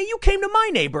kidding me? You came to my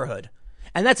neighborhood.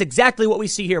 And that's exactly what we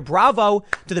see here. Bravo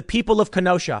to the people of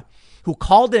Kenosha who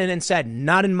called in and said,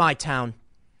 not in my town.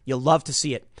 You'll love to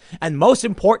see it. And most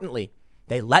importantly,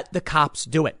 they let the cops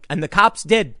do it. And the cops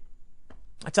did.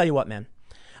 I tell you what, man.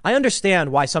 I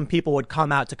understand why some people would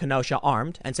come out to Kenosha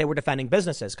armed and say we're defending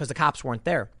businesses because the cops weren't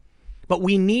there. But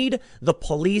we need the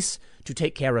police to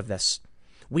take care of this.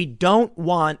 We don't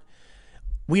want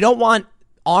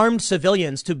armed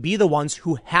civilians to be the ones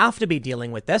who have to be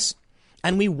dealing with this.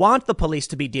 And we want the police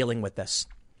to be dealing with this.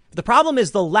 The problem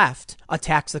is the left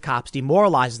attacks the cops,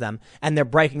 demoralizes them, and they're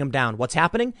breaking them down. What's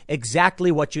happening?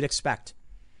 Exactly what you'd expect.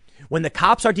 When the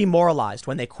cops are demoralized,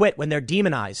 when they quit, when they're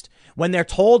demonized, when they're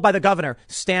told by the governor,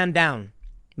 stand down.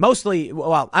 Mostly,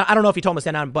 well, I don't know if he told them to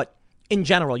stand down, but in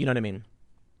general, you know what I mean?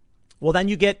 Well, then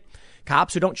you get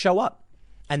cops who don't show up.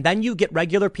 And then you get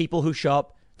regular people who show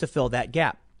up to fill that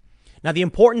gap. Now, the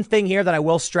important thing here that I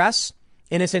will stress,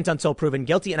 innocent until proven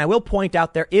guilty, and I will point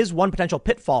out there is one potential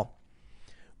pitfall.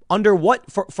 Under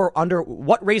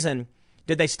what reason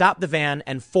did they stop the van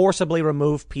and forcibly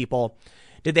remove people?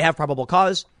 Did they have probable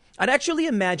cause? I'd actually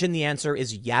imagine the answer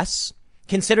is yes,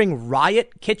 considering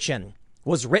Riot Kitchen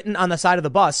was written on the side of the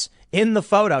bus in the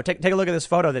photo. Take a look at this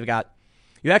photo they've got.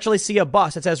 You actually see a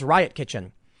bus that says Riot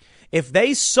Kitchen. If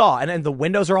they saw, and the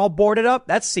windows are all boarded up,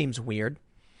 that seems weird.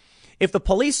 If the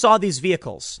police saw these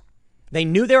vehicles, they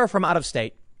knew they were from out of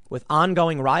state with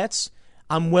ongoing riots,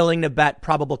 I'm willing to bet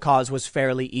probable cause was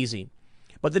fairly easy.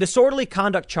 But the disorderly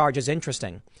conduct charge is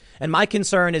interesting. And my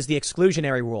concern is the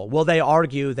exclusionary rule. Will they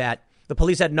argue that the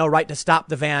police had no right to stop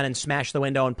the van and smash the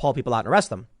window and pull people out and arrest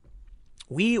them?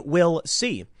 We will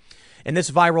see. In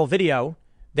this viral video,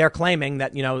 they're claiming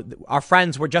that, our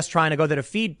friends were just trying to go there to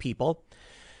feed people.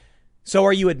 So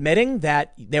are you admitting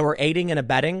that they were aiding and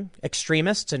abetting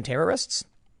extremists and terrorists?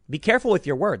 Be careful with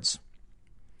your words.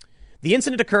 The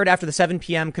incident occurred after the 7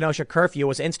 p.m. Kenosha curfew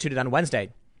was instituted on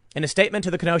Wednesday. In a statement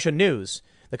to the Kenosha News,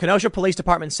 the Kenosha Police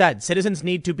Department said citizens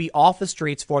need to be off the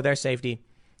streets for their safety.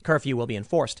 Curfew will be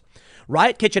enforced.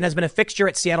 Riot Kitchen has been a fixture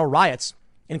at Seattle riots,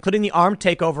 including the armed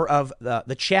takeover of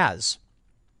the Chaz.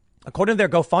 According to their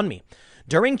GoFundMe,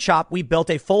 during CHOP, we built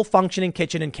a full functioning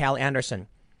kitchen in Cal Anderson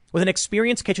with an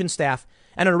experienced kitchen staff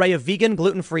and an array of vegan,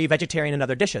 gluten-free, vegetarian, and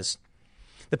other dishes.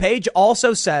 The page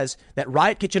also says that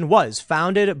Riot Kitchen was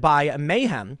founded by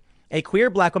Mayhem, a queer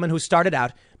black woman who started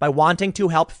out by wanting to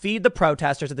help feed the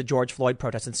protesters at the George Floyd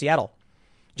protests in Seattle.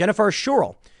 Jennifer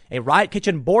Shurel, a Riot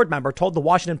Kitchen board member, told the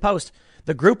Washington Post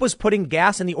the group was putting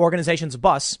gas in the organization's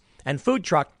bus and food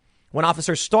truck when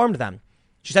officers stormed them.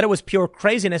 She said it was pure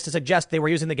craziness to suggest they were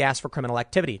using the gas for criminal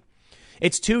activity.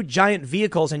 It's 2 giant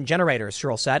vehicles and generators,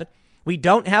 Shurel said. We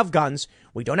don't have guns.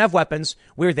 We don't have weapons.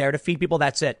 We're there to feed people.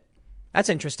 That's it. That's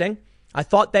interesting. I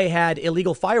thought they had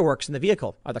illegal fireworks in the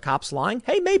vehicle. Are the cops lying?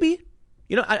 Hey, maybe.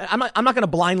 I'm not going to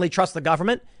blindly trust the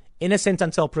government. Innocent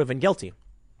until proven guilty.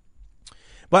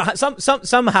 But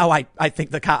somehow I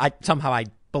think I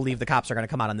believe the cops are going to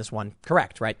come out on this one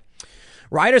correct, right?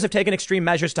 Rioters have taken extreme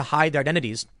measures to hide their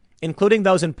identities, including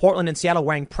those in Portland and Seattle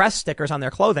wearing press stickers on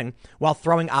their clothing while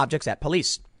throwing objects at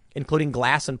police, including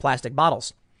glass and plastic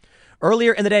bottles.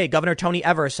 Earlier in the day, Governor Tony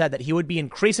Evers said that he would be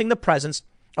increasing the presence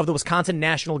of the Wisconsin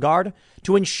National Guard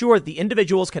to ensure that the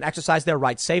individuals can exercise their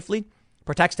rights safely,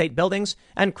 protect state buildings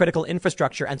and critical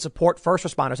infrastructure, and support first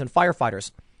responders and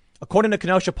firefighters. According to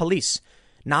Kenosha police,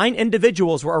 9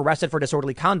 individuals were arrested for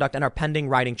disorderly conduct and are pending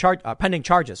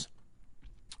charges.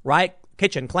 Riot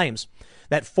Kitchen claims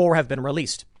that 4 have been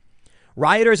released.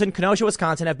 Rioters in Kenosha,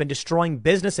 Wisconsin have been destroying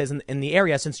businesses in the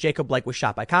area since Jacob Blake was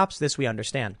shot by cops. This we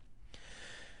understand.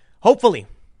 Hopefully,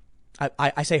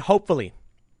 I say hopefully,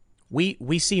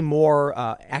 we see more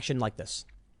action like this.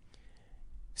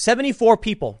 74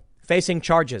 people facing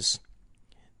charges.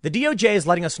 The DOJ is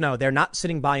letting us know they're not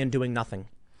sitting by and doing nothing.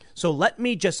 So let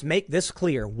me just make this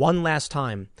clear one last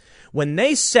time. When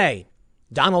they say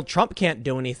Donald Trump can't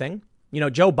do anything,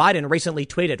 Joe Biden recently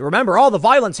tweeted, remember, all the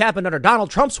violence happened under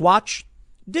Donald Trump's watch.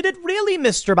 Did it really,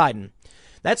 Mr. Biden?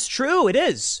 That's true. It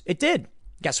is. It did.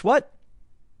 Guess what?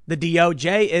 The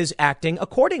DOJ is acting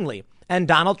accordingly, and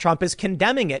Donald Trump is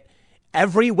condemning it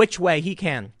every which way he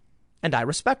can. And I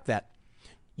respect that.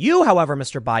 You, however,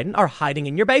 Mr. Biden, are hiding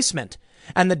in your basement,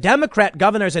 and the Democrat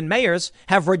governors and mayors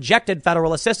have rejected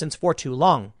federal assistance for too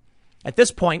long. At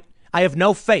this point, I have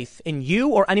no faith in you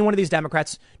or any one of these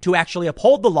Democrats to actually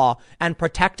uphold the law and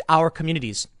protect our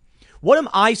communities. What am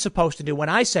I supposed to do when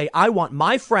I say I want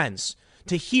my friends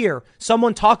to hear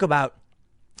someone talk about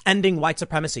ending white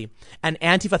supremacy and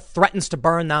Antifa threatens to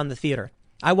burn down the theater?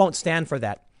 I won't stand for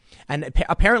that. And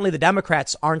apparently the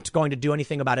Democrats aren't going to do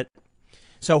anything about it.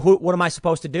 So what am I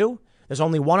supposed to do? There's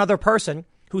only one other person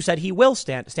who said he will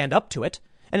stand up to it,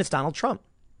 and it's Donald Trump.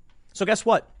 So guess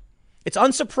what? It's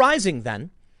unsurprising then.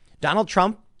 Donald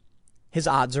Trump, his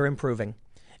odds are improving.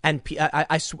 And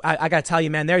I got to tell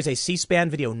you, man, there's a C-SPAN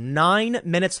video 9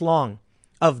 minutes long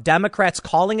of Democrats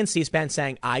calling in C-SPAN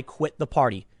saying, I quit the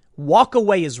party. Walk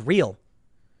away is real.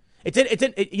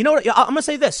 You know what? I'm going to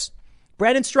say this.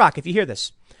 Brandon Strzok, if you hear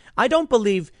this, I don't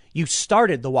believe you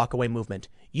started the walk away movement.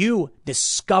 You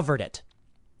discovered it.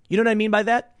 You know what I mean by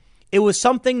that? It was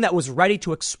something that was ready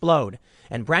to explode.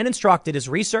 And Brandon Strzok did his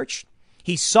research.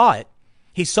 He saw it.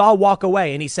 He saw walk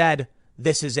away and he said,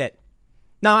 this is it.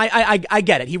 Now, I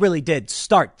get it. He really did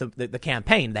start the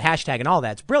campaign, the hashtag and all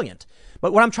that. It's brilliant.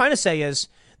 But what I'm trying to say is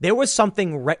there was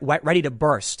something ready to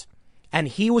burst. And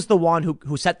he was the one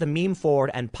who set the meme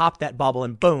forward and popped that bubble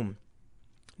and boom.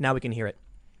 Now we can hear it.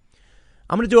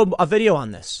 I'm going to do a video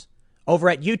on this over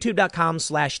at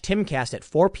youtube.com/Timcast at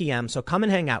 4 p.m. So come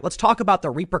and hang out. Let's talk about the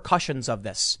repercussions of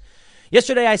this.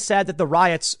 Yesterday, I said that the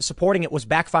riots supporting it was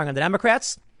backfiring on the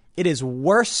Democrats. It is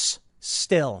worse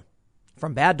still.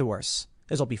 From bad to worse.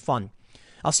 This will be fun.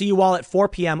 I'll see you all at 4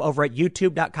 p.m. over at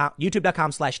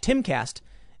youtube.com/Timcast.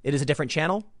 It is a different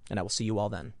channel, and I will see you all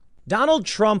then. Donald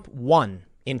Trump won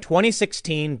in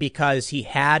 2016 because he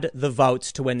had the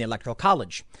votes to win the Electoral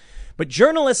College. But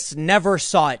journalists never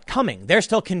saw it coming. They're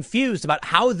still confused about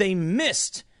how they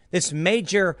missed this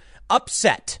major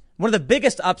upset, one of the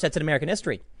biggest upsets in American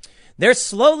history. They're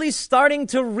slowly starting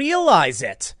to realize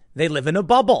it. They live in a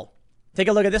bubble. Take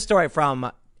a look at this story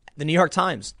from the New York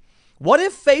Times. What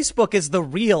if Facebook is the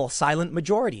real silent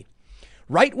majority?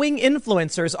 Right-wing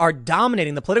influencers are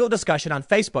dominating the political discussion on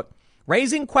Facebook,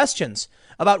 raising questions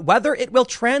about whether it will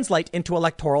translate into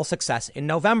electoral success in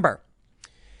November.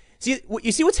 See,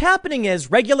 you see what's happening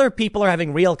is regular people are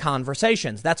having real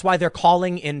conversations. That's why they're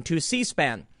calling into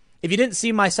C-SPAN. If you didn't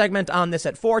see my segment on this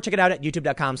at 4, check it out at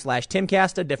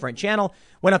youtube.com/Timcast, a different channel.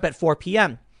 Went up at 4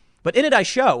 p.m. But in it, I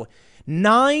show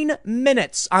 9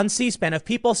 minutes on C-SPAN of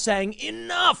people saying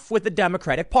enough with the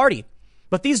Democratic Party.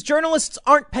 But these journalists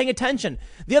aren't paying attention.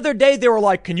 The other day, they were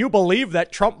like, can you believe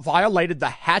that Trump violated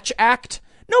the Hatch Act?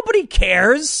 Nobody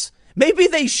cares. Maybe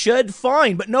they should,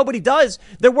 fine, but nobody does.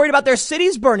 They're worried about their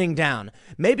cities burning down.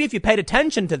 Maybe if you paid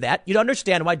attention to that, you'd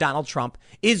understand why Donald Trump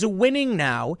is winning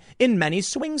now in many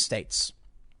swing states.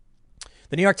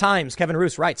 The New York Times, Kevin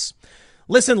Roose writes,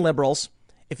 listen, liberals,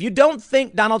 if you don't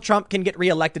think Donald Trump can get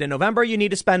reelected in November, you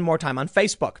need to spend more time on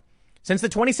Facebook. Since the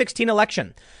 2016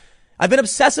 election, I've been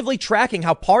obsessively tracking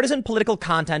how partisan political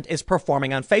content is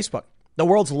performing on Facebook, the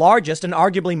world's largest and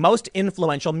arguably most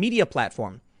influential media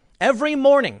platform. Every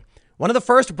morning, one of the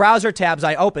first browser tabs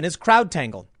I open is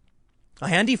CrowdTangle, a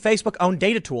handy Facebook-owned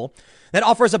data tool that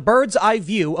offers a bird's eye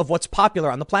view of what's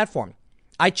popular on the platform.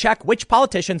 I check which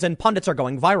politicians and pundits are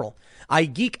going viral. I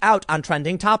geek out on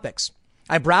trending topics.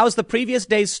 I browse the previous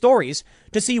day's stories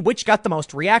to see which got the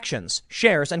most reactions,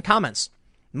 shares, and comments.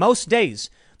 Most days,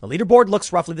 the leaderboard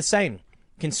looks roughly the same.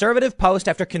 Conservative post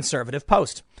after conservative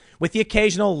post, with the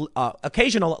occasional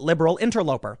liberal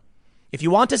interloper. If you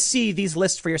want to see these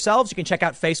lists for yourselves, you can check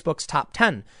out Facebook's Top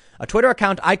 10, a Twitter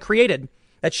account I created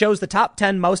that shows the top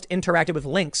 10 most interacted with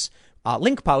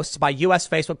link posts by U.S.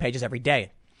 Facebook pages every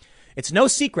day. It's no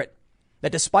secret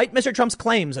that despite Mr. Trump's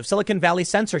claims of Silicon Valley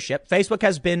censorship, Facebook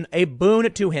has been a boon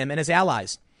to him and his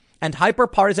allies. And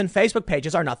hyper-partisan Facebook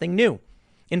pages are nothing new.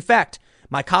 In fact,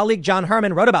 my colleague John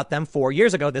Herman wrote about them 4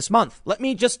 years ago this month. Let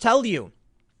me just tell you.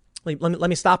 Let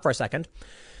me stop for a second.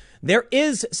 there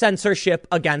is censorship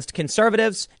against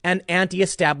conservatives and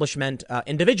anti-establishment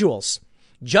individuals.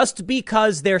 Just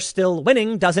because they're still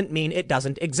winning doesn't mean it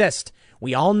doesn't exist.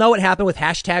 We all know what happened with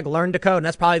hashtag Learn to Code, and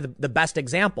that's probably the best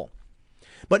example.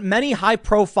 But many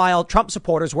high-profile Trump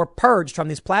supporters were purged from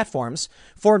these platforms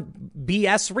for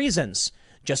BS reasons.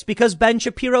 Just because Ben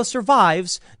Shapiro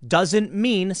survives doesn't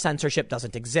mean censorship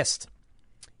doesn't exist.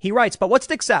 He writes, but what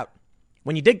sticks out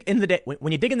when you dig in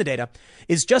the data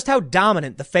is just how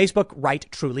dominant the Facebook right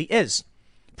truly is.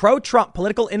 Pro-Trump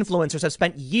political influencers have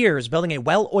spent years building a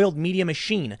well-oiled media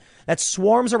machine that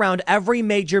swarms around every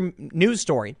major news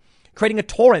story, creating a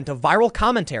torrent of viral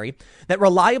commentary that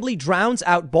reliably drowns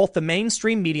out both the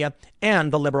mainstream media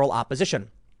and the liberal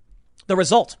opposition. The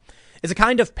result is a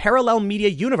kind of parallel media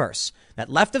universe that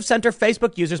left-of-center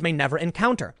Facebook users may never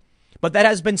encounter, but that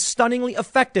has been stunningly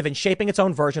effective in shaping its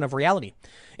own version of reality.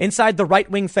 Inside the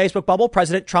right-wing Facebook bubble,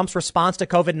 President Trump's response to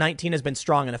COVID-19 has been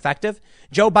strong and effective.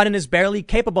 Joe Biden is barely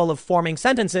capable of forming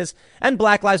sentences, and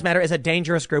Black Lives Matter is a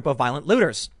dangerous group of violent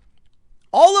looters.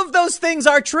 All of those things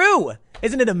are true.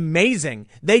 Isn't it amazing?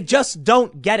 They just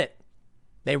don't get it.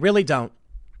 They really don't.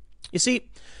 You see,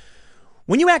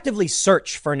 when you actively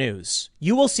search for news,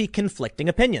 you will see conflicting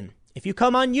opinion. If you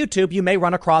come on YouTube, you may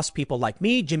run across people like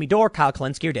me, Jimmy Dore, Kyle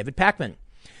Klinsky, or David Pakman.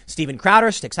 Steven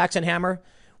Crowder, Styx Hexenhammer.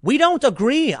 We don't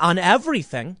agree on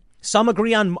everything. Some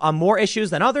agree on more issues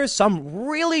than others. Some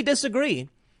really disagree.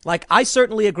 Like, I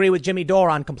certainly agree with Jimmy Dore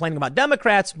on complaining about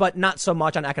Democrats, but not so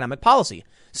much on economic policy.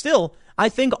 Still, I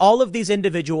think all of these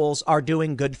individuals are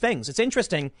doing good things. It's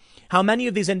interesting how many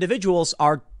of these individuals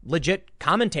are legit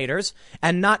commentators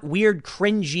and not weird,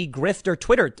 cringy, grifter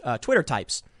Twitter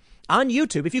types. On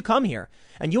YouTube, if you come here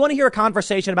and you want to hear a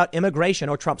conversation about immigration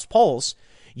or Trump's polls,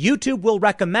 YouTube will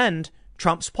recommend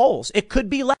Trump's polls. It could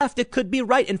be left. It could be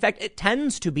right. In fact, it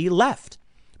tends to be left.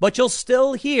 But you'll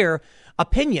still hear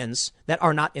opinions that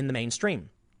are not in the mainstream.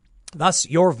 Thus,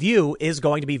 your view is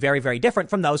going to be very, very different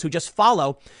from those who just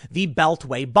follow the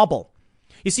Beltway bubble.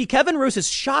 You see, Kevin Roose is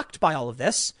shocked by all of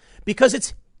this because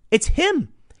it's him.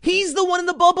 He's the one in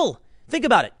the bubble. Think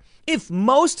about it. If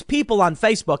most people on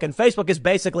Facebook, and Facebook is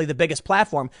basically the biggest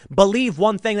platform, believe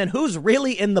one thing, then who's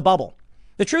really in the bubble?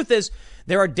 The truth is,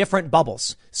 there are different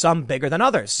bubbles, some bigger than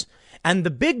others. And the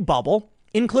big bubble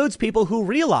includes people who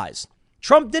realize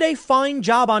Trump did a fine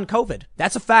job on COVID.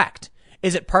 That's a fact.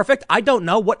 Is it perfect? I don't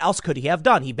know. What else could he have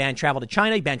done? He banned travel to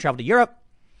China. He banned travel to Europe.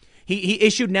 He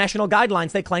issued national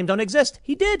guidelines they claim don't exist.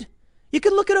 He did. You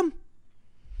can look at him.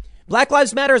 Black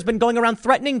Lives Matter has been going around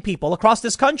threatening people across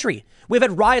this country. We've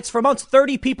had riots for months.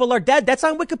 30 people are dead. That's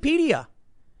on Wikipedia.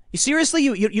 You seriously?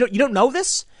 You don't know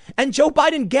this? And Joe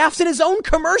Biden gaffes in his own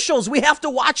commercials. We have to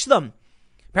watch them.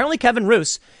 Apparently, Kevin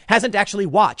Roose hasn't actually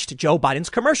watched Joe Biden's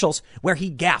commercials where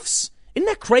he gaffes. Isn't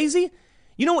that crazy?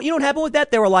 You know what happened with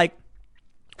that? They were like,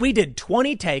 we did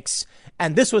 20 takes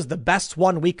and this was the best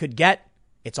one we could get.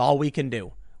 It's all we can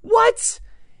do. What?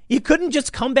 You couldn't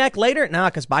just come back later? Nah,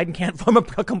 because Biden can't form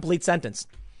a complete sentence.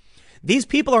 These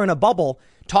people are in a bubble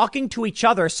talking to each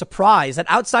other, surprised that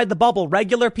outside the bubble,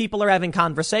 regular people are having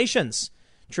conversations.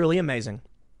 Truly amazing.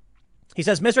 He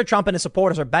says Mr. Trump and his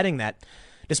supporters are betting that,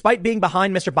 despite being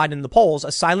behind Mr. Biden in the polls,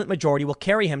 a silent majority will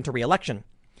carry him to re-election.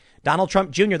 Donald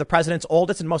Trump Jr., the president's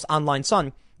oldest and most online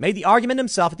son, made the argument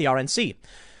himself at the RNC.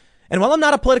 And while I'm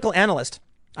not a political analyst,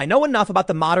 I know enough about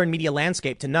the modern media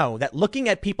landscape to know that looking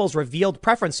at people's revealed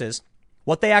preferences,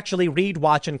 what they actually read,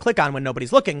 watch, and click on when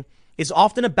nobody's looking, is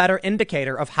often a better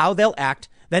indicator of how they'll act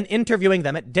than interviewing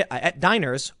them at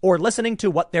diners or listening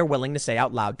to what they're willing to say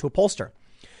out loud to a pollster.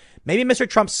 Maybe Mr.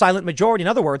 Trump's silent majority, in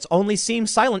other words, only seems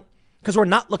silent because we're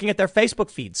not looking at their Facebook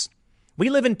feeds. We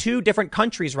live in two different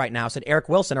countries right now, said Eric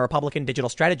Wilson, a Republican digital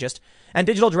strategist and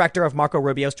digital director of Marco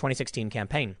Rubio's 2016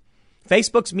 campaign.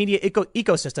 Facebook's media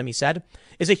ecosystem, he said,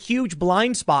 is a huge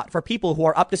blind spot for people who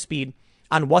are up to speed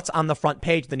on what's on the front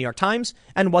page of the New York Times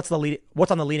and what's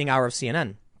on the leading hour of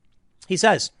CNN. He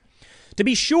says, to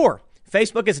be sure,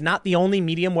 Facebook is not the only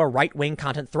medium where right-wing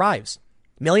content thrives.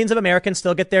 Millions of Americans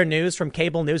still get their news from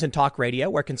cable news and talk radio,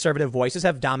 where conservative voices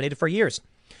have dominated for years.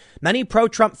 Many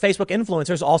pro-Trump Facebook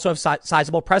influencers also have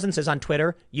sizable presences on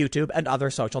Twitter, YouTube, and other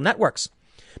social networks.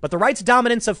 But the right's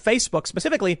dominance of Facebook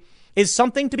specifically is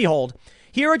something to behold.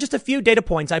 Here are just a few data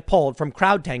points I pulled from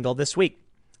CrowdTangle this week.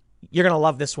 You're going to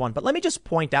love this one, but let me just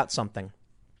point out something.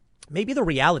 Maybe the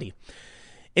reality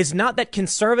is not that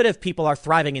conservative people are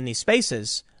thriving in these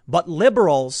spaces, but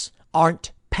liberals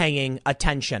aren't paying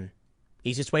attention.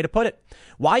 Easiest way to put it.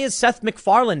 Why is Seth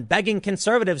MacFarlane begging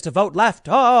conservatives to vote left?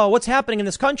 Oh, what's happening in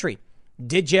this country?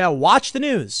 Did you watch the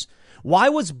news? Why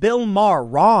was Bill Maher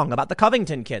wrong about the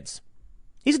Covington kids?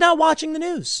 He's not watching the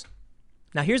news.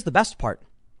 Now, here's the best part.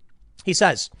 He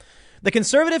says, the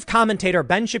conservative commentator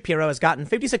Ben Shapiro has gotten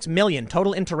 56 million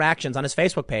total interactions on his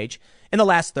Facebook page in the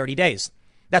last 30 days.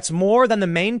 That's more than the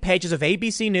main pages of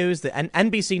ABC News, the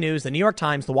NBC News, the New York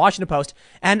Times, the Washington Post,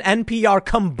 and NPR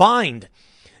combined.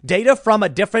 Data from a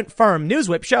different firm,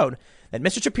 Newswhip, showed that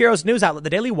Mr. Shapiro's news outlet, the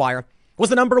Daily Wire, was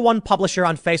the #1 publisher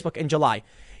on Facebook in July.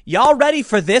 Y'all ready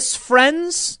for this,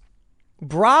 friends?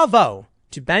 Bravo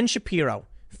to Ben Shapiro.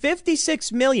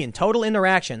 56 million total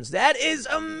interactions. That is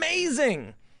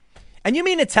amazing. And you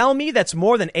mean to tell me that's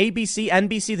more than ABC,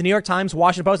 NBC, the New York Times,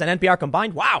 Washington Post, and NPR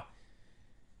combined? Wow.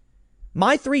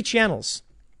 My 3 channels,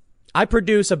 I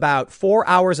produce about 4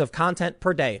 hours of content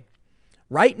per day.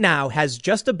 Right now has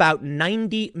just about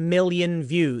 90 million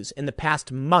views in the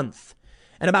past month,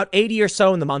 and about 80 or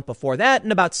so in the month before that,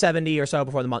 and about 70 or so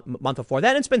before the month before that.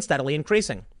 And it's been steadily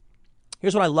increasing.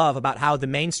 Here's what I love about how the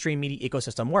mainstream media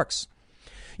ecosystem works.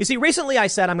 You see, recently I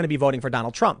said I'm going to be voting for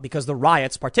Donald Trump because the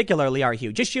riots particularly are a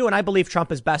huge issue, and I believe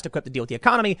Trump is best equipped to deal with the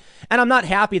economy. And I'm not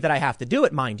happy that I have to do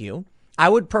it, mind you.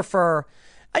 I'd prefer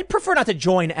not to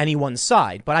join anyone's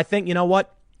side, but I think, you know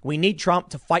what? We need Trump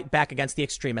to fight back against the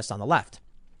extremists on the left.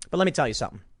 But let me tell you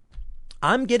something.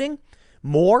 I'm getting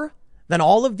more than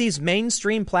all of these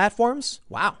mainstream platforms.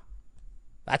 Wow.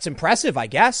 That's impressive, I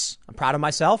guess. I'm proud of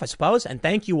myself, I suppose. And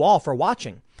thank you all for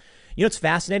watching. You know what's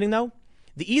fascinating, though?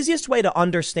 The easiest way to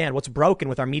understand what's broken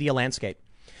with our media landscape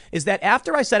is that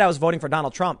after I said I was voting for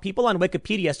Donald Trump, people on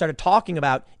Wikipedia started talking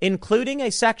about including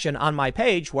a section on my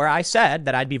page where I said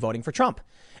that I'd be voting for Trump.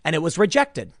 And it was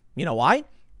rejected. You know why?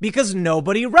 Because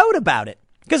nobody wrote about it.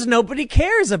 Because nobody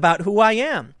cares about who I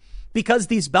am. Because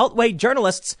these Beltway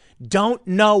journalists don't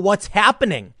know what's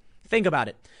happening. Think about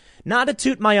it. Not to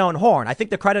toot my own horn. I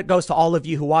think the credit goes to all of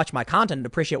you who watch my content and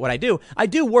appreciate what I do. I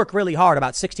do work really hard,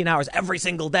 about 16 hours every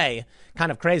single day.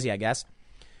 Kind of crazy, I guess.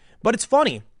 But it's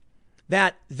funny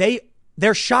that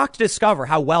they're shocked to discover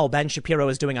how well Ben Shapiro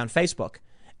is doing on Facebook.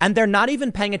 And they're not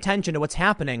even paying attention to what's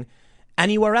happening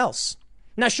anywhere else.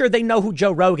 Now, sure, they know who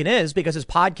Joe Rogan is because his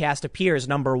podcast appears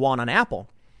 #1 on Apple.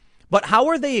 But how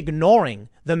are they ignoring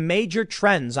the major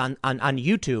trends on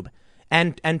YouTube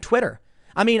and Twitter?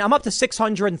 I mean, I'm up to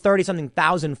 630-something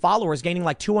thousand followers, gaining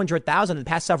like 200,000 in the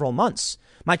past several months.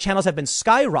 My channels have been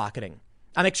skyrocketing.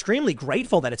 I'm extremely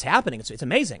grateful that it's happening. It's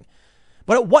amazing.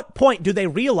 But at what point do they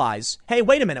realize, hey,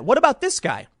 wait a minute, what about this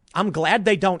guy? I'm glad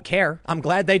they don't care. I'm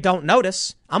glad they don't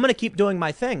notice. I'm going to keep doing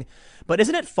my thing. But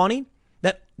isn't it funny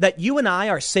that you and I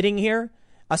are sitting here,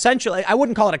 essentially, I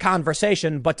wouldn't call it a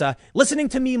conversation, but listening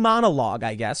to me monologue,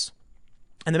 I guess.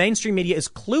 And the mainstream media is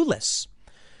clueless.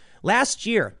 Last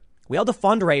year, we held a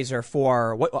fundraiser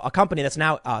for a company that's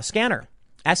now Scanner,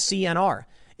 SCNR.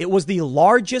 It was the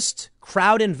largest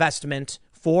crowd investment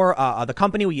for the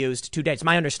company we used to date. It's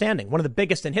my understanding, one of the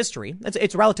biggest in history.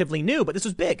 It's relatively new, but this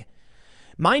was big.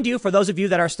 Mind you, for those of you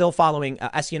that are still following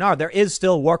SCNR, there is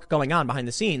still work going on behind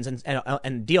the scenes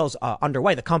and deals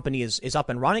underway. The company is up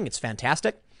and running. It's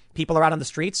fantastic. People are out on the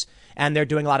streets and they're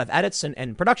doing a lot of edits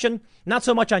and production. Not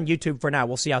so much on YouTube for now.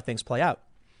 We'll see how things play out.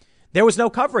 There was no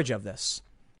coverage of this.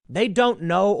 They don't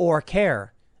know or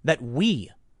care that we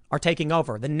are taking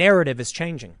over. The narrative is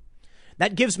changing.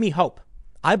 That gives me hope.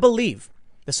 I believe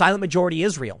the silent majority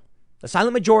is real. The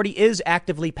silent majority is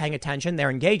actively paying attention.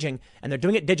 They're engaging and they're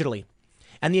doing it digitally.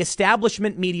 And the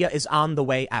establishment media is on the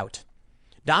way out.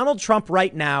 Donald Trump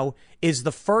right now is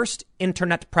the first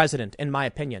internet president, in my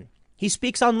opinion. He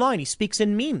speaks online. He speaks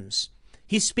in memes.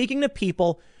 He's speaking to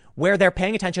people where they're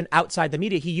paying attention outside the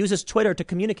media. He uses Twitter to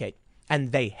communicate,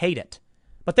 and they hate it.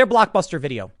 But they're blockbuster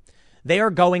video. They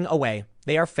are going away.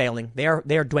 They are failing. They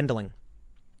are dwindling.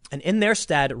 And in their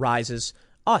stead rises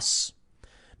us,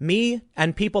 me,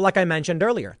 and people like I mentioned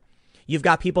earlier. You've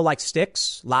got people like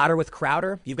Styx, Louder with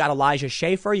Crowder. You've got Elijah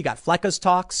Schaffer. You got Flecka's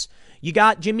Talks. You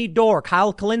got Jimmy Dore,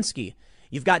 Kyle Kalinske.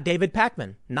 You've got David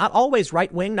Pakman. Not always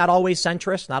right wing, not always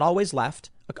centrist, not always left.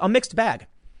 A mixed bag.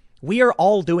 We are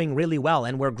all doing really well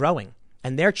and we're growing.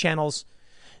 And their channels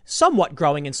somewhat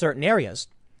growing in certain areas.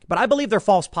 But I believe they're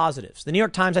false positives. The New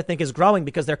York Times, I think, is growing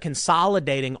because they're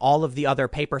consolidating all of the other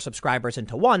paper subscribers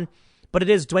into one. But it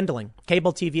is dwindling.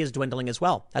 Cable TV is dwindling as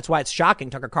well. That's why it's shocking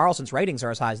Tucker Carlson's ratings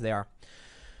are as high as they are.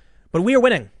 But we are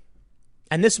winning.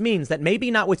 And this means that maybe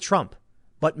not with Trump,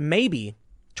 but maybe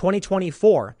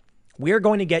 2024, we're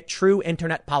going to get true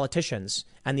internet politicians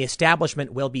and the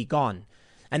establishment will be gone.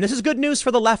 And this is good news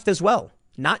for the left as well.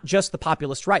 Not just the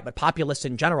populist right, but populists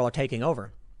in general are taking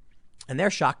over. And they're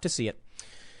shocked to see it.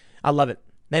 I love it.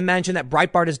 They mention that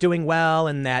Breitbart is doing well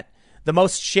and that the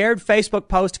most shared Facebook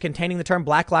post containing the term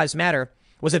Black Lives Matter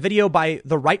was a video by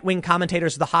the right-wing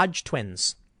commentators, the Hodge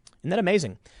twins. Isn't that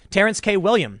amazing? Terrence K.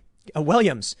 William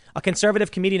Williams, a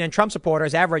conservative comedian and Trump supporter,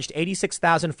 has averaged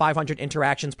 86,500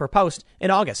 interactions per post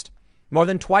in August, more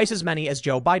than twice as many as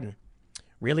Joe Biden.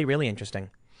 Really, really interesting.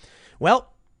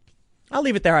 Well, I'll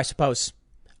leave it there, I suppose.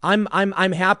 I'm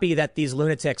happy that these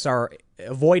lunatics are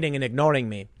avoiding and ignoring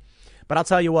me. But I'll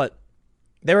tell you what,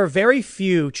 there are very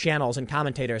few channels and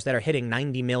commentators that are hitting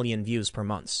 90 million views per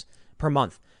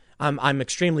month. I'm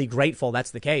extremely grateful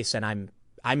that's the case. And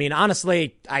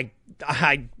honestly,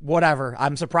 whatever.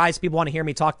 I'm surprised people want to hear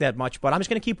me talk that much, but I'm just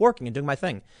going to keep working and doing my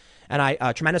thing. And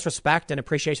I tremendous respect and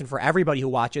appreciation for everybody who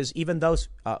watches, even those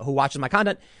who watches my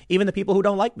content, even the people who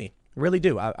don't like me. Really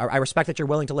do. I respect that you're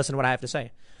willing to listen to what I have to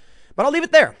say. But I'll leave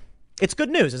it there. It's good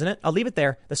news, isn't it? I'll leave it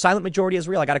there. The silent majority is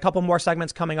real. I got a couple more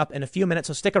segments coming up in a few minutes,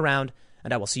 so stick around,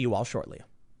 and I will see you all shortly.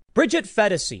 Bridget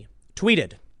Fedesi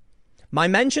tweeted, "My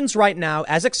mentions right now,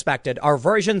 as expected, are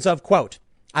versions of, quote,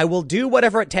 I will do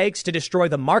whatever it takes to destroy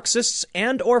the Marxists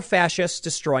and or fascists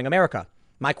destroying America.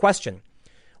 My question,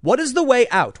 what is the way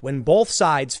out when both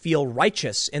sides feel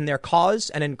righteous in their cause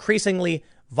and increasingly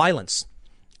violence?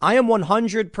 I am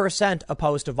 100%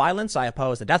 opposed to violence. I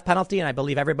oppose the death penalty, and I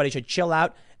believe everybody should chill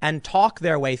out and talk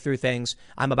their way through things.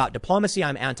 I'm about diplomacy.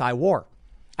 I'm anti-war.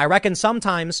 I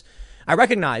recognize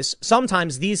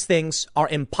sometimes these things are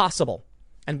impossible,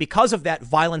 and because of that,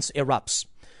 violence erupts.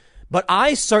 But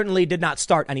I certainly did not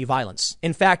start any violence.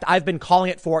 In fact, I've been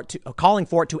calling for it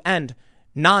to end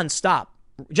nonstop,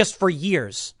 just for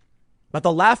years. But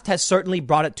the left has certainly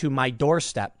brought it to my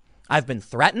doorstep. I've been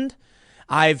threatened.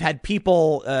 I've had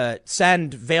people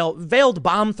send veiled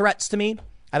bomb threats to me.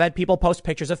 I've had people post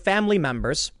pictures of family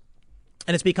members,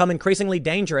 and it's become increasingly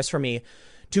dangerous for me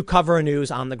to cover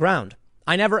news on the ground.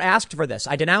 I never asked for this.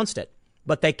 I denounced it,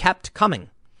 but they kept coming.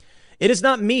 It is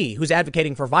not me who's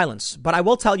advocating for violence, but I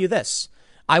will tell you this.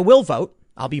 I will vote.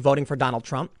 I'll be voting for Donald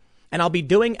Trump, and I'll be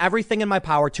doing everything in my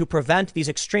power to prevent these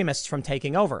extremists from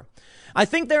taking over. I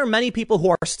think there are many people who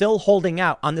are still holding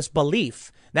out on this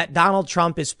belief that Donald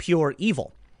Trump is pure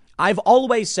evil. I've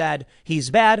always said he's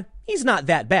bad. He's not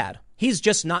that bad. He's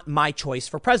just not my choice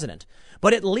for president.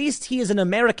 But at least he is an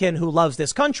American who loves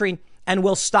this country and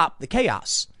will stop the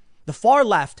chaos. The far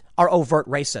left are overt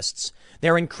racists.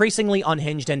 They're increasingly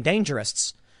unhinged and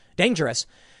dangerous.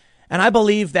 And I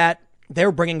believe that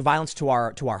they're bringing violence to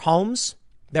our homes.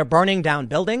 They're burning down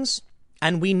buildings,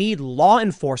 and we need law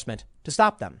enforcement to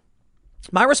stop them.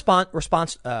 My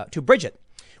response to Bridget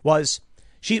was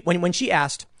when she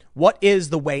asked, what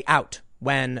is the way out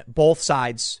when both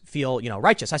sides feel,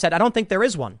 righteous? I said, I don't think there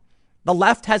is one. The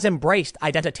left has embraced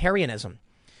identitarianism.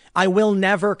 I will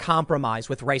never compromise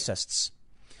with racists.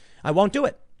 I won't do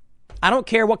it. I don't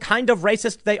care what kind of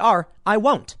racist they are. I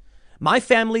won't. My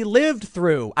family lived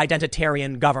through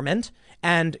identitarian government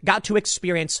and got to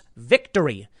experience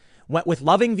victory with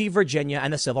Loving v. Virginia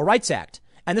and the Civil Rights Act.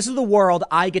 And this is the world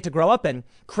I get to grow up in,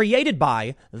 created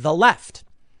by the left.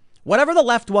 Whatever the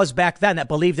left was back then that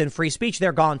believed in free speech,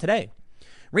 they're gone today.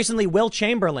 Recently, Will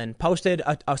Chamberlain posted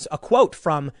a quote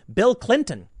from Bill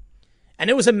Clinton, and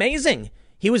it was amazing.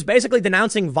 He was basically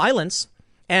denouncing violence,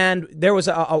 and there was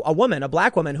a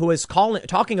black woman, who was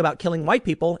talking about killing white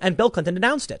people, and Bill Clinton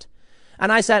denounced it.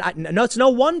 And I said, no, it's no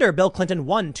wonder Bill Clinton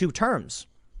won 2 terms.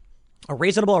 A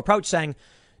reasonable approach saying,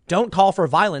 don't call for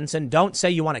violence and don't say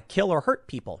you want to kill or hurt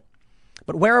people.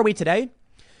 But where are we today?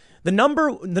 The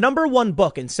number 1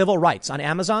 book in civil rights on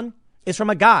Amazon is from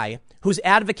a guy who's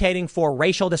advocating for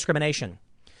racial discrimination.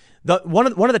 One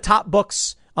of the top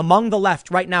books among the left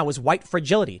right now is White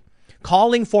Fragility,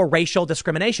 calling for racial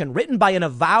discrimination, written by an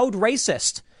avowed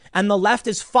racist, and the left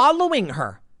is following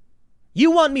her.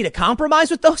 You want me to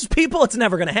compromise with those people? It's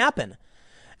never going to happen.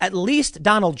 At least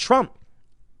Donald Trump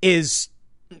is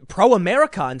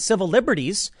pro-America and civil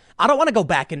liberties. I don't want to go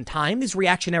back in time. These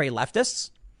reactionary leftists.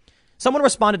 Someone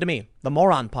responded to me, the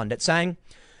moron pundit, saying,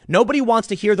 nobody wants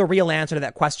to hear the real answer to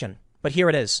that question. But here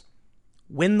it is.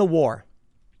 Win the war.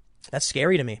 That's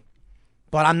scary to me.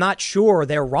 But I'm not sure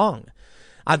they're wrong.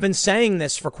 I've been saying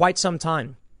this for quite some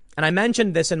time. And I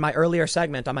mentioned this in my earlier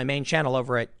segment on my main channel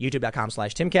over at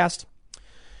youtube.com/Timcast.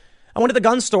 I went to the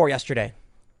gun store yesterday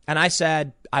and I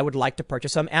said, I would like to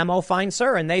purchase some ammo, fine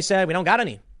sir. And they said, we don't got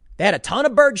any. They had a ton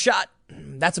of birdshot.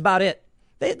 That's about it.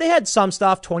 They had some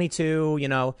stuff, 22,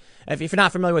 if you're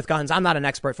not familiar with guns, I'm not an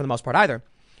expert for the most part either.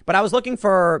 But I was looking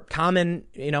for common,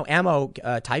 ammo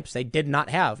types they did not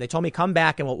have. They told me, come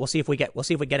back and we'll see if we get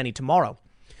any tomorrow.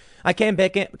 I came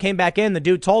back in. The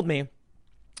dude told me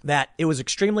that it was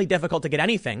extremely difficult to get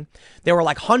anything. There were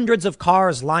like hundreds of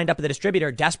cars lined up at the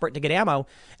distributor desperate to get ammo,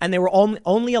 and they were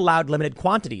only allowed limited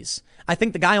quantities. I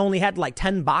think the guy only had like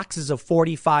 10 boxes of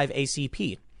 45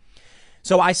 ACP.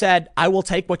 So I said, I will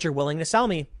take what you're willing to sell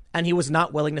me. and he was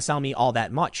not willing to sell me all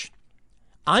that much.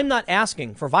 I'm not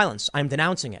asking for violence. I'm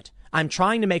denouncing it. I'm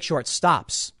trying to make sure it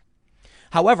stops.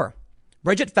 However,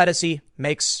 Bridget Phetasy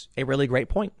makes a really great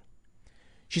point.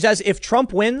 She says, if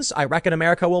Trump wins, I reckon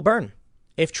America will burn.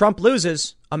 If Trump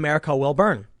loses, America will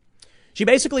burn. She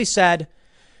basically said,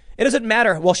 it doesn't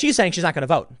matter. Well, she's saying she's not going to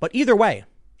vote. But either way,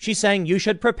 she's saying you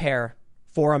should prepare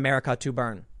for America to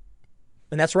burn.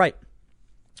 And that's right.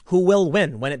 Who will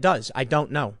win when it does? I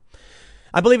don't know.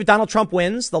 I believe if Donald Trump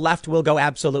wins, the left will go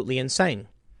absolutely insane.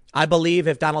 I believe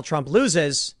if Donald Trump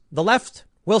loses, the left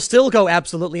will still go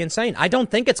absolutely insane. I don't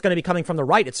think it's going to be coming from the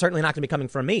right. It's certainly not going to be coming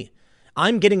from me.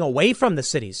 I'm getting away from the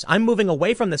cities. I'm moving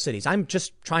away from the cities. I'm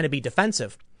just trying to be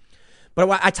defensive. But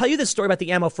I tell you this story about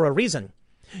the ammo for a reason.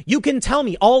 You can tell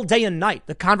me all day and night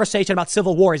the conversation about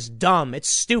civil war is dumb. It's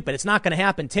stupid. It's not going to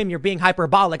happen. Tim, you're being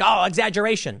hyperbolic. Oh,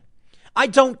 exaggeration. I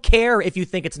don't care if you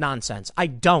think it's nonsense. I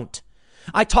don't.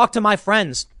 I talk to my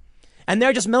friends and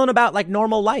they're just milling about like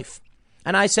normal life.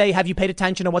 And I say, have you paid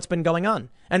attention to what's been going on?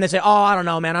 And they say, oh, I don't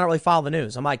know, man. I don't really follow the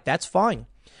news. I'm like, that's fine.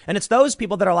 And it's those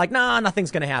people that are like, nah,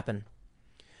 nothing's going to happen.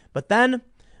 But then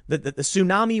the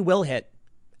tsunami will hit.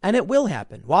 And it will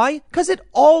happen. Why? Because it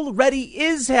already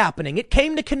is happening. It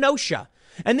came to Kenosha.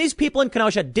 And these people in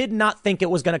Kenosha did not think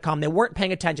it was going to come. They weren't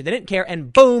paying attention. They didn't care.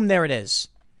 And boom, there it is.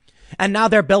 And now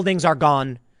their buildings are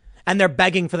gone. And they're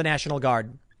begging for the National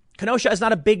Guard. Kenosha is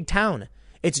not a big town.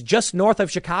 It's just north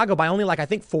of Chicago by only I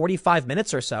think 45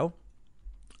 minutes or so.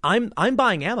 I'm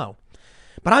buying ammo.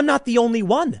 But I'm not the only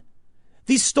one.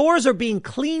 These stores are being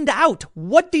cleaned out.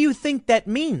 What do you think that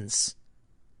means?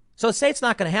 So say it's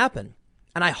not going to happen.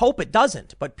 And I hope it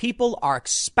doesn't, but people are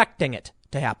expecting it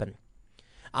to happen.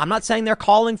 I'm not saying they're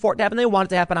calling for it to happen. They want it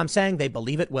to happen. I'm saying they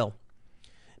believe it will.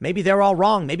 Maybe they're all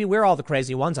wrong. Maybe we're all the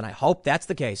crazy ones, and I hope that's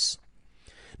the case.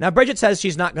 Now, Bridget says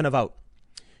she's not going to vote.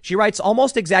 She writes,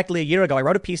 almost exactly a year ago, I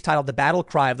wrote a piece titled The Battle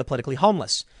Cry of the Politically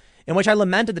Homeless, in which I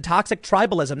lamented the toxic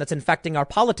tribalism that's infecting our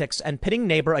politics and pitting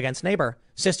neighbor against neighbor,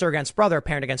 sister against brother,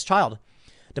 parent against child.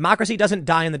 Democracy doesn't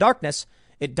die in the darkness.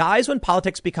 It dies when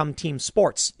politics become team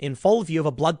sports in full view of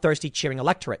a bloodthirsty cheering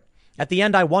electorate. At the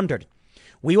end, I wondered,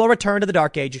 we will return to the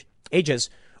dark ages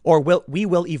or we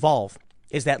will evolve.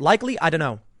 Is that likely? I don't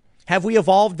know. Have we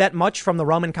evolved that much from the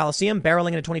Roman Colosseum barreling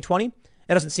into 2020? It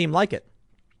doesn't seem like it.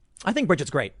 I think Bridget's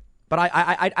great, but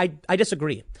I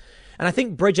disagree. And I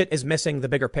think Bridget is missing the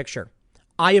bigger picture.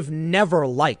 I have never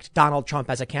liked Donald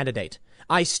Trump as a candidate.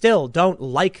 I still don't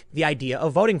like the idea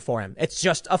of voting for him. It's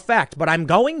just a fact, but I'm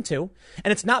going to.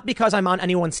 And it's not because I'm on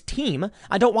anyone's team.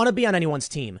 I don't want to be on anyone's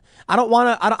team.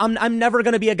 I'm never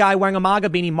going to be a guy wearing a MAGA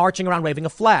beanie marching around waving a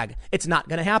flag. It's not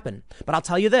going to happen. But I'll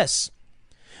tell you this.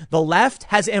 The left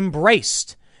has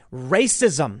embraced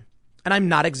racism. And I'm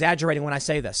not exaggerating when I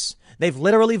say this. They've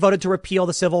literally voted to repeal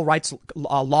the civil rights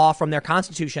law from their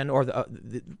constitution or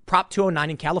the Prop 209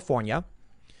 in California.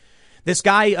 This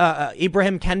guy,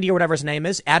 Ibrahim Kendi or whatever his name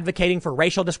is, advocating for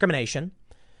racial discrimination.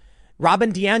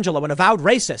 Robin DiAngelo, an avowed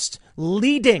racist,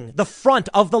 leading the front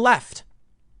of the left.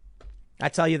 I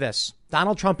tell you this,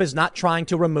 Donald Trump is not trying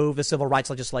to remove the civil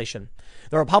rights legislation.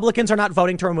 The Republicans are not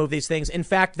voting to remove these things. In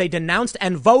fact, they denounced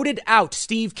and voted out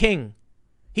Steve King.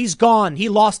 He's gone. He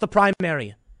lost the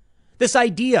primary. This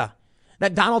idea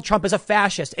that Donald Trump is a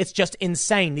fascist, it's just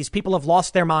insane. These people have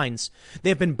lost their minds.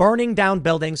 They've been burning down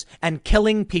buildings and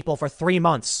killing people for 3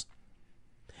 months.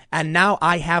 And now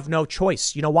I have no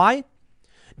choice. You know why?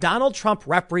 Donald Trump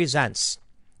represents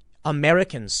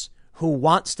Americans who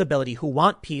want stability, who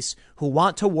want peace, who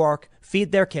want to work,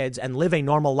 feed their kids, and live a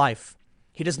normal life.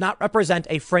 He does not represent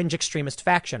a fringe extremist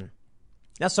faction.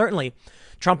 Now, certainly,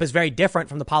 Trump is very different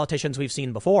from the politicians we've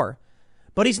seen before,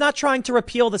 but he's not trying to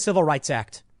repeal the Civil Rights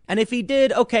Act. And if he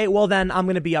did, okay, well, then I'm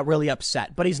going to be really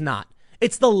upset. But he's not.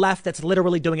 It's the left that's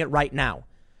literally doing it right now.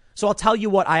 So I'll tell you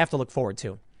what I have to look forward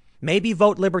to. Maybe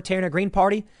vote Libertarian or Green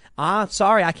Party.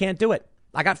 Sorry, I can't do it.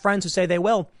 I got friends who say they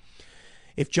will.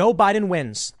 If Joe Biden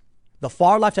wins, the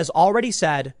far left has already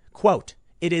said, quote,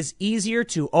 it is easier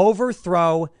to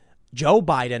overthrow Joe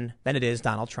Biden than it is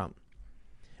Donald Trump.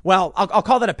 Well, I'll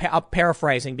call that a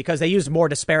paraphrasing because they use more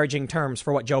disparaging terms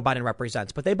for what Joe Biden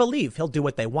represents. But they believe he'll do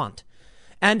what they want.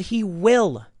 And he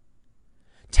will.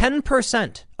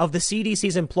 10% of the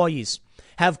CDC's employees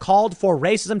have called for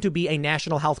racism to be a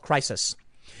national health crisis.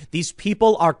 These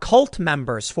people are cult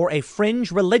members for a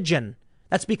fringe religion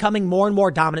that's becoming more and more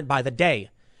dominant by the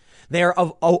day. They're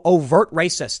overt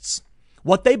racists.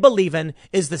 What they believe in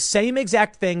is the same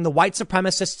exact thing the white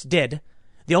supremacists did.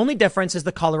 The only difference is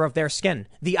the color of their skin.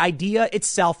 The idea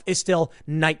itself is still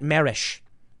nightmarish.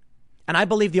 And I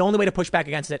believe the only way to push back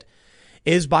against it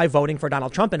is by voting for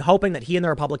Donald Trump and hoping that he and the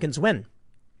Republicans win.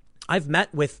 I've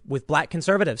met with black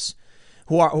conservatives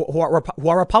who are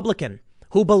Republican,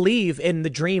 who believe in the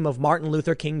dream of Martin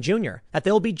Luther King Jr., that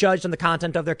they'll be judged on the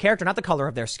content of their character, not the color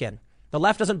of their skin. The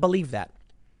left doesn't believe that.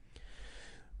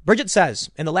 Bridget says,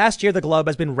 in the last year, the globe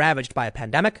has been ravaged by a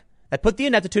pandemic that put the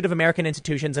ineptitude of American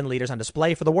institutions and leaders on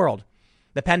display for the world.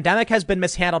 The pandemic has been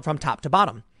mishandled from top to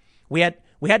bottom. We had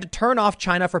to turn off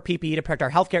China for PPE to protect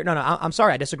our healthcare. No, I'm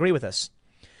sorry. I disagree with this.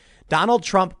 Donald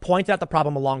Trump pointed out the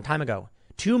problem a long time ago.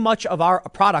 Too much of our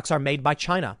products are made by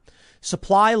China.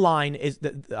 Supply line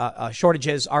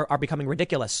shortages are becoming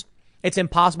ridiculous. It's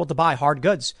impossible to buy hard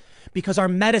goods because our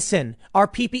medicine, our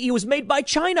PPE was made by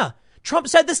China. Trump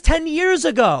said this 10 years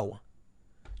ago.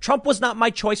 Trump was not my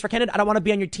choice for candidate. I don't want to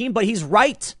be on your team, but he's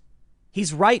right.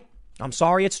 He's right. I'm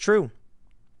sorry. It's true.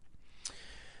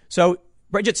 So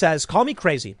Bridget says, call me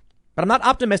crazy, but I'm not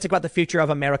optimistic about the future of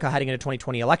America heading into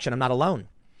 2020 election. I'm not alone.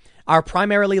 Our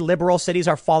primarily liberal cities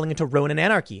are falling into ruin and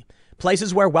anarchy,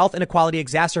 places where wealth inequality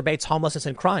exacerbates homelessness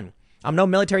and crime. I'm no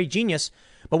military genius,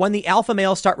 but when the alpha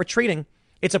males start retreating,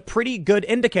 it's a pretty good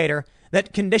indicator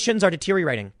that conditions are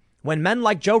deteriorating. When men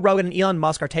like Joe Rogan and Elon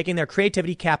Musk are taking their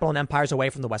creativity, capital, and empires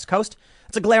away from the West Coast,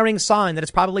 it's a glaring sign that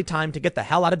it's probably time to get the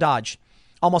hell out of Dodge.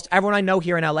 Almost everyone I know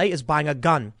here in LA is buying a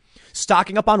gun,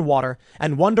 stocking up on water,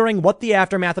 and wondering what the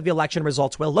aftermath of the election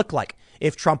results will look like.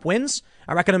 If Trump wins,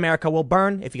 I reckon America will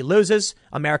burn. If he loses,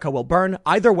 America will burn.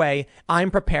 Either way,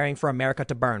 I'm preparing for America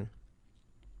to burn.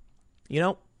 You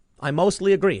know, I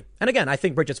mostly agree. And again, I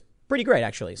think Bridget's pretty great,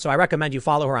 actually. So I recommend you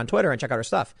follow her on Twitter and check out her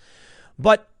stuff.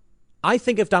 But I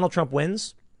think if Donald Trump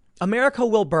wins, America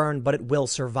will burn, but it will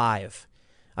survive.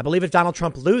 I believe if Donald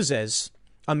Trump loses,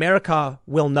 America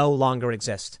will no longer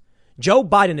exist. Joe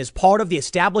Biden is part of the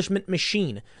establishment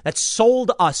machine that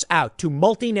sold us out to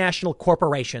multinational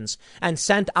corporations and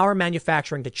sent our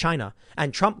manufacturing to China.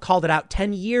 And Trump called it out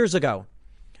 10 years ago.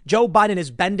 Joe Biden is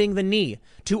bending the knee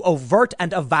to overt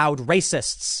and avowed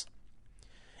racists.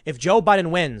 If Joe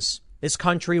Biden wins, this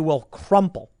country will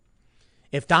crumple.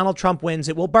 If Donald Trump wins,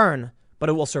 it will burn, but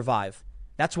it will survive.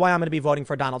 That's why I'm going to be voting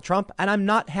for Donald Trump. And I'm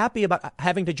not happy about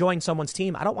having to join someone's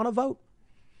team. I don't want to vote,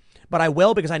 but I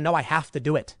will because I know I have to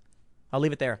do it. I'll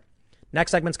leave it there.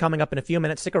 Next segment's coming up in a few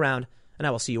minutes. Stick around, and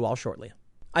I will see you all shortly.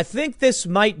 I think this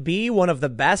might be one of the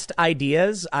best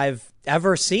ideas I've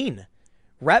ever seen.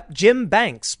 Rep. Jim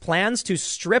Banks plans to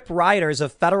strip rioters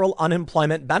of federal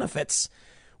unemployment benefits.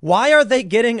 Why are they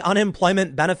getting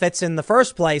unemployment benefits in the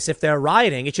first place if they're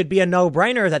rioting? It should be a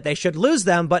no-brainer that they should lose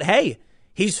them. But hey,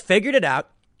 he's figured it out,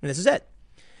 and this is it.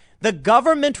 The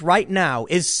government right now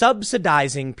is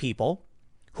subsidizing people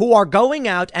who are going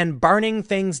out and burning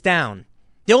things down.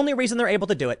 The only reason they're able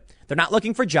to do it, they're not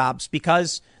looking for jobs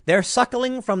because they're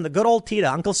suckling from the good old tea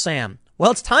to Uncle Sam.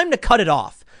 Well, it's time to cut it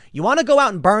off. You want to go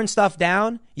out and burn stuff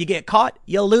down? You get caught,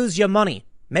 you'll lose your money.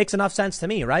 Makes enough sense to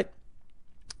me, right?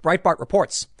 Breitbart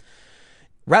reports.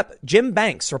 Rep. Jim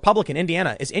Banks, Republican,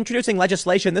 Indiana, is introducing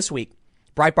legislation this week,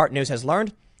 Breitbart News has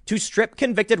learned, to strip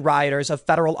convicted rioters of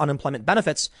federal unemployment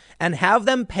benefits and have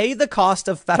them pay the cost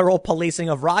of federal policing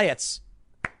of riots.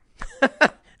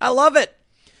 I love it.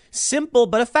 Simple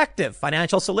but effective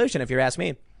financial solution, if you ask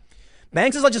me.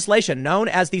 Banks' legislation, known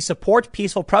as the Support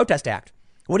Peaceful Protest Act,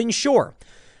 would ensure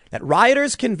that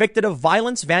rioters convicted of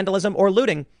violence, vandalism, or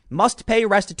looting must pay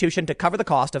restitution to cover the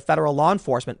cost of federal law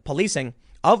enforcement policing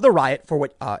of the riot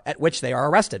at which they are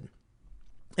arrested.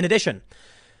 In addition,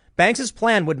 Banks'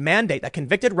 plan would mandate that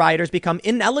convicted rioters become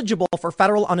ineligible for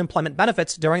federal unemployment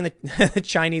benefits during the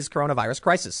Chinese coronavirus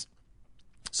crisis.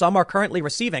 Some are currently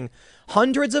receiving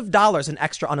hundreds of dollars in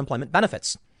extra unemployment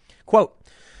benefits. Quote,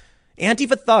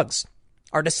 Antifa thugs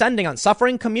are descending on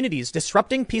suffering communities,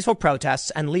 disrupting peaceful protests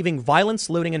and leaving violence,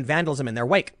 looting, and vandalism in their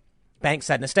wake, Banks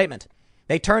said in a statement.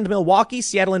 They turned Milwaukee,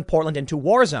 Seattle, and Portland into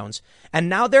war zones, and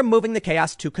now they're moving the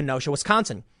chaos to Kenosha,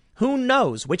 Wisconsin. Who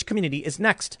knows which community is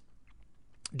next?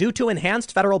 Due to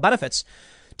enhanced federal benefits,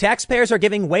 taxpayers are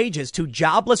giving wages to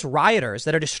jobless rioters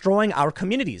that are destroying our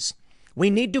communities. We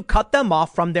need to cut them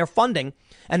off from their funding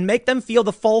and make them feel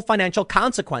the full financial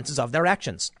consequences of their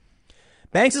actions.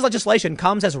 Banks' legislation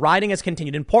comes as rioting has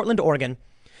continued in Portland, Oregon,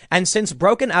 and since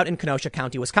broken out in Kenosha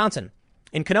County, Wisconsin.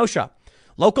 In Kenosha,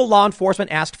 local law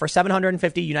enforcement asked for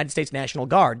 750 United States National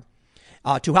Guard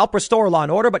to help restore law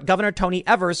and order, but Governor Tony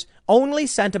Evers only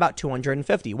sent about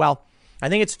 250. Well, I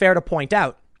think it's fair to point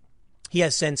out he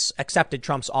has since accepted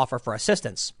Trump's offer for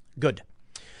assistance. Good.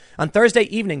 On Thursday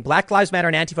evening, Black Lives Matter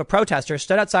and Antifa protesters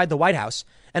stood outside the White House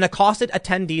and accosted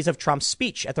attendees of Trump's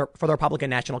speech for the Republican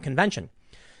National Convention.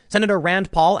 Senator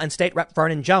Rand Paul and State Rep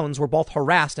Vernon Jones were both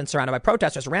harassed and surrounded by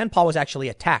protesters. Rand Paul was actually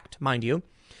attacked, mind you.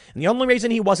 And the only reason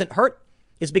he wasn't hurt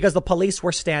is because the police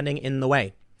were standing in the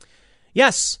way.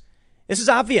 Yes, This is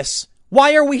obvious.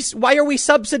 Why are we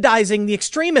subsidizing the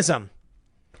extremism?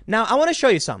 Now, I want to show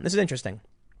you something. This is interesting.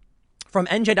 From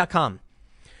NJ.com.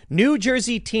 New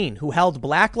Jersey teen who held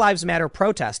Black Lives Matter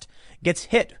protest gets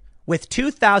hit with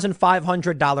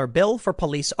 $2,500 bill for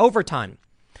police overtime.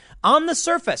 On the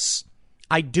surface,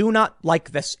 I do not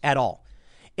like this at all.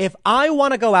 If I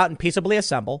want to go out and peaceably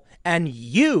assemble and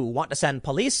you want to send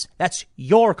police, that's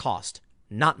your cost,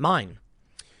 not mine.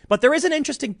 But there is an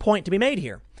interesting point to be made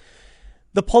here.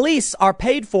 The police are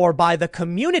paid for by the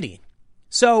community.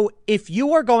 So if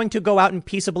you are going to go out and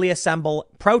peaceably assemble,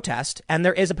 protest, and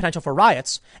there is a potential for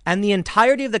riots, and the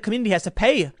entirety of the community has to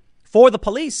pay for the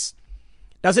police,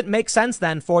 does it make sense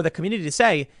then for the community to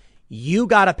say, you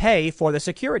got to pay for the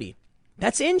security?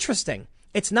 That's interesting.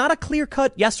 It's not a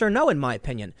clear-cut yes or no, in my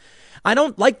opinion. I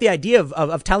don't like the idea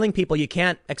of telling people you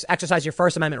can't exercise your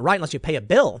First Amendment right unless you pay a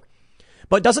bill.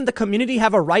 But doesn't the community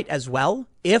have a right as well,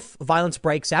 if violence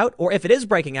breaks out, or if it is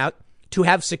breaking out, to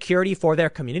have security for their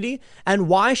community? And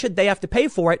why should they have to pay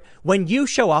for it when you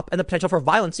show up and the potential for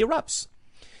violence erupts?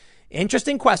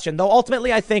 Interesting question, though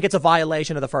ultimately I think it's a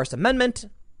violation of the First Amendment.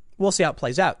 We'll see how it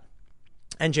plays out.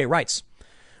 NJ writes,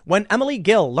 when Emily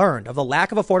Gill learned of the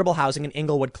lack of affordable housing in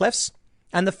Englewood Cliffs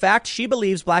and the fact she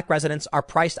believes black residents are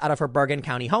priced out of her Bergen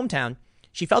County hometown,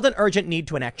 she felt an urgent need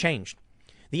to enact change.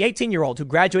 The 18-year-old who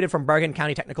graduated from Bergen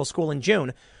County Technical School in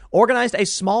June organized a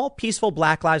small, peaceful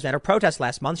Black Lives Matter protest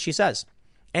last month. She says,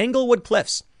 Englewood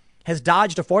Cliffs has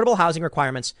dodged affordable housing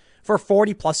requirements for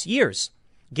 40 plus years.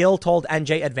 Gill told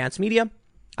NJ Advanced Media,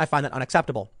 I find that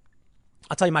unacceptable.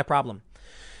 I'll tell you my problem.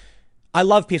 I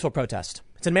love peaceful protest.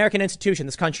 It's an American institution.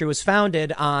 This country was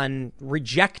founded on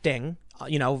rejecting,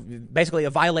 basically a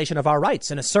violation of our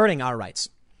rights and asserting our rights.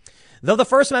 Though the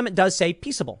First Amendment does say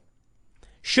peaceable.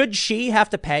 Should she have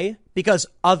to pay because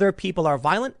other people are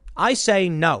violent? I say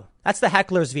no. That's the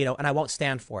heckler's veto, and I won't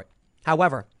stand for it.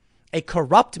 However, a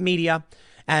corrupt media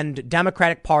and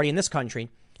Democratic Party in this country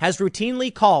has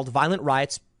routinely called violent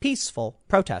riots peaceful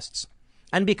protests.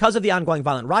 And because of the ongoing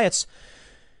violent riots,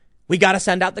 we got to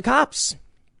send out the cops.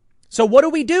 So what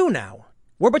do we do now?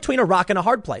 We're between a rock and a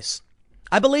hard place.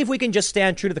 I believe we can just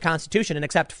stand true to the Constitution and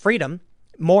accept freedom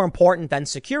more important than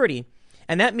security.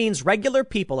 And that means regular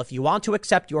people, if you want to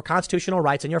accept your constitutional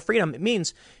rights and your freedom, it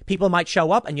means people might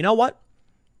show up. And you know what?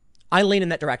 I lean in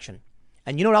that direction.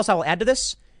 And you know what else I will add to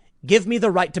this? Give me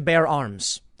the right to bear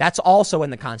arms. That's also in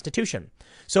the Constitution.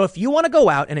 So if you want to go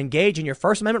out and engage in your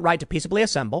First Amendment right to peaceably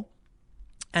assemble,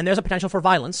 and there's a potential for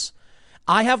violence,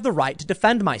 I have the right to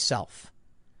defend myself.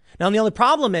 Now, the only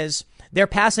problem is they're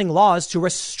passing laws to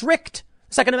restrict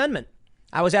the Second Amendment.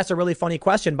 I was asked a really funny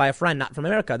question by a friend not from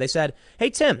America. They said, hey,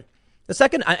 Tim, the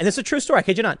second, and this is a true story, I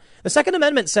kid you not, the Second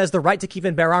Amendment says the right to keep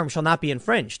and bear arms shall not be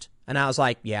infringed. And I was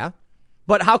like, yeah,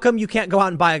 but how come you can't go out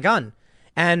and buy a gun?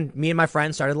 And me and my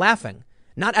friend started laughing,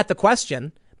 not at the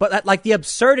question, but at like the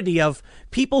absurdity of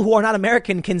people who are not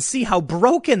American can see how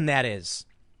broken that is.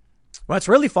 What's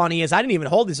really funny is I didn't even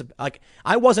hold this, like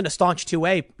I wasn't a staunch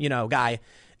 2A, guy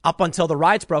up until the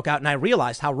riots broke out and I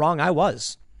realized how wrong I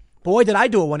was. Boy, did I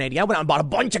do a 180. I went out and bought a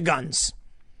bunch of guns.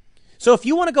 So if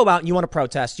you want to go out and you want to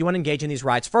protest, you want to engage in these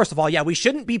riots, first of all, yeah, we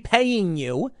shouldn't be paying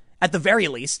you at the very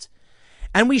least.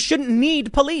 And we shouldn't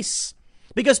need police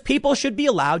because people should be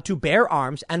allowed to bear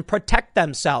arms and protect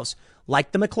themselves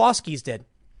like the McCloskeys did.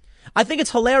 I think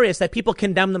it's hilarious that people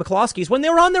condemn the McCloskeys when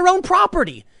they were on their own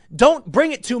property. Don't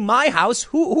bring it to my house.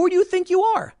 Who do you think you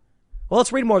are? Well,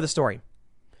 let's read more of the story.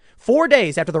 4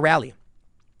 days after the rally,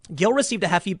 Gill received a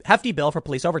hefty bill for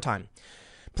police overtime.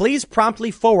 Please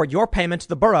promptly forward your payment to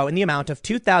the borough in the amount of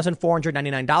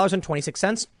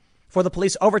 $2,499.26 for the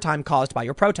police overtime caused by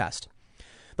your protest.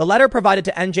 The letter provided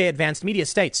to NJ Advanced Media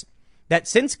states that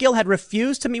since Gill had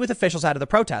refused to meet with officials out of the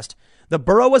protest, the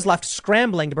borough was left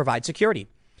scrambling to provide security.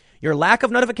 Your lack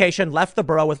of notification left the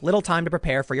borough with little time to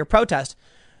prepare for your protest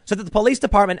so that the police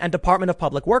department and Department of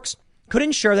Public Works could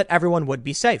ensure that everyone would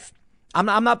be safe.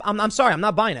 I'm sorry, I'm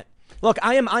not buying it. Look,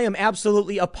 I am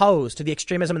absolutely opposed to the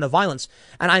extremism and the violence,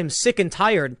 and I'm sick and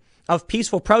tired of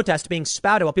peaceful protest being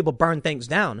spouted while people burn things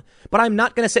down. But I'm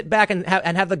not going to sit back and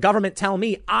have the government tell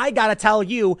me I got to tell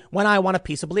you when I want to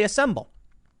peaceably assemble.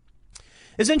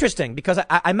 It's interesting because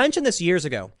I mentioned this years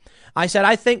ago. I said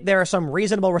I think there are some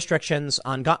reasonable restrictions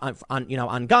on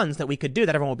guns that we could do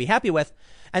that everyone will be happy with,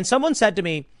 and someone said to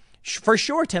me, for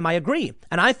sure, Tim, I agree.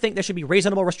 And I think there should be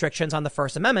reasonable restrictions on the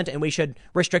First Amendment, and we should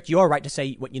restrict your right to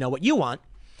say what you want.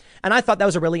 And I thought that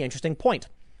was a really interesting point.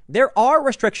 There are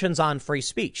restrictions on free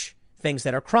speech, things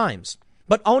that are crimes.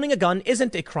 But owning a gun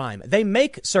isn't a crime. They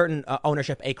make certain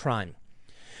ownership a crime.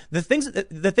 The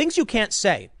things you can't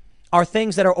say are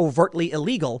things that are overtly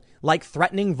illegal, like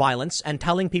threatening violence and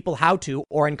telling people how to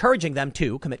or encouraging them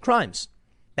to commit crimes.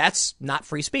 That's not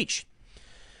free speech.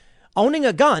 Owning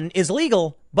a gun is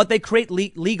legal, but they create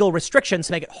legal restrictions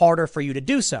to make it harder for you to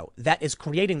do so. That is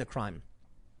creating the crime.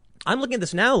 I'm looking at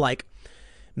this now like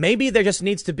maybe there just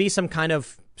needs to be some kind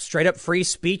of straight up free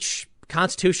speech,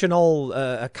 constitutional,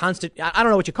 I don't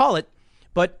know what you call it,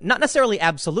 but not necessarily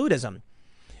absolutism.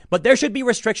 But there should be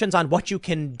restrictions on what you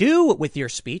can do with your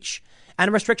speech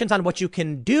and restrictions on what you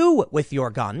can do with your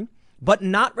gun, but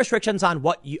not restrictions on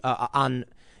what you,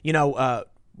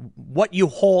 what you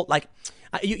hold. Like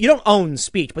you don't own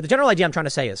speech, but the general idea I'm trying to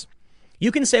say is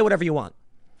you can say whatever you want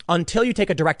until you take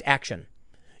a direct action.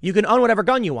 You can own whatever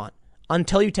gun you want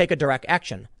until you take a direct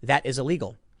action. That is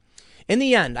illegal. In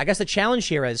the end, I guess the challenge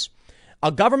here is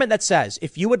a government that says,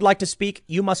 if you would like to speak,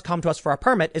 you must come to us for a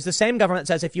permit is the same government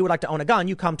that says, if you would like to own a gun,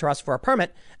 you come to us for a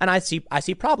permit. And I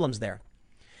see problems there.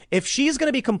 If she's going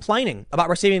to be complaining about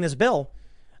receiving this bill,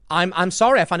 I'm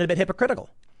sorry, I find it a bit hypocritical.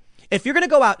 If you're going to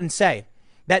go out and say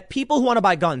that people who want to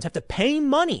buy guns have to pay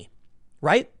money,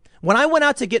 right? When I went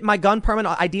out to get my gun permit,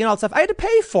 ID and all that stuff, I had to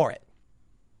pay for it.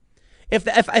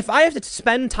 If I have to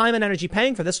spend time and energy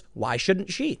paying for this, why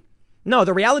shouldn't she? No,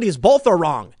 the reality is both are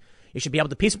wrong. You should be able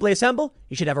to peaceably assemble.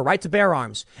 You should have a right to bear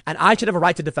arms. And I should have a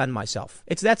right to defend myself.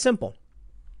 It's that simple.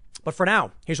 But for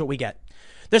now, here's what we get.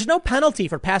 There's no penalty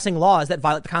for passing laws that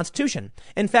violate the Constitution.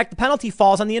 In fact, the penalty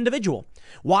falls on the individual.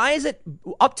 Why is it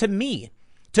up to me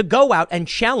to go out and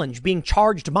challenge being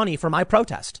charged money for my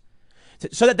protest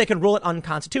so that they can rule it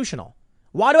unconstitutional?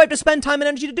 Why do I have to spend time and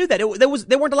energy to do that?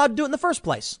 They weren't allowed to do it in the first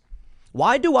place.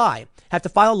 Why do I have to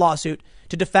file a lawsuit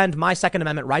to defend my Second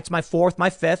Amendment rights, my Fourth, my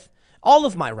Fifth, all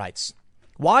of my rights?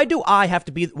 Why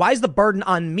is the burden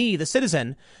on me, the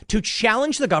citizen, to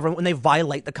challenge the government when they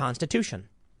violate the Constitution?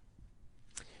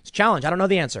 It's a challenge. I don't know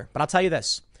the answer, but I'll tell you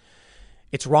this.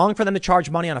 It's wrong for them to charge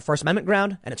money on a First Amendment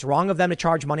ground, and it's wrong of them to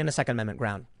charge money on a Second Amendment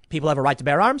ground. People have a right to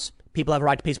bear arms. People have a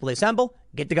right to peacefully assemble.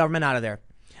 Get the government out of there.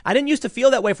 I didn't used to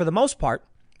feel that way for the most part,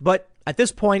 but at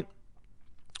this point,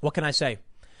 what can I say?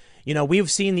 You know, we've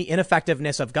seen the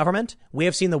ineffectiveness of government. We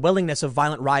have seen the willingness of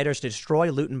violent rioters to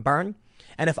destroy, loot, and burn.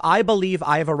 And if I believe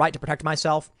I have a right to protect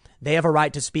myself, they have a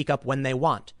right to speak up when they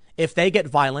want. If they get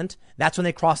violent, that's when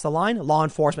they cross the line. Law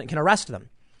enforcement can arrest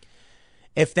them.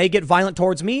 If they get violent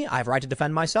towards me, I have a right to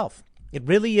defend myself. It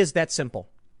really is that simple.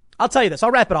 I'll tell you this.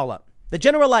 I'll wrap it all up. The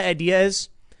general idea is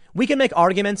we can make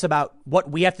arguments about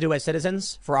what we have to do as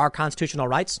citizens for our constitutional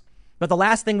rights. But the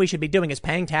last thing we should be doing is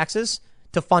paying taxes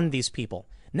to fund these people.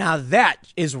 Now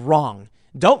that is wrong.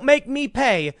 Don't make me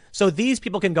pay so these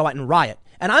people can go out and riot.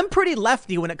 And I'm pretty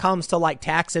lefty when it comes to like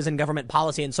taxes and government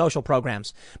policy and social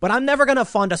programs. But I'm never going to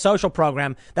fund a social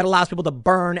program that allows people to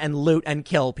burn and loot and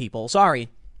kill people. Sorry.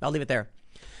 I'll leave it there.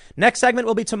 Next segment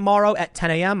will be tomorrow at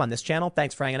 10 a.m. on this channel.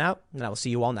 Thanks for hanging out, and I will see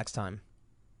you all next time.